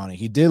Njokuani.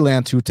 He did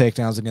land 2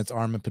 takedowns against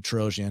Armin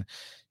Petrosian.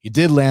 He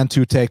did land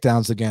 2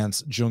 takedowns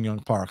against Jung Young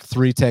Park,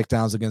 3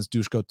 takedowns against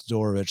Dushko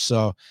Todorovic.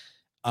 So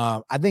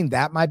I think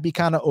that might be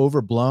kind of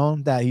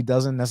overblown that he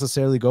doesn't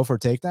necessarily go for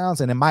takedowns,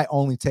 and it might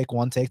only take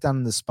 1 takedown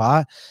in the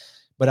spot.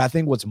 But I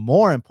think what's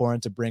more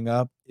important to bring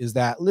up is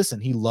that, listen,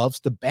 he loves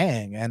to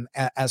bang, and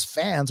as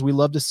fans, we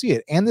love to see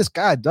it. And this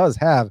guy does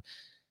have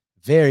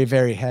very,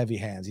 very heavy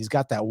hands. He's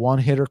got that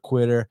one-hitter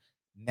quitter,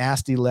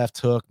 nasty left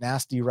hook,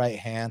 nasty right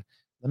hand.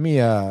 Let me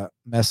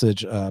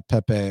message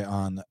Pepe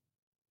on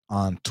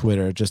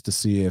Twitter just to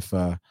see if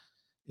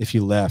he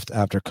left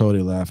after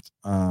Cody left.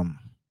 Oh,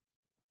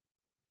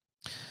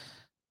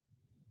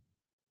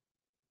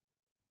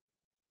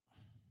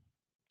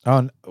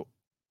 no.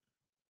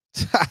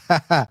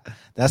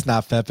 That's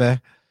not Pepe.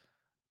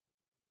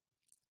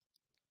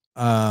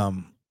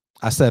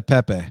 I said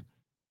Pepe.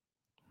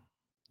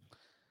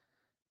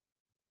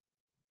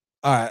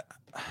 All right.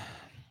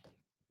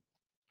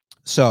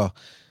 So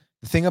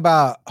the thing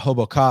about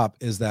Hobo Cop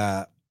is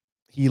that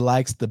he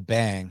likes to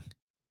bang,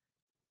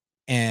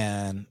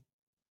 and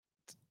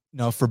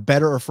for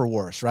better or for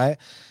worse, right?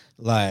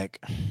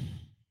 Like,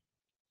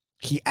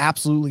 he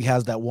absolutely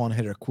has that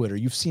one-hitter quitter.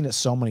 You've seen it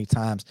so many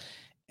times,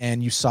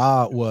 and you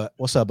saw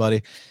what's up,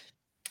 buddy?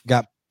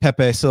 Got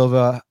Pepe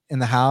Silva in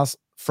the house,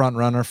 front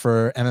runner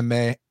for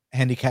MMA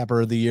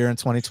Handicapper of the Year in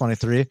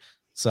 2023.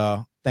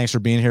 So thanks for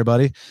being here,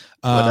 buddy.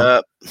 What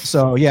up?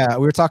 So yeah,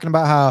 we were talking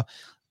about how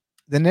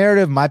the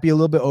narrative might be a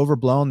little bit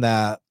overblown.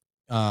 That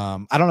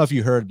I don't know if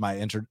you heard my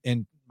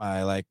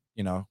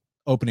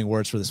opening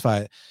words for this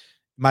fight. It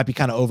might be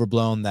kind of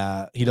overblown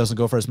that he doesn't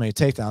go for as many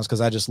takedowns,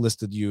 because I just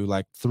listed you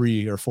like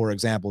 3 or 4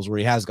 examples where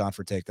he has gone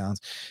for takedowns.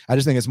 I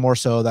just think it's more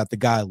so that the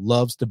guy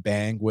loves to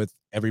bang with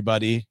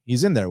everybody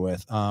he's in there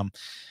with.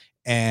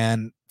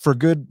 And for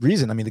good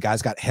reason. I mean, the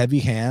guy's got heavy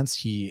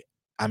hands.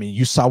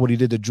 You saw what he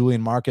did to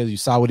Julian Marquez. You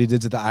saw what he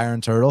did to the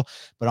Iron Turtle.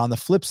 But on the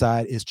flip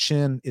side, his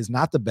chin is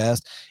not the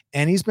best.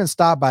 And he's been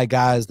stopped by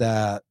guys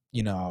that,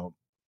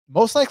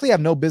 most likely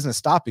have no business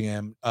stopping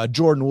him.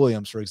 Jordan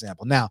Williams, for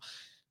example. Now,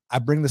 I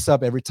bring this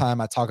up every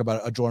time I talk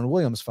about a Jordan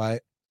Williams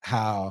fight,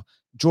 how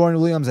Jordan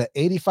Williams at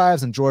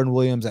 85s and Jordan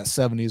Williams at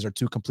 70s are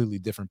 2 completely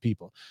different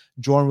people.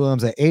 Jordan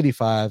Williams at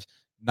 85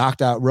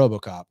 knocked out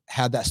RoboCop,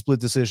 had that split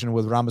decision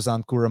with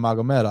Ramazan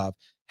Kuramagomedov,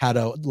 had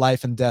a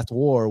life and death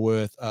war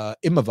with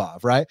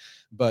Imavov, right?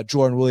 But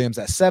Jordan Williams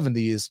at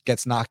 70s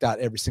gets knocked out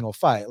every single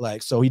fight.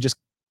 Like, so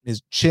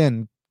his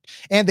chin,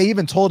 and they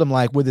even told him,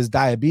 like, with his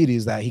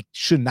diabetes, that he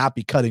should not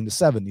be cutting the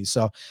 70s.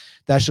 So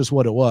that's just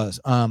what it was.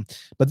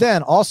 But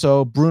then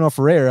also Bruno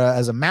Ferreira,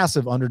 as a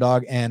massive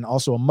underdog and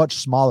also a much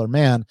smaller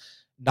man,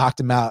 knocked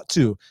him out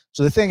too.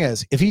 So the thing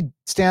is, if he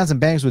stands and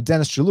bangs with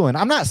Dennis Chaluin,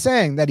 I'm not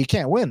saying that he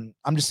can't win.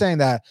 I'm just saying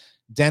that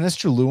Dennis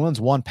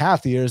Chaluin's one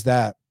path here is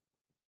that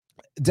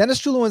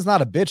Dennis Chaluin's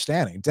not a bitch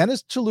standing.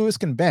 Dennis Chaluin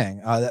can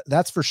bang.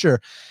 That's for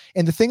sure.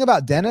 And the thing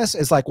about Dennis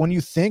is, like, when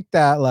you think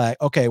that,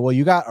 like, okay, well,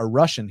 you got a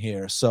Russian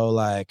here, so,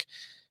 like,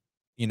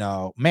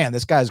 man,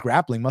 this guy's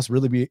grappling must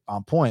really be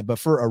on point. But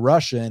for a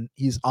Russian,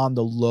 he's on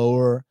the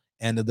lower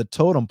end of the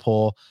totem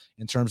pole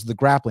in terms of the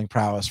grappling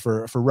prowess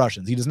for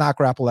Russians. He does not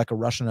grapple like a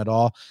Russian at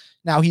all.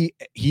 Now, he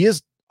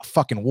is a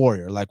fucking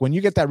warrior. Like, when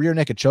you get that rear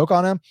naked choke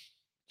on him,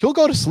 he'll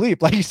go to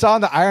sleep. Like you saw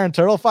in the Iron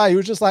Turtle fight, he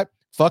was just like,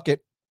 fuck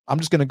it, I'm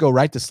just going to go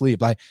right to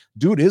sleep. Like,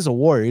 dude is a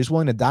warrior. He's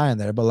willing to die in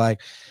there. But,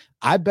 like,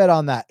 I bet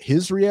on that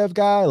Hizriev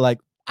guy. Like,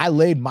 I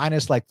laid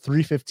minus like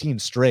 315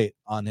 straight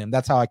on him.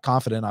 That's how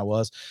confident I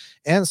was.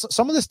 And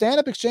some of the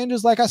stand-up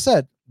exchanges, like I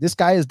said, this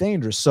guy is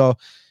dangerous. So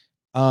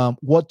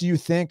what do you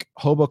think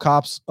Hobo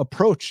Cop's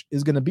approach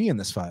is going to be in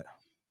this fight?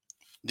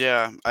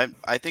 Yeah,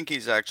 I think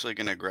he's actually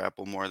going to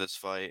grapple more this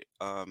fight.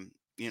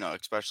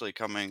 Especially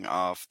coming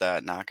off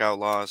that knockout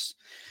loss.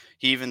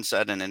 He even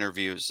said in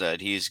interviews that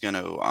he's going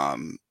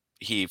to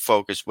he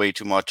focused way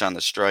too much on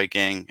the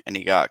striking, and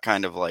he got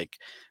kind of like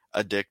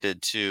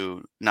addicted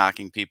to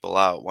knocking people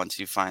out once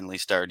he finally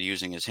started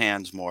using his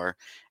hands more,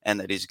 and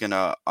that he's going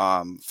to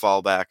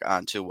fall back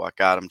onto what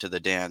got him to the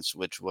dance,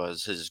 which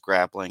was his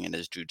grappling and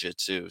his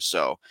jiu-jitsu.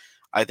 So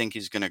I think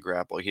he's going to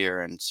grapple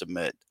here and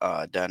submit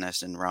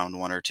Dennis in round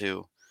 1 or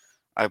 2.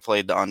 I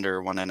played the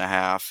under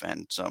 1.5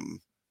 and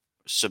some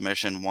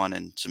submission 1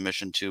 and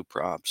submission 2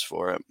 props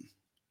for it.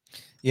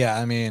 Yeah,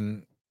 I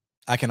mean,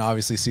 I can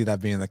obviously see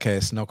that being the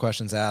case. No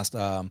questions asked.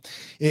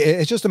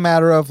 It's just a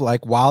matter of,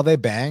 like, while they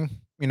bang,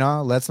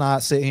 let's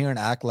not sit here and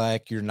act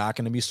like you're not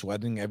going to be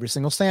sweating every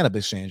single stand-up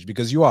exchange,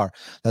 because you are.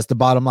 That's the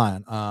bottom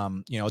line.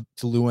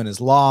 Chaluin is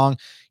long.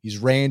 He's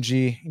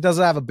rangy. He does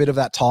have a bit of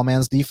that tall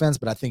man's defense,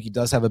 but I think he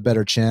does have a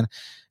better chin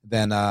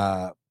than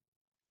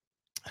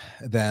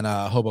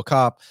Hobo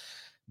Cop.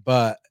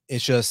 But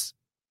it's just,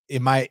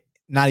 it might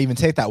not even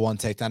take that one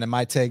takedown. It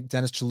might take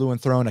Dennis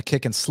Chaluen throwing a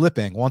kick and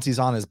slipping. Once he's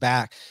on his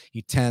back,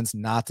 he tends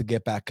not to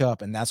get back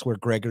up, and that's where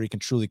Gregory can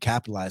truly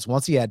capitalize.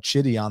 Once he had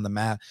Chitty on the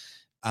mat,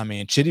 I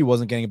mean, Chitty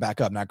wasn't getting back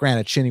up. Now,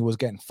 granted, Chitty was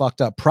getting fucked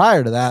up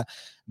prior to that,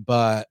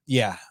 but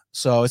yeah,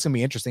 so it's gonna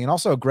be interesting. And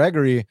also,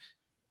 Gregory,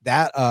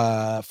 that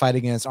fight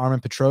against Armen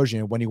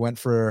Petrosian, when he went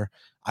for,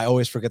 I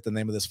always forget the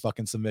name of this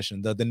fucking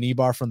submission, the knee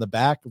bar from the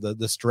back,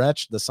 the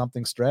stretch, the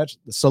something stretch,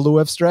 the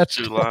Soluev stretch.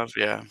 Sulev,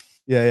 yeah.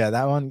 Yeah,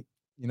 that one.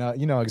 You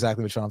know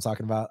exactly which one I'm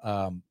talking about.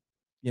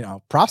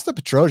 Props to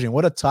Petrosian.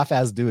 What a tough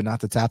ass dude not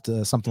to tap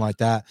to something like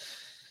that.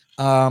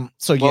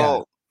 So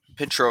yeah.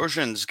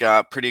 Petrosian's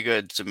got pretty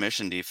good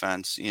submission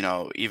defense.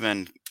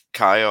 Even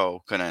Kaio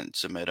couldn't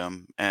submit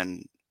him,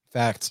 and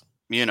Fact.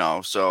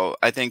 So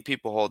I think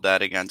people hold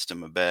that against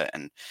him a bit.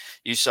 And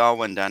you saw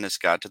when Dennis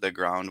got to the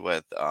ground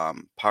with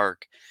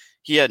Park,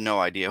 he had no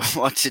idea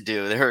what to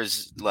do. There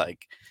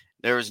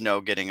was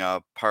no getting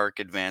up. Park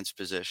advanced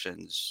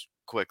positions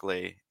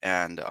quickly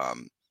and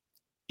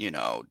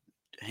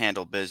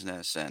handle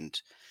business.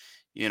 And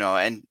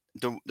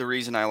the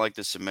reason I like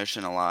the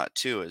submission a lot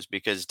too is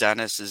because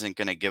Dennis isn't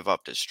going to give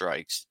up to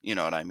strikes. You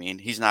know what I mean?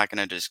 He's not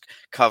going to just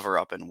cover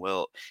up and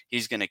wilt.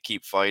 He's going to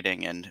keep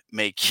fighting and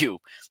make you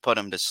put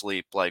him to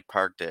sleep like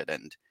Park did.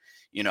 And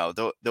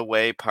the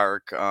way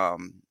Park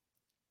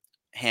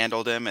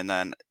handled him, and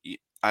then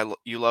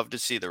you love to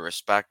see the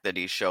respect that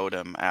he showed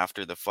him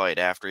after the fight,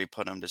 after he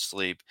put him to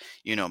sleep.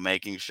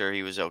 Making sure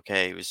he was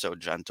okay. He was so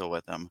gentle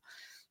with him.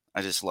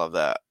 I just love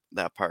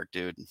that Park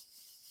dude.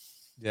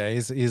 Yeah,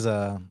 he's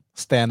a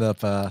stand-up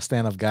guy.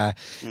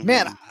 Mm-hmm.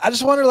 Man, I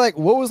just wonder, like,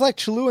 what was like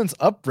Chaluen's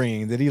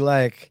upbringing? Did he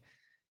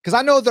because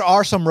I know there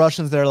are some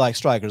Russians that are like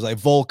strikers, like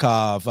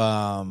Volkov,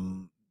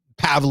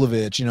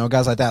 Pavlovich,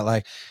 guys like that.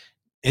 Like,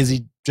 is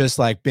he just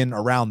like been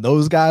around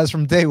those guys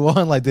from day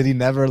one? Like, did he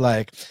never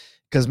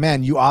because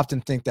man, you often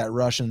think that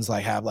Russians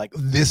like have like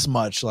this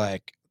much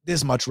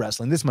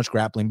wrestling, this much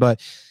grappling, but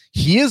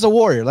he is a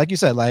warrior. Like you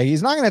said, like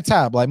he's not going to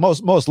tap like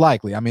most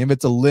likely. I mean, if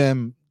it's a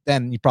limb,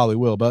 then you probably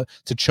will. But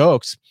to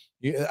chokes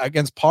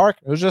against Park,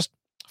 it was just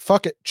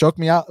fuck it, choke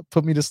me out,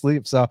 put me to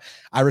sleep. So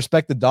I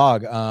respect the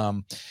dog.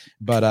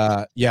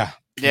 Yeah.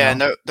 Yeah,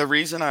 and the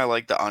reason I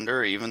like the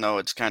under, even though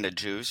it's kind of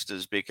juiced,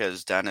 is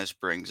because Dennis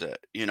brings it.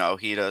 He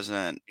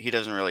doesn't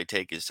really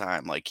take his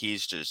time. Like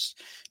he's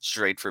just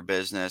straight for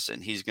business,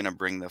 and he's gonna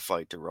bring the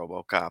fight to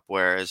RoboCop.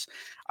 Whereas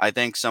I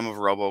think some of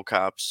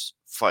RoboCop's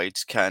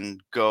fights can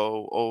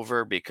go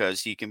over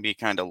because he can be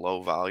kind of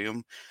low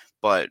volume,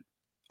 but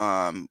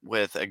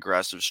with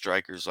aggressive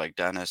strikers like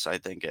Dennis, I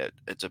think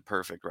it's a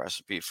perfect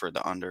recipe for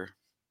the under.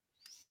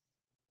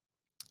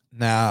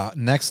 Now,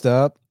 next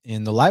up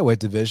in the lightweight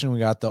division, we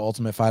got the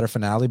Ultimate Fighter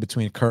finale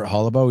between Kurt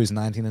Holobaugh, who's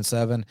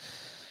 19-7,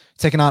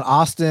 taking on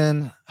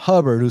Austin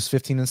Hubbard, who's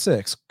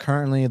 15-6.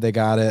 Currently, they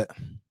got it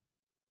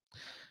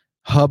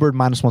Hubbard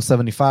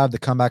 -175. The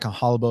comeback on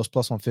Holobaugh's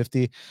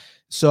 +150.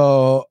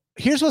 So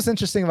here's what's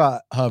interesting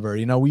about Hubbard.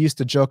 We used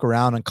to joke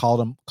around and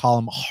call him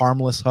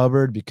harmless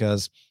Hubbard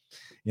because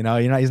he's not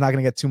going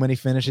to get too many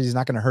finishes. He's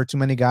not going to hurt too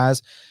many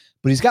guys.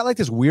 But he's got like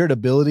this weird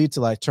ability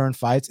to like turn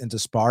fights into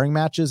sparring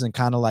matches and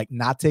kind of like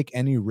not take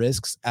any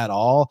risks at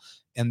all.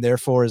 And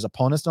therefore his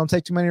opponents don't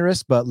take too many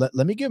risks. But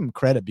let me give him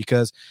credit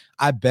because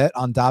I bet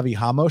on Davi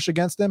Hamosh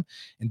against him.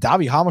 And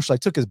Davi Hamosh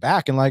like took his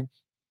back, and like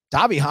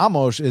Davi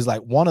Hamosh is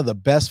like one of the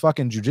best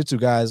fucking jiu-jitsu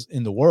guys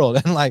in the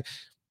world. And like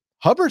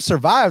Hubbard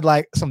survived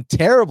like some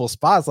terrible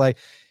spots. Like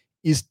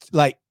he's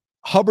like,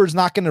 Hubbard's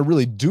not going to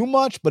really do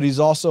much, but he's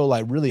also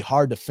like really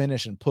hard to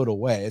finish and put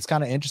away. It's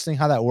kind of interesting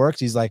how that works.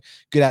 He's like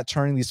good at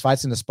turning these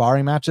fights into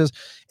sparring matches.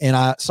 And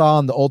I saw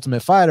on the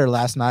Ultimate Fighter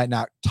last night,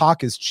 now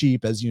talk is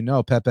cheap, as you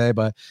know, Pepe,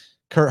 but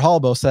Kurt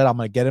Holobaugh said, I'm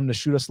going to get him to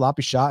shoot a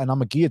sloppy shot and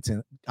I'm a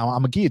guillotine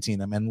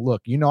him. And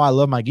look, I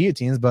love my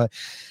guillotines, but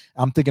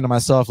I'm thinking to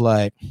myself,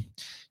 like,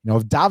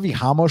 if Davi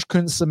Hamosh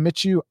couldn't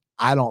submit you,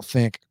 I don't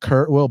think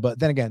Kurt will. But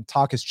then again,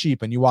 talk is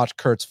cheap, and you watch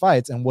Kurt's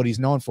fights and what he's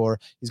known for.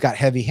 He's got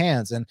heavy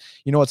hands. And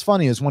what's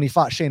funny is when he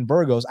fought Shane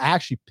Burgos, I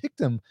actually picked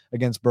him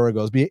against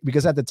Burgos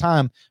because at the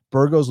time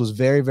Burgos was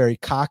very, very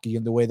cocky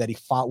in the way that he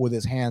fought with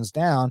his hands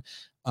down.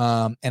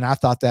 And I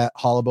thought that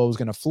Holobaugh was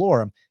going to floor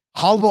him.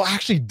 Holobaugh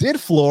actually did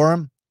floor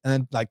him. And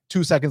then like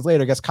 2 seconds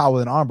later gets caught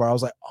with an armbar. I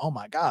was like, oh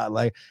my God,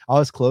 like I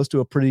was close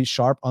to a pretty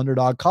sharp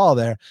underdog call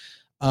there.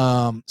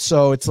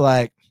 So it's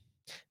like,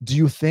 do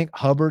you think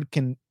Hubbard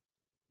can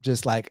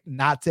just like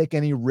not take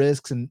any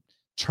risks and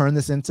turn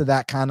this into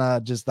that kind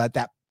of just like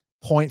that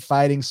point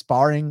fighting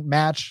sparring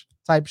match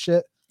type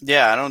shit?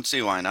 Yeah, I don't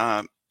see why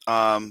not.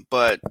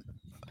 But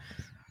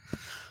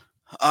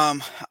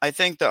I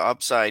think the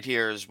upside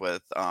here is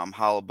with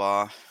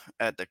Holobaugh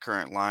at the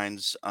current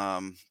lines.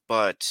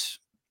 But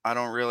I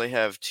don't really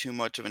have too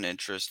much of an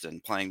interest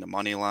in playing the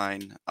money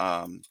line.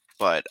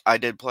 But I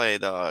did play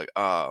the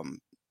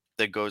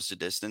goes to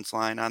distance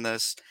line on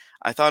this.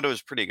 I thought it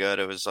was pretty good.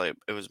 It was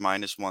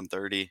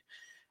 -130.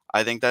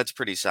 I think that's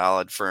pretty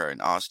solid for an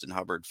Austin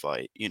Hubbard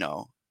fight,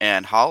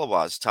 and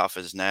Holobaugh's tough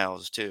as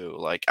nails too.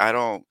 Like I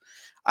don't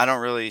I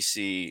don't really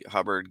see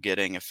Hubbard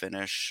getting a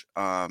finish.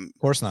 Of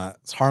course not.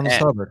 It's harmless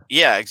And Hubbard.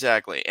 yeah,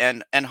 exactly.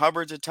 And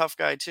Hubbard's a tough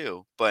guy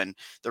too. But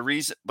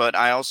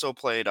I also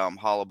played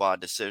Hollabah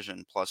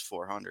decision plus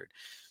 400.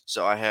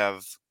 So I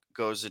have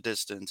goes the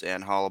distance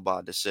and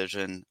Hollabah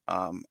decision.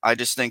 I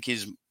just think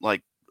he's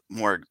like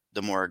more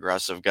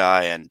aggressive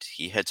guy and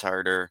he hits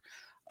harder.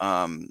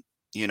 Um,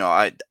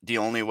 I the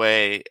only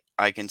way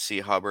I can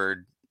see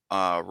Hubbard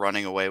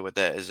running away with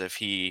it is if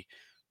he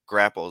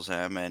grapples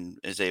him and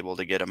is able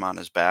to get him on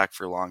his back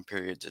for long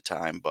periods of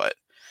time. But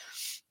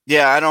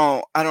yeah, I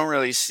don't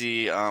really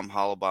see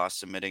Hollowbaugh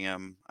submitting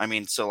him. I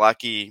mean,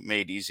 Selecki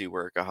made easy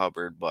work of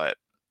Hubbard, but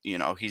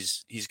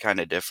he's kind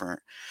of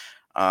different.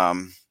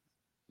 Um,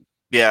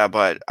 yeah,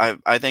 but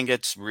I think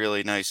it's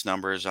really nice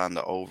numbers on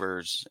the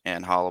overs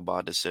and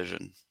Hollowbaugh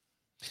decision.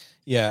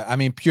 Yeah, I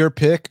mean, pure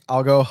pick.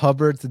 I'll go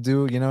Hubbard to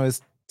do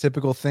his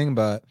typical thing,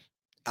 but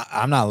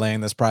I'm not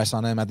laying this price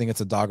on him. I think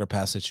it's a dog or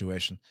pass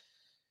situation.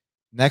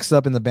 Next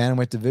up in the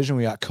bantamweight division,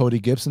 we got Cody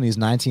Gibson. He's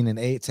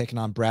 19-8, taking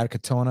on Brad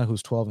Katona,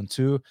 who's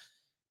 12-2.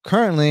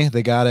 Currently,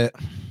 they got it.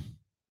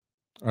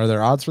 Are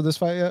there odds for this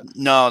fight yet?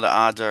 No, the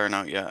odds are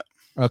not yet.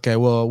 Okay,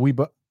 well,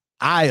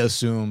 I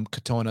assume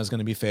Katona is going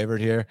to be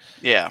favored here.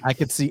 Yeah, I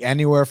could see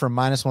anywhere from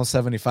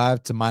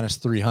 -175 to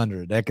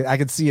 -300. I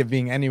could see it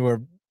being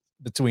anywhere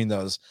between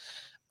those.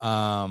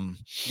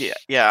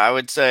 yeah. I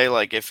would say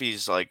like if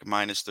he's like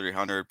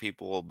 -300,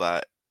 people will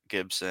bet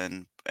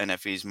Gibson, and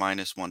if he's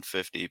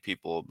 -150,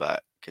 people will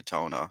bet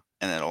Katona,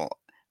 and it'll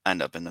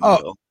end up in the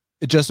middle.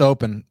 It just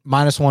opened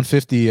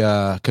 -150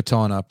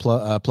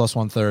 Katona plus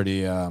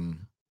 130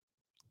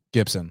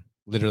 Gibson.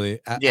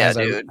 Literally, yeah,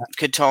 dude.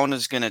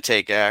 Katona's gonna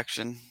take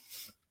action.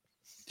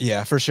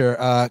 Yeah, for sure.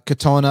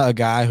 Katona, a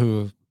guy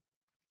who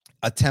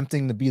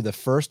attempting to be the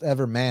first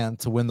ever man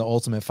to win the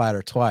Ultimate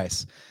Fighter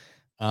twice.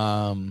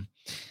 And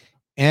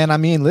I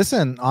mean,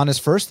 listen, on his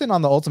first stint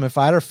on the Ultimate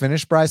Fighter,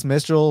 finished Bryce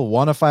Mitchell,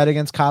 won a fight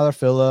against Kyler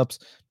Phillips,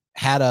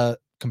 had a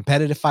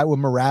competitive fight with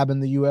Merab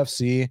in the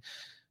UFC.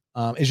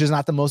 It's just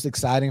not the most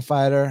exciting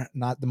fighter,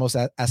 not the most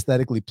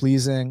aesthetically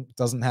pleasing,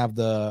 doesn't have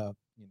the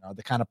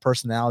the kind of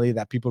personality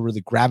that people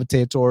really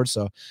gravitate towards.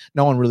 So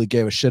no one really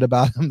gave a shit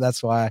about him.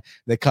 That's why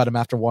they cut him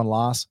after one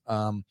loss.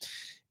 And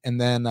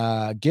then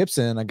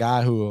Gibson, a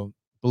guy who,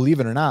 believe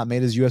it or not,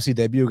 made his UFC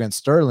debut against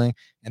Sterling.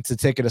 And to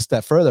take it a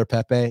step further,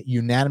 Pepe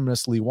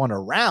unanimously won a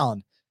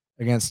round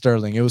against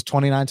Sterling. It was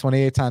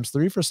 29-28 times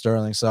 3 for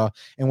Sterling. So,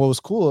 and what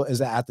was cool is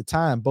that at the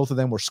time, both of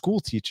them were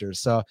school teachers.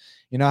 So,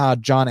 you know how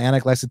John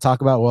Anik likes to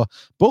talk about, well,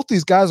 both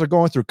these guys are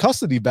going through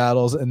custody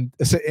battles. And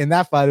in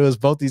that fight, it was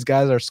both these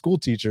guys are school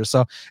teachers.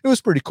 So it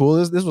was pretty cool.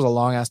 This was a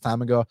long ass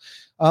time ago.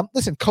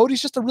 Listen,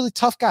 Cody's just a really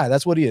tough guy.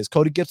 That's what he is.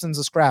 Cody Gibson's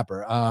a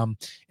scrapper.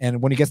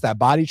 And when he gets that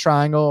body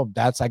triangle,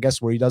 that's, I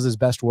guess, where he does his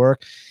best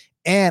work.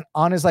 And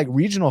on his like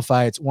regional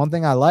fights, one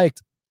thing I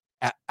liked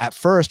at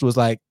first was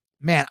like,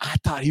 man, I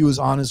thought he was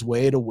on his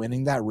way to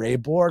winning that Ray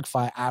Borg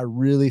fight. I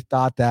really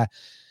thought that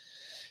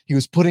he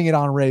was putting it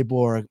on Ray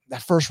Borg.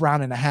 That first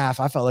round and a half,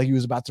 I felt like he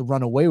was about to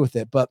run away with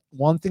it. But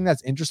one thing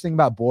that's interesting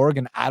about Borg,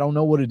 and I don't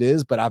know what it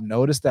is, but I've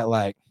noticed that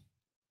like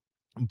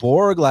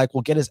Borg like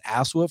will get his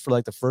ass whipped for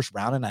like the first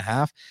round and a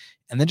half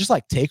and then just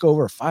like take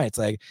over fights.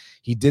 Like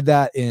he did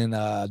that in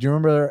do you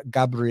remember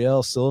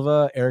Gabriel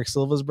Silva, Eric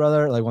Silva's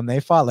brother? Like when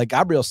they fought, like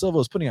Gabriel Silva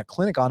was putting a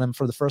clinic on him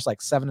for the first like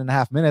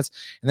 7.5 minutes,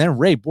 and then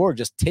Ray Borg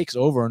just takes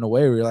over in a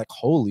way where you're like,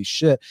 holy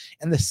shit.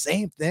 And the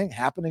same thing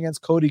happened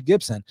against Cody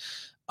Gibson.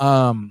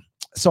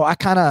 So I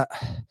kind of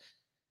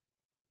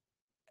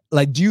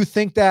like, do you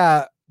think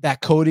that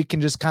Cody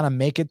can just kind of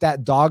make it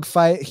that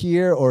dogfight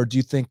here? Or do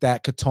you think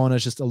that Katona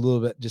is just a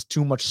little bit, just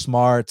too much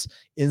smarts,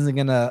 isn't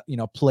going to,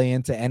 play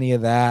into any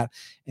of that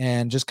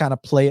and just kind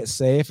of play it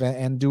safe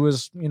and do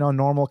his,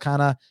 normal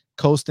kind of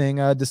coasting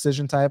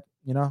decision type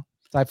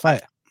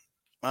fight?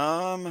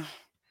 I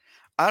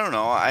don't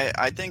know.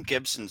 I think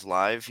Gibson's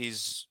live.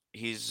 He's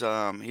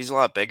a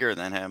lot bigger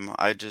than him.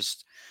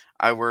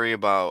 I worry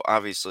about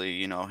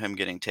obviously, him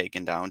getting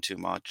taken down too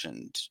much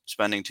and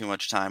spending too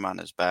much time on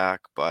his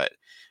back, but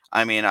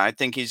I mean, I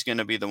think he's going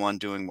to be the one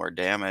doing more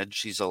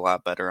damage. He's a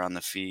lot better on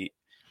the feet.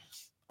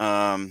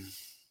 I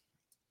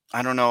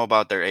don't know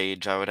about their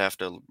age. I would have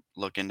to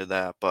look into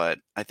that, but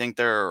I think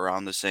they're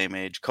around the same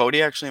age.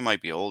 Cody actually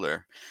might be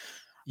older.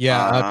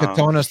 Yeah,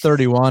 Katona's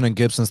 31 and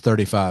Gibson's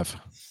 35.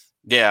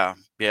 Yeah.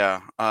 Yeah,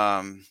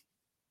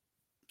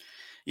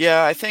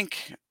 I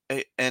think,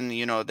 and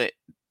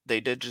they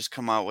did just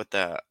come out with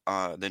that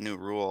the new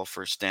rule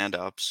for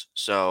stand-ups.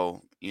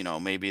 So,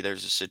 maybe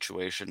there's a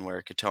situation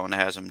where Katona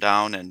has him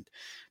down and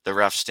the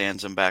ref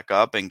stands him back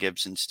up and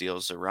Gibson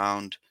steals the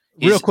round.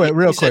 Real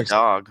quick.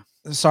 Dog.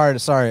 Sorry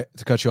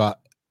to cut you off.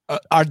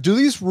 Do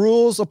these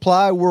rules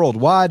apply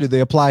worldwide? Do they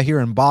apply here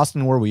in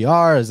Boston where we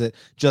are? Is it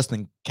just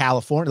in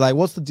California? Like,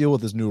 what's the deal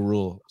with this new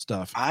rule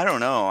stuff? I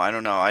don't know.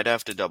 I'd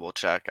have to double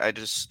check.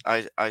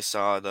 I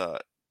saw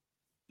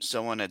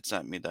someone had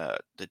sent me the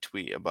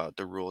tweet about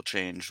the rule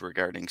change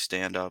regarding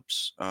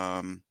stand-ups.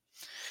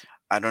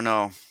 I don't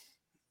know.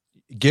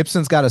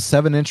 Gibson's got a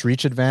 7-inch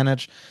reach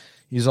advantage.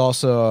 He's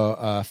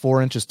also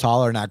 4 inches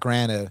taller. Now,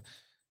 granted,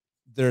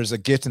 there's a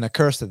gift and a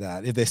curse to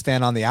that. If they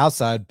stand on the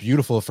outside,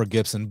 beautiful for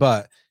Gibson,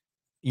 but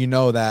you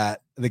know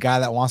that the guy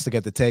that wants to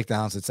get the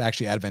takedowns, it's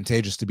actually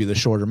advantageous to be the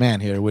shorter man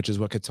here, which is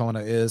what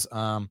Katona is.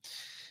 I'm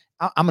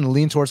going to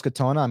lean towards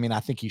Katona. I mean,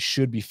 I think he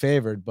should be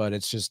favored, but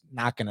it's just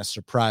not going to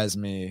surprise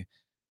me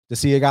to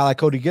see a guy like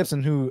Cody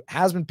Gibson, who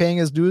has been paying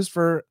his dues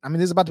for, I mean,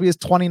 this is about to be his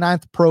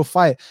 29th pro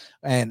fight.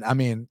 And I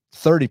mean,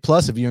 30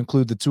 plus if you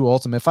include the 2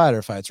 Ultimate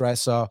Fighter fights, right?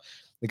 So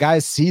the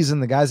guy's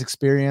seasoned, the guy's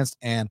experienced.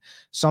 And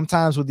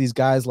sometimes with these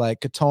guys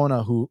like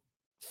Katona who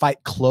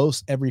fight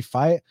close every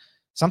fight,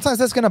 sometimes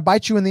that's going to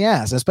bite you in the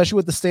ass, especially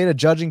with the state of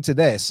judging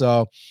today.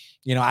 So,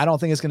 you know, I don't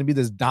think it's going to be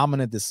this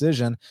dominant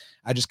decision.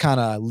 I just kind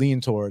of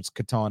lean towards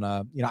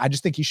Katona. You know, I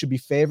just think he should be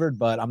favored,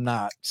 but I'm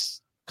not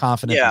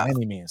confident by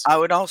any means. I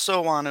would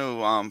also want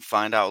to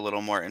find out a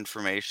little more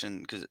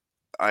information because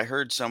I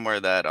heard somewhere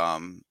that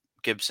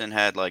Gibson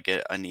had like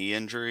a knee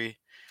injury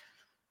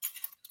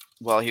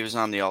while he was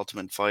on the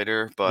Ultimate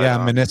Fighter, but yeah,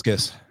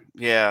 meniscus.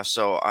 Yeah,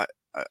 so I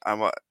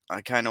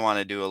kind of want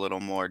to do a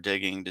little more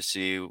digging to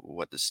see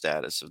what the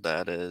status of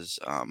that is.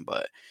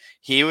 But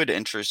he would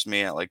interest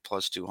me at like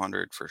plus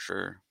 200 for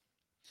sure.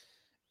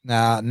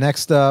 Now,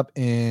 next up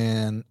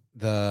in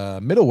the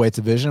middleweight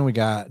division, we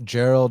got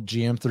Gerald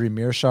GM3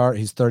 Mearshart.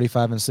 He's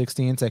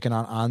 35-16, taking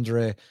on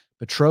Andre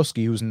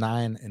Petroski, who's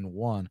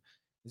 9-1.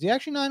 Is he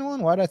actually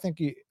 9-1? Why did I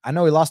think I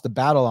know he lost the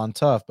battle on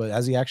Tough, but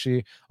has he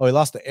actually? Oh, he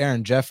lost to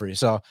Aaron Jeffrey.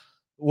 So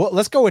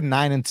let's go with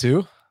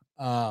 9-2.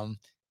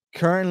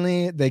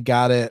 Currently, they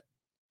got it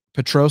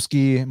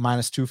Petroski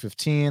minus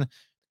 215,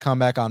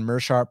 comeback on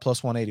Mearshart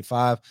plus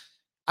 185.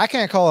 I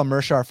can't call a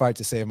Mearshart fight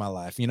to save my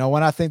life. You know,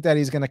 when I think that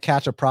he's going to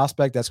catch a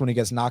prospect, that's when he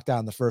gets knocked out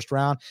in the first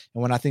round.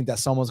 And when I think that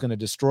someone's going to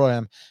destroy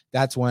him,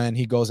 that's when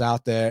he goes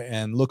out there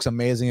and looks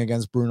amazing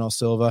against Bruno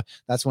Silva.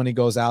 That's when he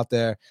goes out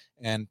there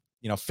and,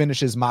 you know,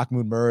 finishes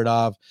Mahmoud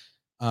Muradov.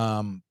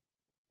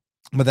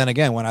 But then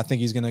again, when I think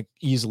he's going to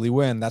easily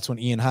win, that's when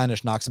Ian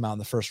Heinisch knocks him out in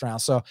the first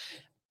round. So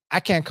I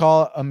can't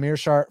call a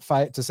Mearshart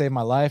fight to save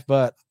my life,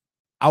 but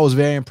I was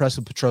very impressed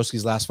with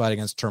Petroski's last fight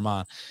against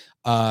Turman.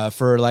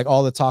 For like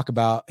all the talk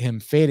about him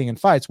fading in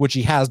fights, which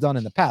he has done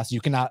in the past.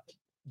 You cannot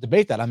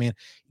debate that. I mean,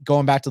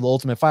 going back to the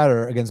Ultimate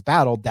Fighter against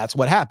Battle, that's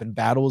what happened.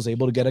 Battle was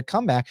able to get a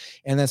comeback.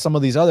 And then some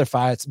of these other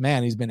fights,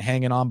 man, he's been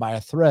hanging on by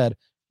a thread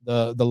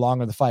the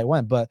longer the fight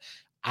went. But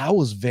I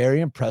was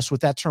very impressed with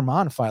that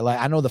Turman fight. Like,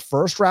 I know the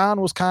first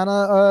round was kind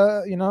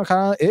of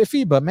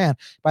iffy, but man,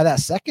 by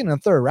that second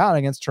and third round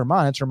against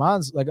Turman, and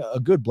Turman's like a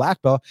good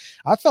black belt,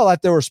 I felt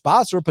like there were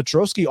spots where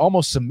Petroski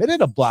almost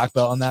submitted a black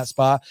belt on that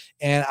spot.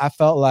 And I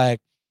felt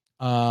like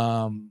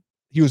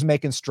he was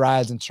making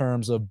strides in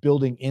terms of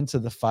building into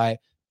the fight,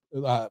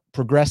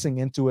 progressing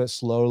into it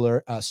slowly,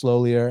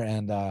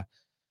 and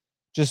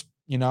just,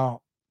 you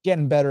know,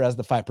 getting better as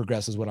the fight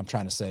progresses, what I'm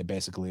trying to say,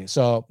 basically.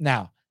 So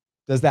now,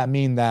 does that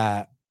mean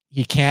that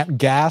he can't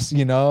gas,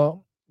 you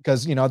know,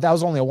 because, you know, that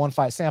was only a 1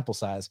 fight sample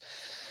size.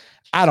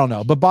 I don't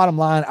know. But bottom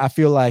line, I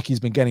feel like he's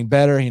been getting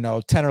better, you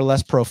know, 10 or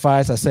less pro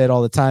fights. I say it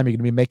all the time. You're going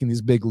to be making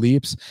these big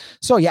leaps.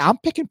 So, yeah, I'm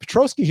picking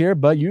Petroski here,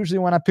 but usually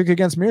when I pick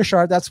against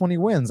Mearshart, that's when he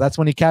wins. That's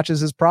when he catches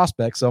his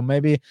prospect. So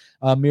maybe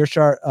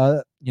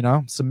Mearshart, you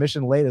know,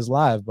 submission late is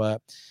live,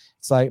 but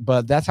it's like,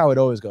 but that's how it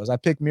always goes. I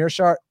pick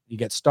Mearshart, he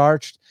gets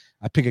starched.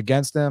 I pick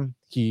against him,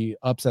 he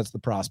upsets the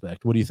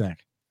prospect. What do you think?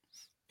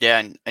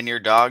 Yeah, and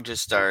your dog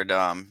just started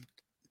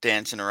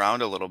dancing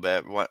around a little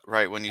bit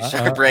right when you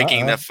start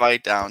breaking the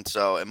fight down.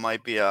 So it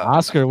might be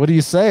Oscar. What are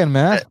you saying,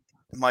 man? It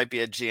might be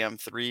a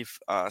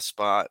GM3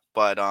 spot,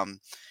 but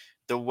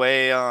the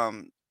way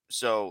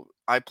so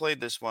I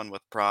played this one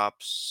with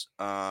props,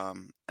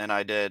 and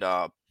I did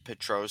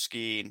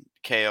Petroski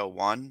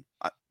KO1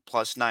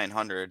 plus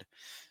 900,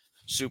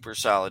 super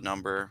solid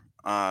number.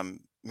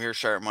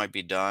 Mearshart might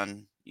be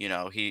done. You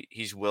know,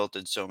 he's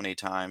wilted so many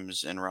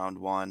times in round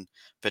 1.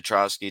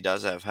 Petroski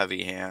does have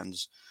heavy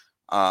hands.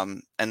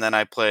 And then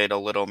I played a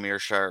little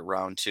Mearshart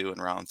round 2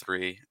 and round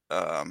 3.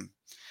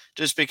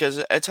 Just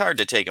because it's hard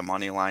to take a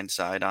money line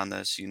side on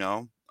this, you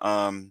know.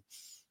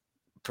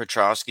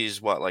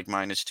 Petroski's like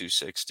minus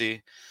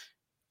 260.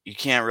 You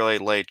can't really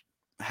lay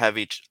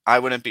heavy. I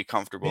wouldn't be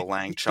comfortable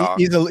laying chalk.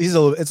 It's a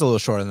little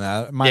shorter than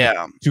that.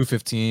 Yeah,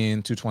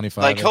 215,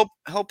 225. Like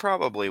he'll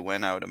probably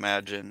win, I would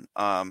imagine.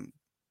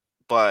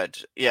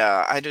 But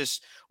yeah, I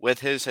just,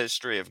 with his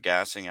history of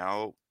gassing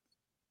out,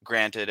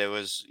 granted it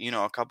was, you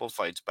know, a couple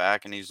fights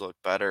back and he's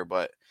looked better,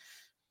 but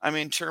I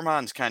mean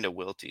Turman's kind of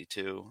wilty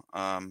too.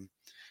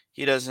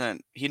 He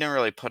didn't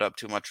really put up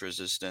too much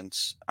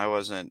resistance. I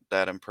wasn't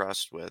that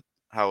impressed with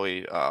how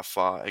he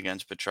fought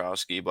against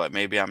Petroski, but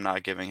maybe I'm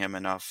not giving him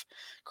enough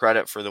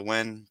credit for the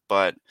win.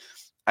 But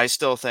I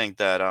still think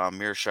that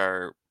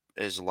Mearshart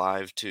is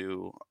live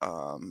to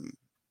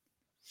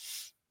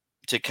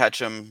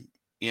catch him,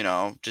 you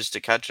know, just to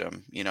catch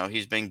him. You know,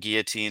 he's been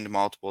guillotined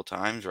multiple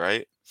times,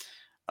 right?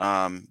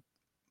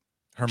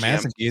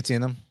 Hermanson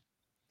guillotined him?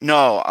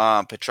 No,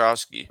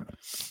 Petroski.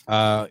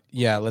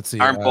 Yeah, let's see.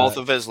 Aren't both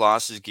of his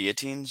losses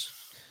guillotines?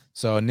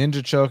 So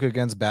ninja choke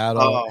against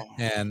Battle, Oh.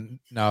 and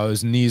no, it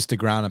was knees to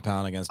ground and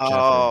pound against Jeffrey.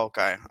 Oh,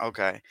 okay,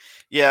 okay.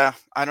 Yeah,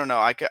 I don't know.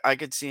 I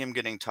could see him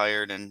getting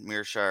tired and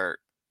Mearshart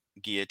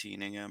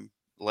guillotining him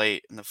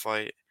late in the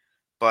fight,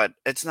 but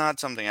it's not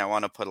something I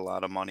want to put a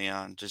lot of money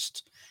on.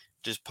 Just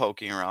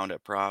poking around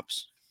at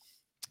props.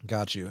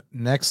 Got you.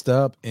 Next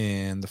up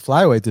in the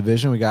flyweight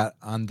division, we got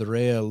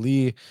Andrea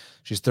Lee.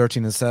 She's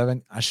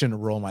 13-7. I shouldn't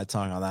roll my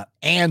tongue on that.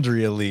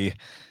 Andrea Lee,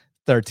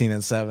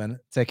 13-7,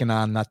 taking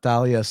on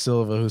Natalia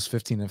Silva, who's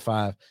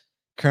 15-5.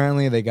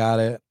 Currently, they got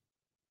it.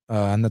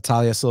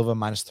 Natalia Silva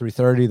minus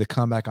 330. The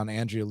comeback on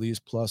Andrea Lee's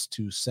plus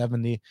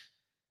 270.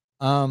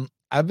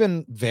 I've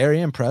been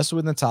very impressed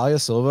with Natalia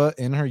Silva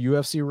in her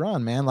UFC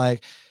run, man.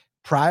 Like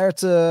prior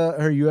to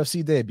her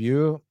UFC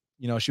debut,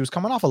 she was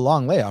coming off a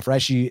long layoff,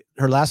 right?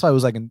 Her last fight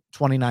was like in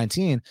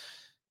 2019.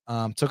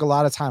 Took a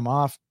lot of time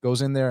off,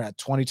 goes in there at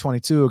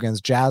 2022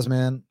 against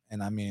Jasmine.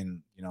 And I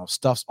mean,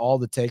 stuffs all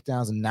the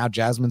takedowns. And now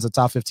Jasmine's a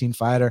top 15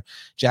 fighter.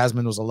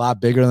 Jasmine was a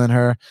lot bigger than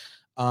her.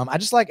 I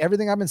just like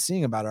everything I've been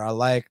seeing about her. I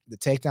like the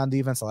takedown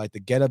defense. I like the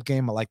get up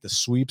game. I like the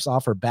sweeps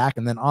off her back.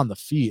 And then on the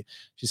feet,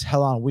 she's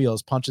hell on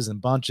wheels, punches and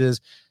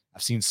bunches.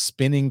 I've seen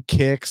spinning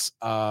kicks,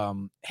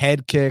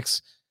 head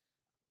kicks.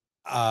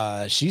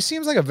 She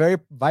seems like a very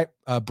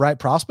bright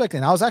prospect,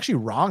 and I was actually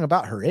wrong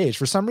about her age.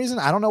 For some reason,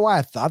 I don't know why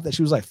I thought that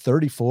she was like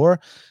 34.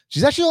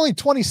 She's actually only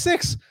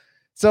 26.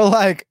 So,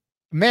 like,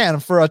 man,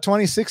 for a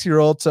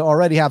 26-year-old to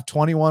already have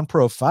 21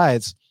 pro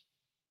fights,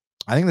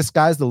 I think the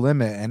sky's the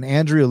limit. And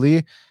Andrea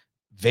Lee,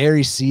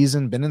 very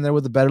seasoned, been in there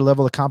with a better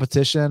level of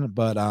competition,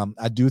 but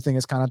I do think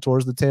it's kind of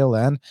towards the tail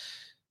end.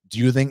 Do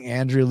you think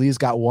Andrea Lee's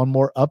got one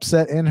more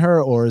upset in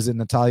her, or is it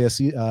Natalia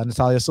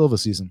Silva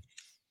season?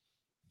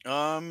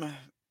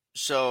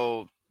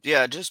 So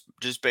yeah, just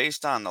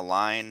based on the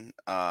line,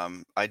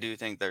 I do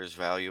think there's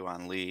value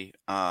on Lee.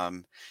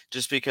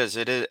 Just because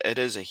it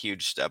is a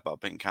huge step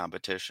up in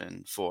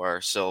competition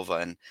for Silva,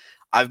 and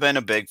I've been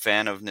a big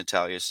fan of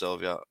Natalia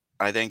Silva.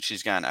 I think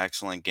she's got an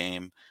excellent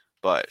game,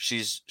 but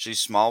she's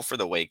small for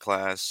the weight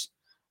class.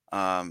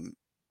 Um,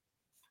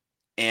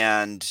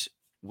 and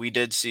we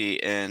did see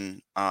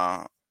in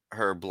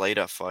her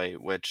Bleda fight,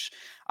 which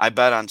I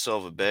bet on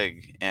Silva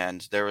big,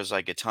 and there was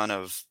like a ton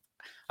of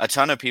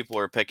people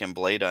were picking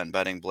Bleda and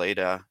betting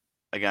Bleda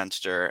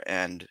against her,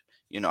 and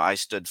I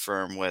stood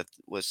firm with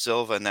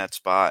Silva in that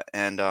spot,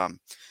 and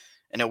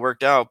it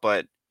worked out.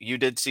 But you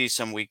did see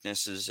some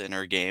weaknesses in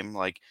her game.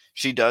 Like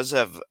she does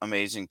have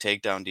amazing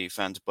takedown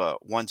defense,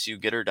 but once you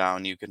get her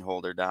down, you can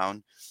hold her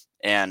down.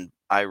 And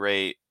I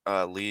rate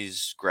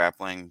Lee's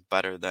grappling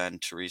better than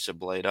Teresa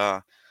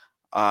Bleda.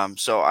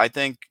 So I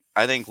think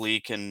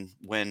Lee can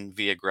win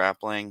via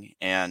grappling,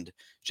 and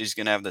she's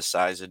gonna have the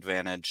size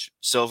advantage.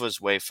 Silva's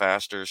way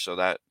faster, so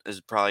that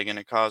is probably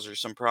gonna cause her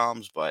some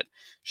problems, but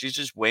she's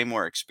just way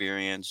more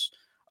experienced,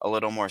 a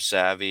little more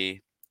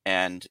savvy,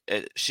 and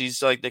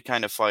she's like the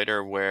kind of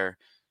fighter where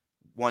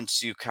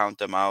once you count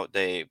them out,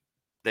 they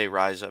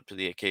rise up to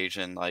the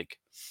occasion. Like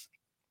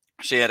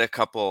she had a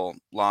couple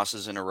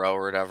losses in a row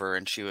or whatever,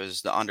 and she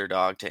was the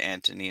underdog to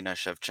Antonina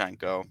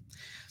Shevchenko.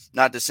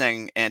 Not to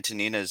saying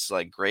Antonina's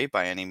like great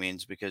by any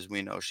means because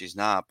we know she's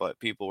not, but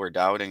people were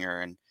doubting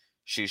her and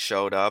she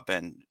showed up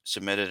and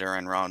submitted her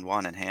in round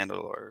one and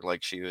handled her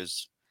like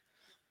just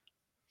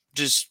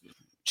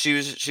she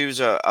was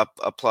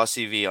a plus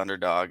EV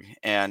underdog,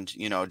 and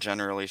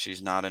generally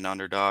she's not an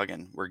underdog,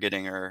 and we're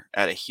getting her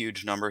at a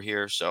huge number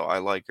here, so I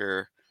like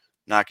her.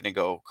 Not going to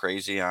go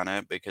crazy on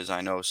it because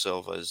I know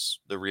Silva's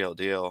the real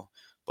deal,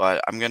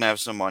 but I'm going to have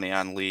some money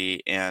on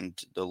Lee and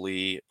the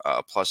Lee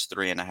plus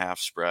 3.5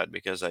 spread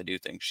because I do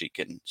think she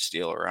can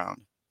steal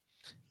around.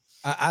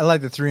 I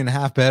like the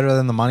 3.5 better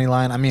than the money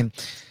line. I mean,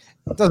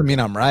 it doesn't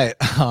mean I'm right.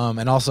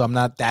 And also I'm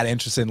not that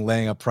interested in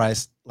laying a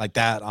price like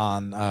that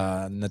on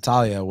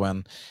Natalia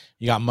when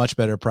you got much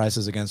better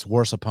prices against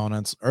worse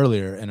opponents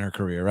earlier in her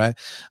career, right?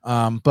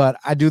 But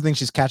I do think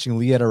she's catching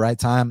Lee at the right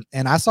time.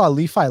 And I saw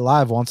Lee fight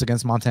live once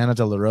against Montana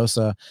De La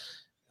Rosa.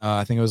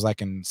 I think it was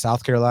like in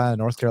South Carolina,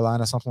 North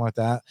Carolina, something like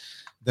that.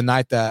 The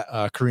night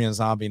that Korean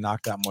Zombie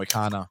knocked out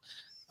Moicano.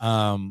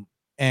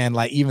 And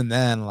like even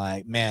then,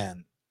 like,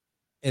 man,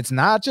 it's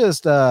not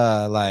just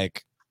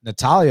like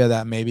Natalia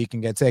that maybe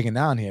can get taken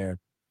down here.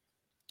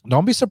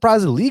 Don't be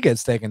surprised if Lee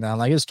gets taken down.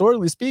 Like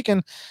historically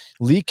speaking,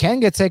 Lee can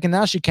get taken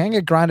down. She can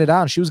get grinded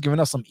out. And she was giving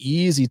us some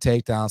easy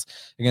takedowns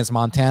against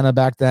Montana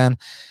back then.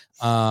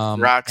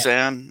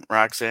 Roxanne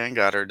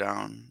got her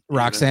down.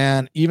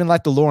 Roxanne, even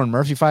like the Lauren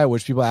Murphy fight,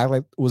 which people act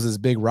like was this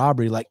big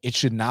robbery, like it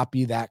should not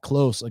be that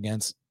close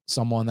against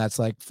someone that's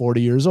like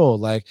 40 years old.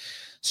 Like,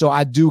 so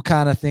I do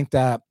kind of think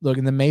that, look,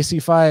 in the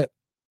Macy fight,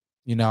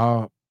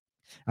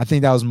 I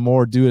think that was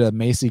more due to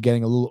Macy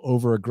getting a little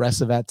over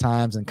aggressive at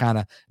times and kind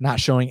of not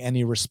showing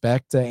any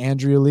respect to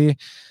Andrea Lee.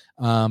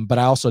 But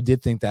I also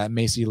did think that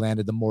Macy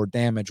landed the more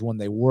damage when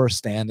they were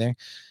standing.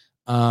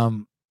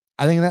 I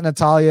think that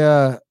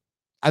Natalia,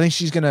 I think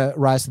she's gonna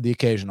rise to the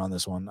occasion on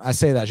this one. I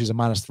say that she's a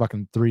minus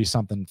fucking 3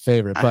 something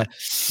favorite, but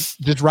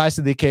just rise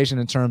to the occasion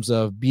in terms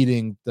of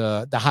beating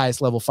the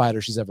highest level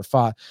fighter she's ever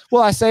fought.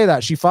 Well, I say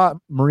that she fought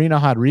Marina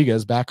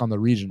Rodriguez back on the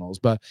regionals,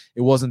 but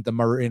it wasn't the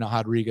Marina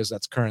Rodriguez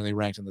that's currently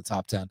ranked in the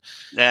top 10.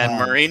 And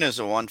Marina's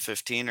a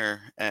 115er,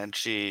 and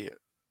she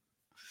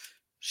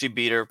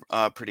beat her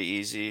pretty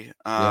easy.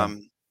 But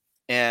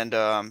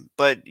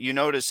you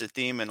notice a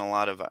theme in a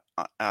lot of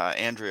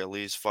Andrea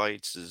Lee's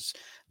fights is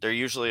they're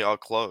usually all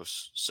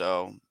close.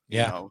 So you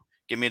know,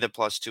 give me the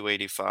plus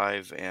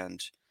 285,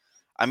 and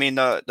I mean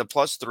the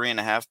plus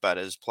 3.5 bet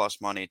is plus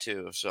money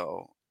too.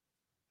 So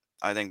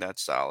I think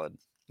that's solid.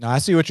 No, I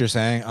see what you're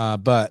saying,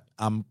 but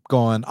I'm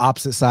going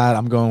opposite side.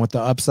 I'm going with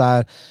the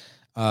upside,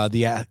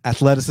 the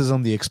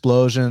athleticism, the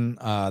explosion,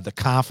 the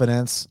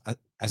confidence.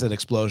 I said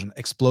explosion,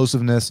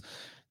 explosiveness,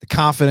 the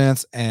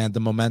confidence, and the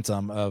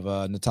momentum of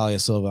Natalia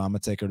Silva. I'm gonna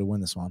take her to win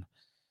this one.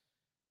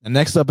 And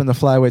next up in the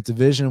flyweight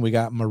division, we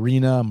got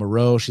Marina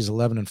Moreau. She's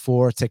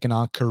 11-4, taking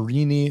on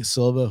Karine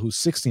Silva, who's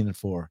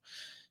 16-4.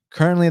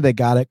 Currently, they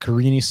got it.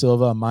 Karine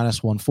Silva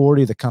minus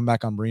 140. The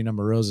comeback on Marina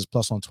Moreau is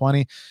plus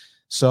 120.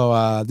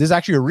 So this is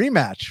actually a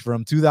rematch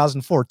from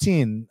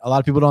 2014. A lot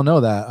of people don't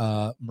know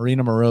that.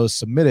 Marina Moreau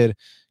submitted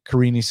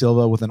Karine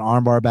Silva with an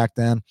armbar back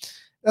then.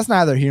 That's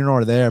neither here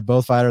nor there.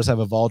 Both fighters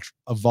have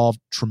evolved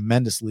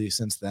tremendously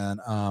since then.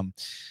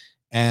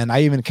 And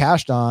I even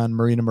cashed on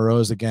Marina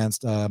Moreau's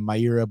against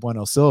Mayra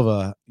Bueno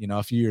Silva,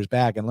 a few years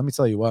back. And let me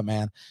tell you what,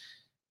 man,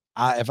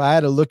 if I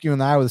had to look you in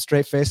the eye with a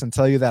straight face and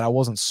tell you that I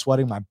wasn't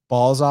sweating my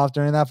balls off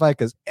during that fight,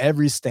 because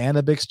every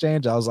stand-up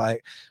exchange, I was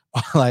like,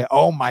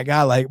 oh my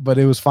God, but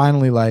it was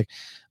finally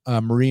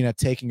Marina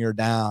taking her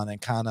down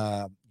and kind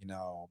of,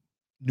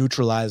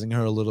 neutralizing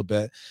her a little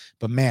bit.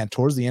 But man,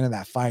 towards the end of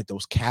that fight,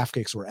 those calf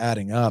kicks were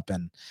adding up,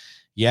 and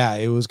yeah,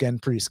 it was getting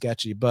pretty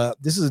sketchy.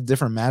 But this is a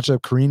different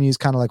matchup. Karine is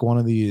kind of like one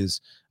of these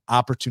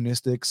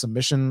opportunistic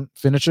submission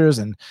finishers,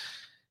 and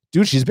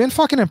dude, she's been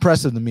fucking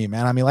impressive to me,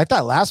 man. I mean, like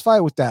that last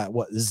fight with that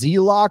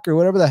Z-Lock or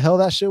whatever the hell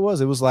that shit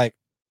was. It was like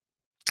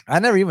I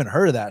never even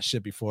heard of that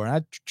shit before, and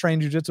I train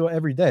jiu-jitsu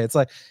every day. It's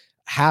like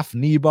half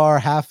knee bar,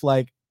 half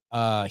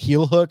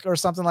heel hook or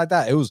something like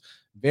that. It was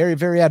very,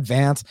 very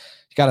advanced.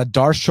 You got a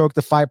Darce choke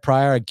the fight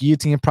prior, a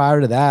guillotine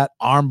prior to that,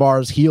 arm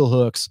bars, heel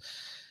hooks.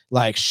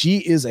 She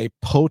is a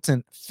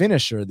potent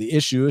finisher. The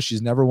issue is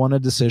she's never won a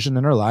decision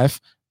in her life,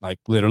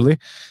 literally.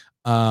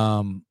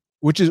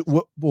 Which is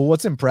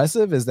what's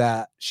impressive is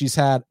that she's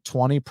had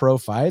 20 pro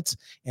fights,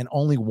 and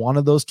only one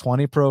of those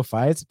 20 pro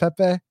fights,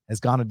 Pepe, has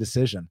gone a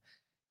decision.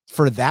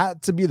 For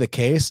that to be the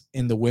case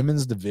in the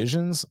women's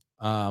divisions,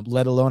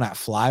 let alone at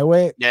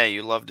flyweight. Yeah,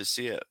 you love to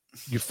see it.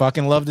 You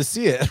fucking love to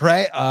see it,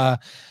 right?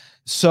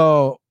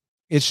 So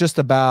it's just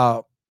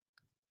about,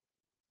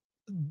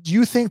 do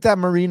you think that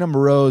Marina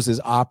Moreau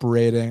is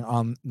operating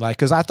on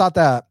because I thought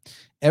that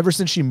ever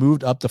since she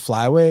moved up to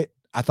flyweight,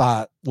 I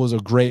thought was a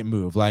great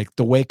move.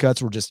 The weight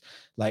cuts were just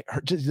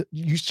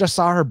you just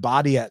saw her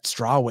body at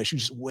strawweight. She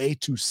was just way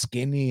too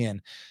skinny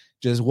and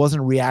just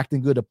wasn't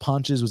reacting good to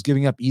punches, was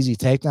giving up easy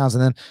takedowns.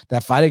 And then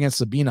that fight against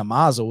Sabina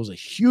Mazo was a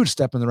huge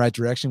step in the right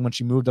direction when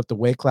she moved up the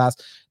weight class.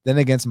 Then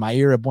against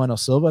Mayra Bueno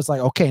Silva, it's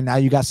like, okay, now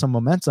you got some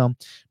momentum. And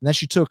then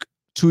she took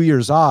 2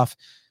 years off.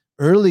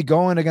 Early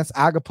going against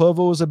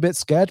Agapova was a bit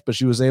sketch, but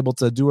she was able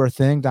to do her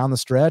thing down the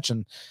stretch.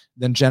 And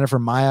then Jennifer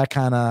Maia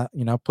kind of,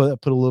 put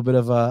a little bit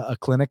of a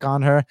clinic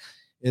on her.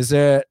 Is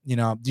there,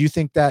 do you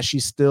think that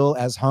she's still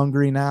as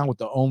hungry now with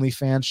the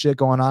OnlyFans shit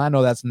going on? I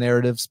know that's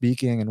narrative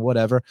speaking and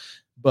whatever,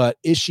 but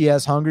is she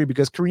as hungry?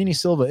 Because Karine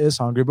Silva is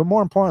hungry, but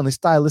more importantly,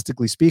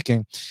 stylistically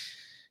speaking,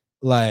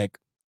 what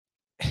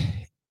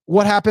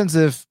happens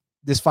if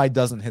this fight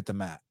doesn't hit the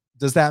mat?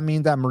 Does that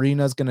mean that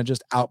Marina's going to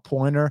just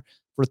outpoint her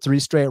for 3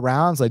 straight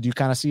rounds? Do you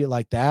kind of see it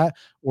like that?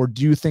 Or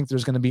do you think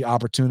there's going to be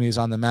opportunities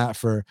on the mat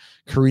for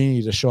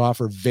Karine to show off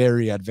her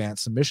very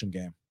advanced submission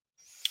game?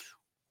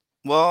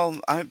 Well,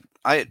 I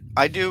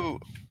do.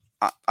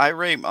 I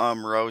rate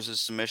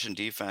Rose's submission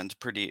defense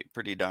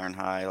pretty darn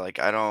high.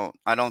 I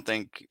don't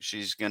think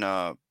she's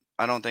gonna.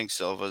 I don't think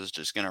Silva's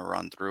just gonna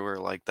run through her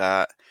like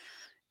that.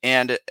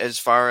 And as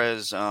far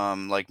as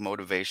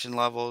motivation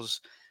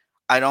levels,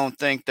 I don't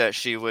think that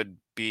she would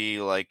be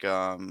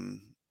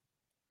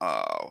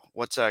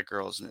what's that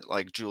girl's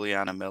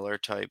Juliana Miller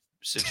type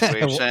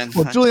situation.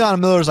 Well, Juliana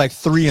Miller's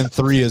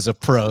 3-3 as a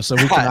pro, so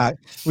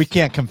we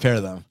can't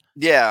compare them.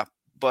 Yeah,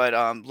 but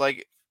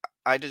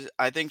I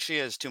think she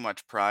has too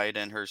much pride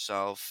in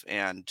herself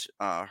and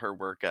her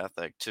work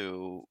ethic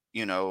to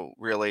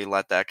really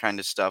let that kind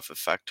of stuff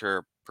affect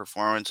her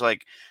performance.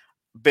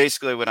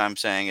 Basically what I'm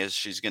saying is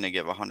she's going to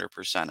give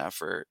 100%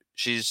 effort.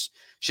 She's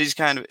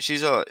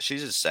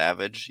a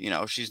savage,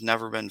 she's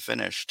never been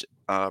finished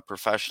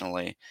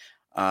professionally.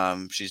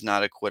 She's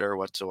not a quitter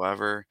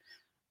whatsoever.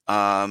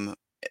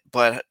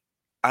 But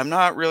I'm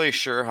not really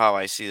sure how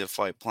I see the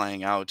fight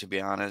playing out, to be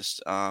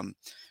honest. I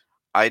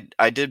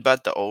did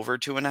bet the over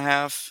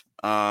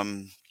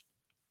 2.5.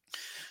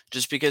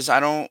 Just because I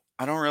don't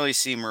really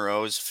see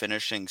Moreau's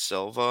finishing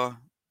Silva.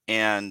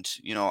 And,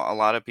 a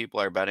lot of people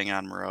are betting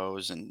on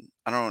Moroz, and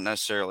I don't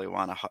necessarily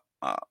want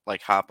to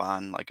like hop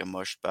on like a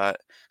mush bet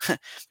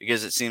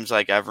because it seems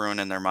like everyone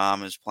and their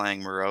mom is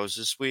playing Moroz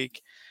this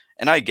week.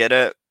 And I get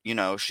it,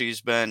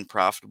 she's been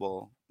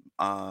profitable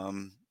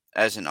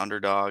as an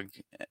underdog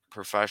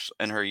professional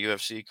in her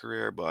UFC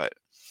career, but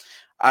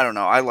I don't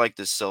know. I like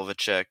this Silva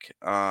chick,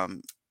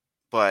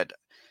 but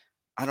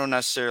I don't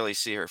necessarily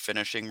see her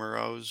finishing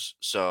Moroz,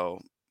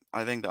 so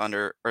I think the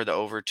under or the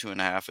over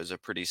 2.5 is a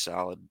pretty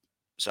solid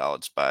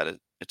spot.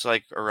 It's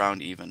like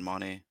around even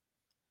money.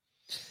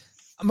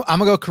 I'm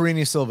gonna go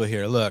Karine Silva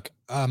here. Look,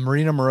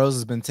 Marina Moroz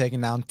has been taken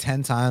down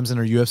 10 times in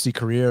her UFC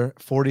career,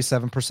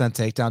 47%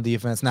 takedown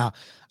defense. Now,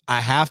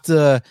 I have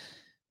to,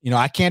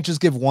 I can't just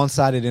give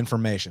one-sided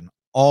information.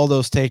 All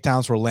those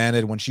takedowns were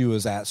landed when she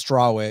was at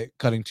strawweight,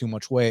 cutting too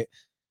much weight.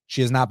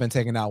 She has not been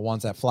taken out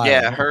once at flyweight.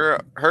 Yeah,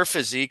 her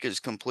physique is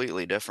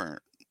completely different.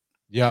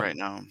 Yeah, right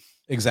now.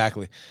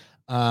 Exactly.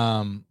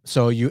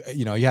 So you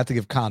have to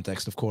give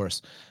context, of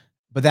course.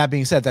 But that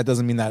being said, that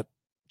doesn't mean that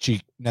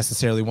she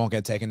necessarily won't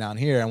get taken down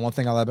here. And one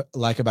thing I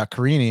like about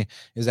Karine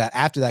is that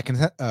after that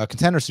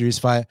contender series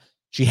fight,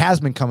 she has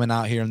been coming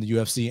out here in the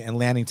UFC and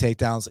landing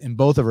takedowns in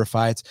both of her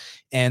fights.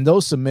 And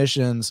those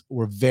submissions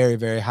were very,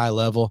 very high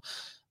level.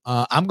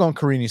 I'm going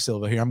Karine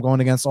Silva here. I'm going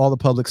against all the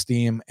public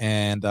steam.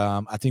 And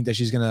I think that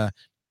she's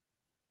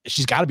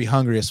got to be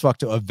hungry as fuck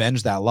to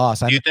avenge that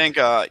loss. You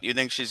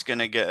think she's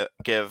gonna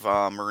give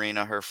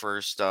Marina her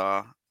first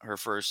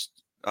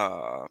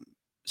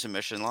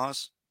submission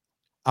loss?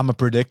 I'm gonna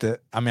predict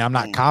it. I mean, I'm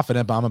not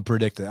confident, but I'm gonna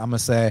predict it. I'm gonna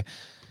say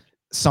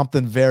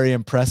something very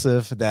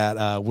impressive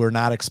that we're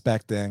not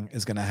expecting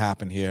is gonna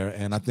happen here,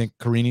 and I think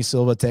Karine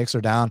Silva takes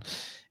her down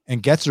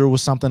and gets her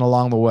with something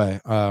along the way.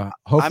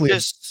 Hopefully,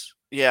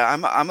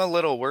 I'm a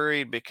little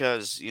worried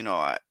because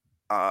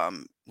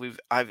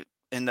I've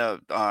in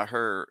the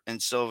her in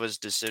Silva's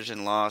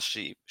decision loss,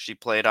 she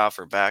played off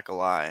her back a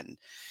lot, and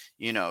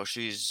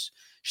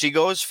she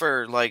goes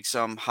for like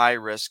some high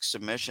risk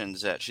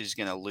submissions that she's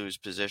gonna lose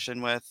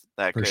position with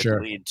that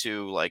could lead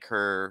to like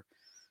her,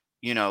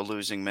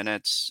 losing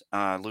minutes,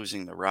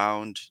 losing the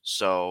round.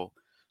 So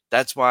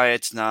that's why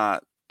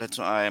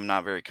I'm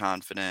not very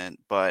confident.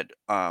 But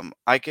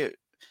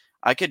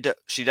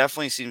she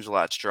definitely seems a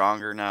lot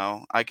stronger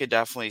now. I could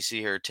definitely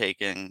see her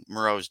taking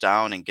Moroz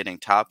down and getting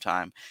top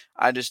time.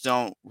 I just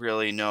don't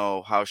really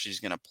know how she's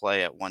going to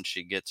play it once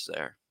she gets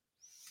there.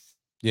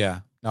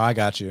 Yeah, no, I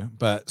got you.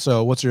 But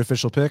so what's your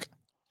official pick?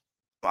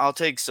 I'll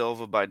take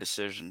Silva by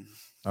decision.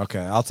 Okay,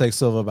 I'll take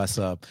Silva by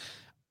sub.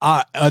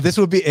 This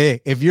would be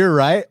if you're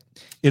right,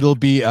 it'll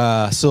be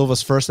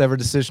Silva's first ever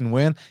decision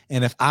win,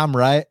 and if I'm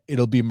right,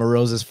 it'll be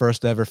Moroz's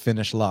first ever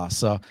finish loss.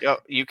 So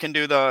you can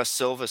do the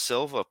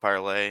Silva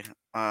parlay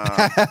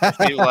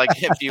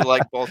if you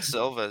like both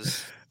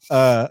Silvas.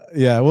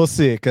 Yeah, we'll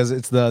see, because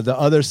it's the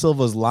other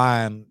Silva's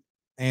line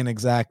ain't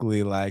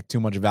exactly like too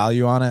much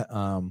value on it.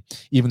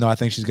 Even though I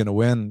think she's gonna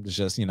win, it's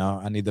just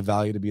I need the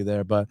value to be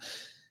there, but.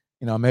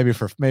 Maybe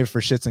for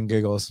shits and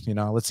giggles,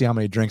 let's see how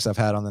many drinks I've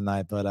had on the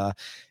night. But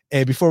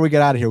hey, before we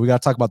get out of here, we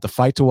got to talk about the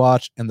fight to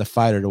watch and the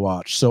fighter to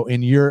watch. So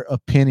in your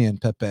opinion,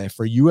 Pepe,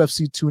 for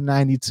UFC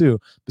 292,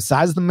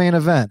 besides the main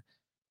event,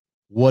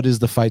 what is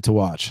the fight to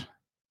watch?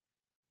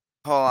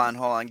 Hold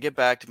on. Get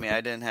back to me.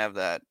 I didn't have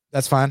that.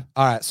 That's fine.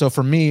 All right. So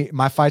for me,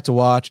 my fight to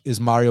watch is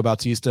Mario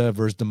Bautista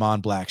versus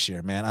Damon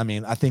Blackshear, man. I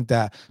mean, I think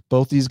that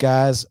both these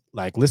guys,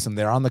 listen,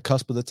 they're on the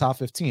cusp of the top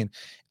 15.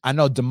 I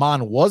know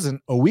Damon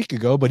wasn't a week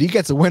ago, but he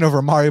gets a win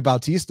over Mario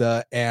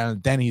Bautista,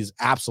 and then he's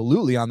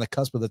absolutely on the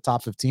cusp of the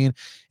top 15.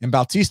 And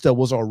Bautista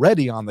was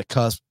already on the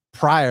cusp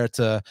prior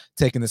to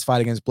taking this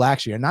fight against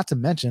Blackshear. Not to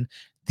mention,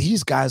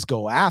 these guys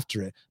go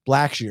after it.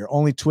 Blackshear,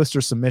 only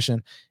twister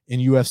submission in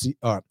UFC,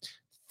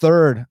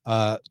 third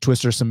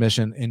twister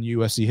submission in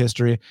UFC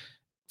history.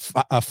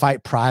 A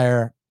fight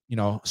prior,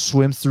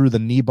 swims through the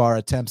knee bar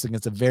attempts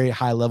against a very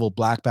high level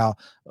black belt,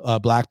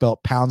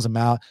 pounds him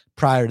out.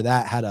 Prior to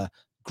that, had a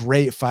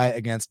great fight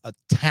against a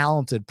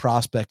talented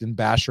prospect in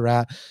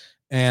Basharat,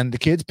 and the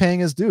kid's paying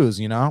his dues,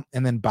 and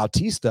then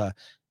Bautista,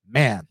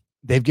 man,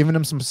 they've given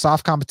him some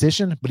soft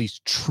competition, but he's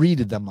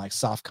treated them like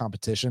soft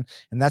competition.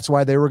 And that's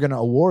why they were going to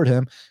award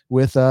him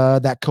with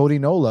that Cody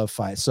No Love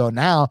fight. So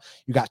now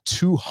you got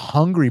two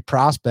hungry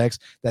prospects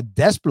that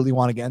desperately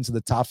want to get into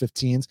the top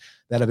 15s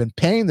that have been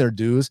paying their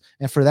dues.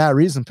 And for that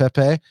reason,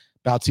 Pepe,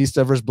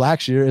 Bautista versus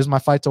Blackshear is my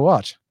fight to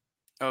watch.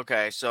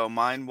 Okay, so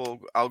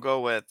I'll go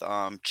with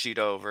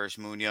Chito versus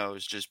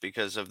Munoz just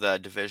because of the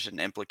division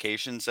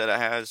implications that it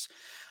has.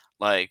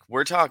 Like,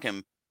 we're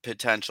talking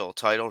potential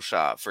title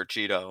shot for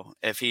Chito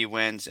if he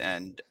wins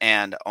and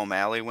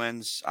O'Malley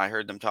wins. I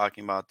heard them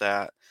talking about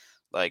that.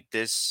 Like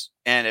this,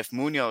 and if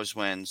Munoz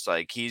wins,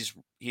 like he's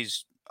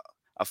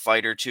a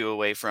fight or two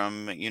away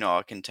from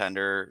a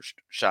contender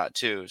shot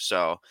too.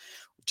 So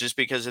just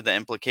because of the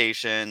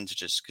implications,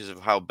 just because of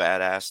how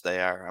badass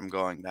they are, I'm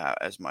going that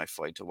as my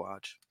fight to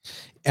watch.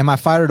 And my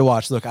fighter to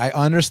watch, look, I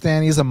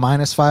understand he's a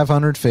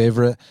 -500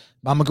 favorite,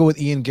 but I'm gonna go with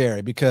Ian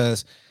Gary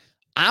because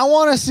I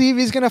want to see if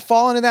he's going to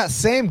fall into that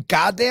same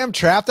goddamn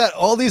trap that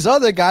all these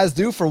other guys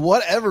do. For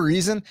whatever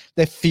reason,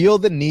 they feel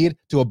the need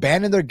to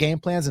abandon their game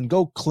plans and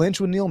go clinch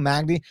with Neil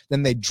Magny.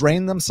 Then they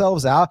drain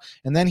themselves out.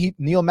 And then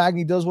Neil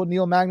Magny does what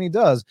Neil Magny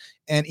does.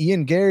 And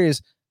Ian Gary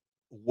is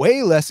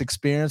way less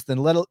experienced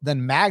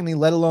than Magny,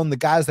 let alone the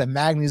guys that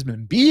Magny's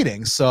been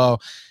beating. So,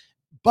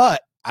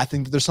 but I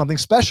think that there's something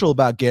special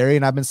about Gary,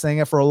 and I've been saying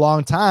it for a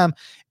long time.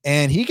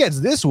 And he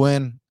gets this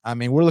win. I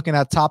mean, we're looking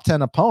at top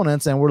 10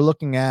 opponents, and we're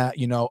looking at,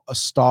 a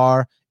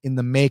star in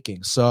the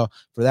making. So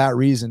for that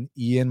reason,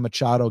 Ian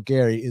Machado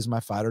Gary is my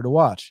fighter to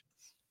watch.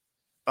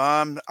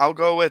 I'll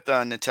go with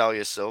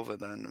Natalia Silva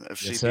then.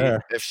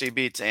 If she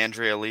beats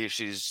Andrea Lee,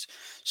 she's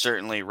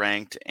certainly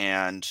ranked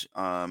and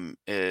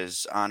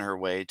is on her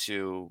way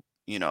to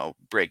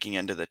breaking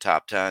into the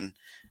top 10.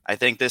 I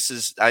think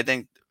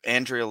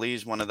Andrea Lee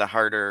is one of the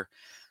harder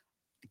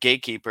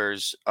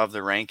gatekeepers of the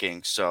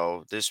rankings,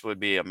 so this would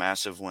be a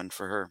massive win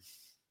for her.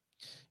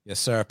 Yes,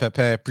 sir.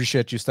 Pepe,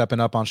 appreciate you stepping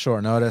up on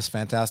short notice.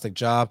 Fantastic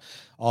job.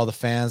 All the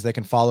fans, they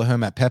can follow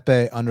him at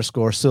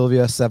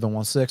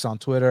Pepe_Sylvia716 on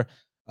Twitter.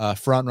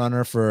 Front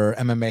runner for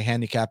MMA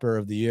Handicapper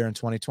of the Year in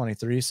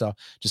 2023. So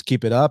just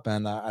keep it up.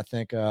 And I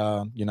think,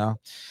 the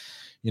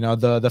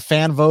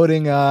fan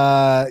voting,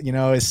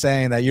 is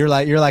saying that you're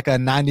like a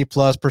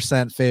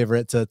 90+%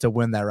 favorite to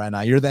win that right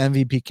now. You're the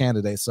MVP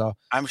candidate. So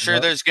I'm sure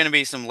there's going to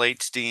be some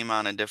late steam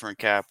on a different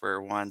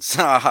capper once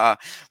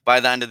by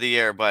the end of the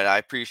year, but I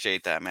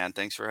appreciate that, man.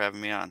 Thanks for having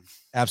me on.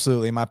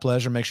 Absolutely. My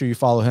pleasure. Make sure you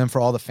follow him.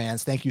 For all the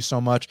fans, thank you so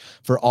much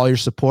for all your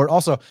support.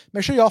 Also,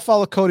 make sure y'all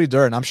follow Cody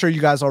Durden. I'm sure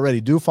you guys already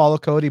do follow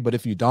Cody, but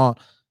if you don't,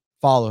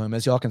 follow him.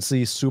 As y'all can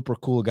see, super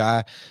cool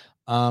guy.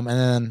 And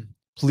then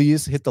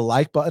please hit the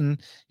like button,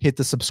 hit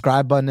the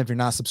subscribe button. If you're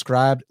not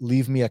subscribed,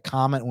 leave me a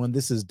comment when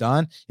this is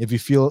done. If you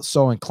feel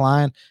so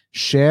inclined,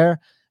 share.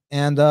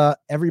 And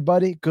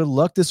everybody, good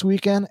luck this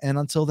weekend. And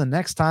until the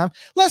next time,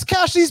 let's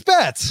cash these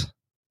bets.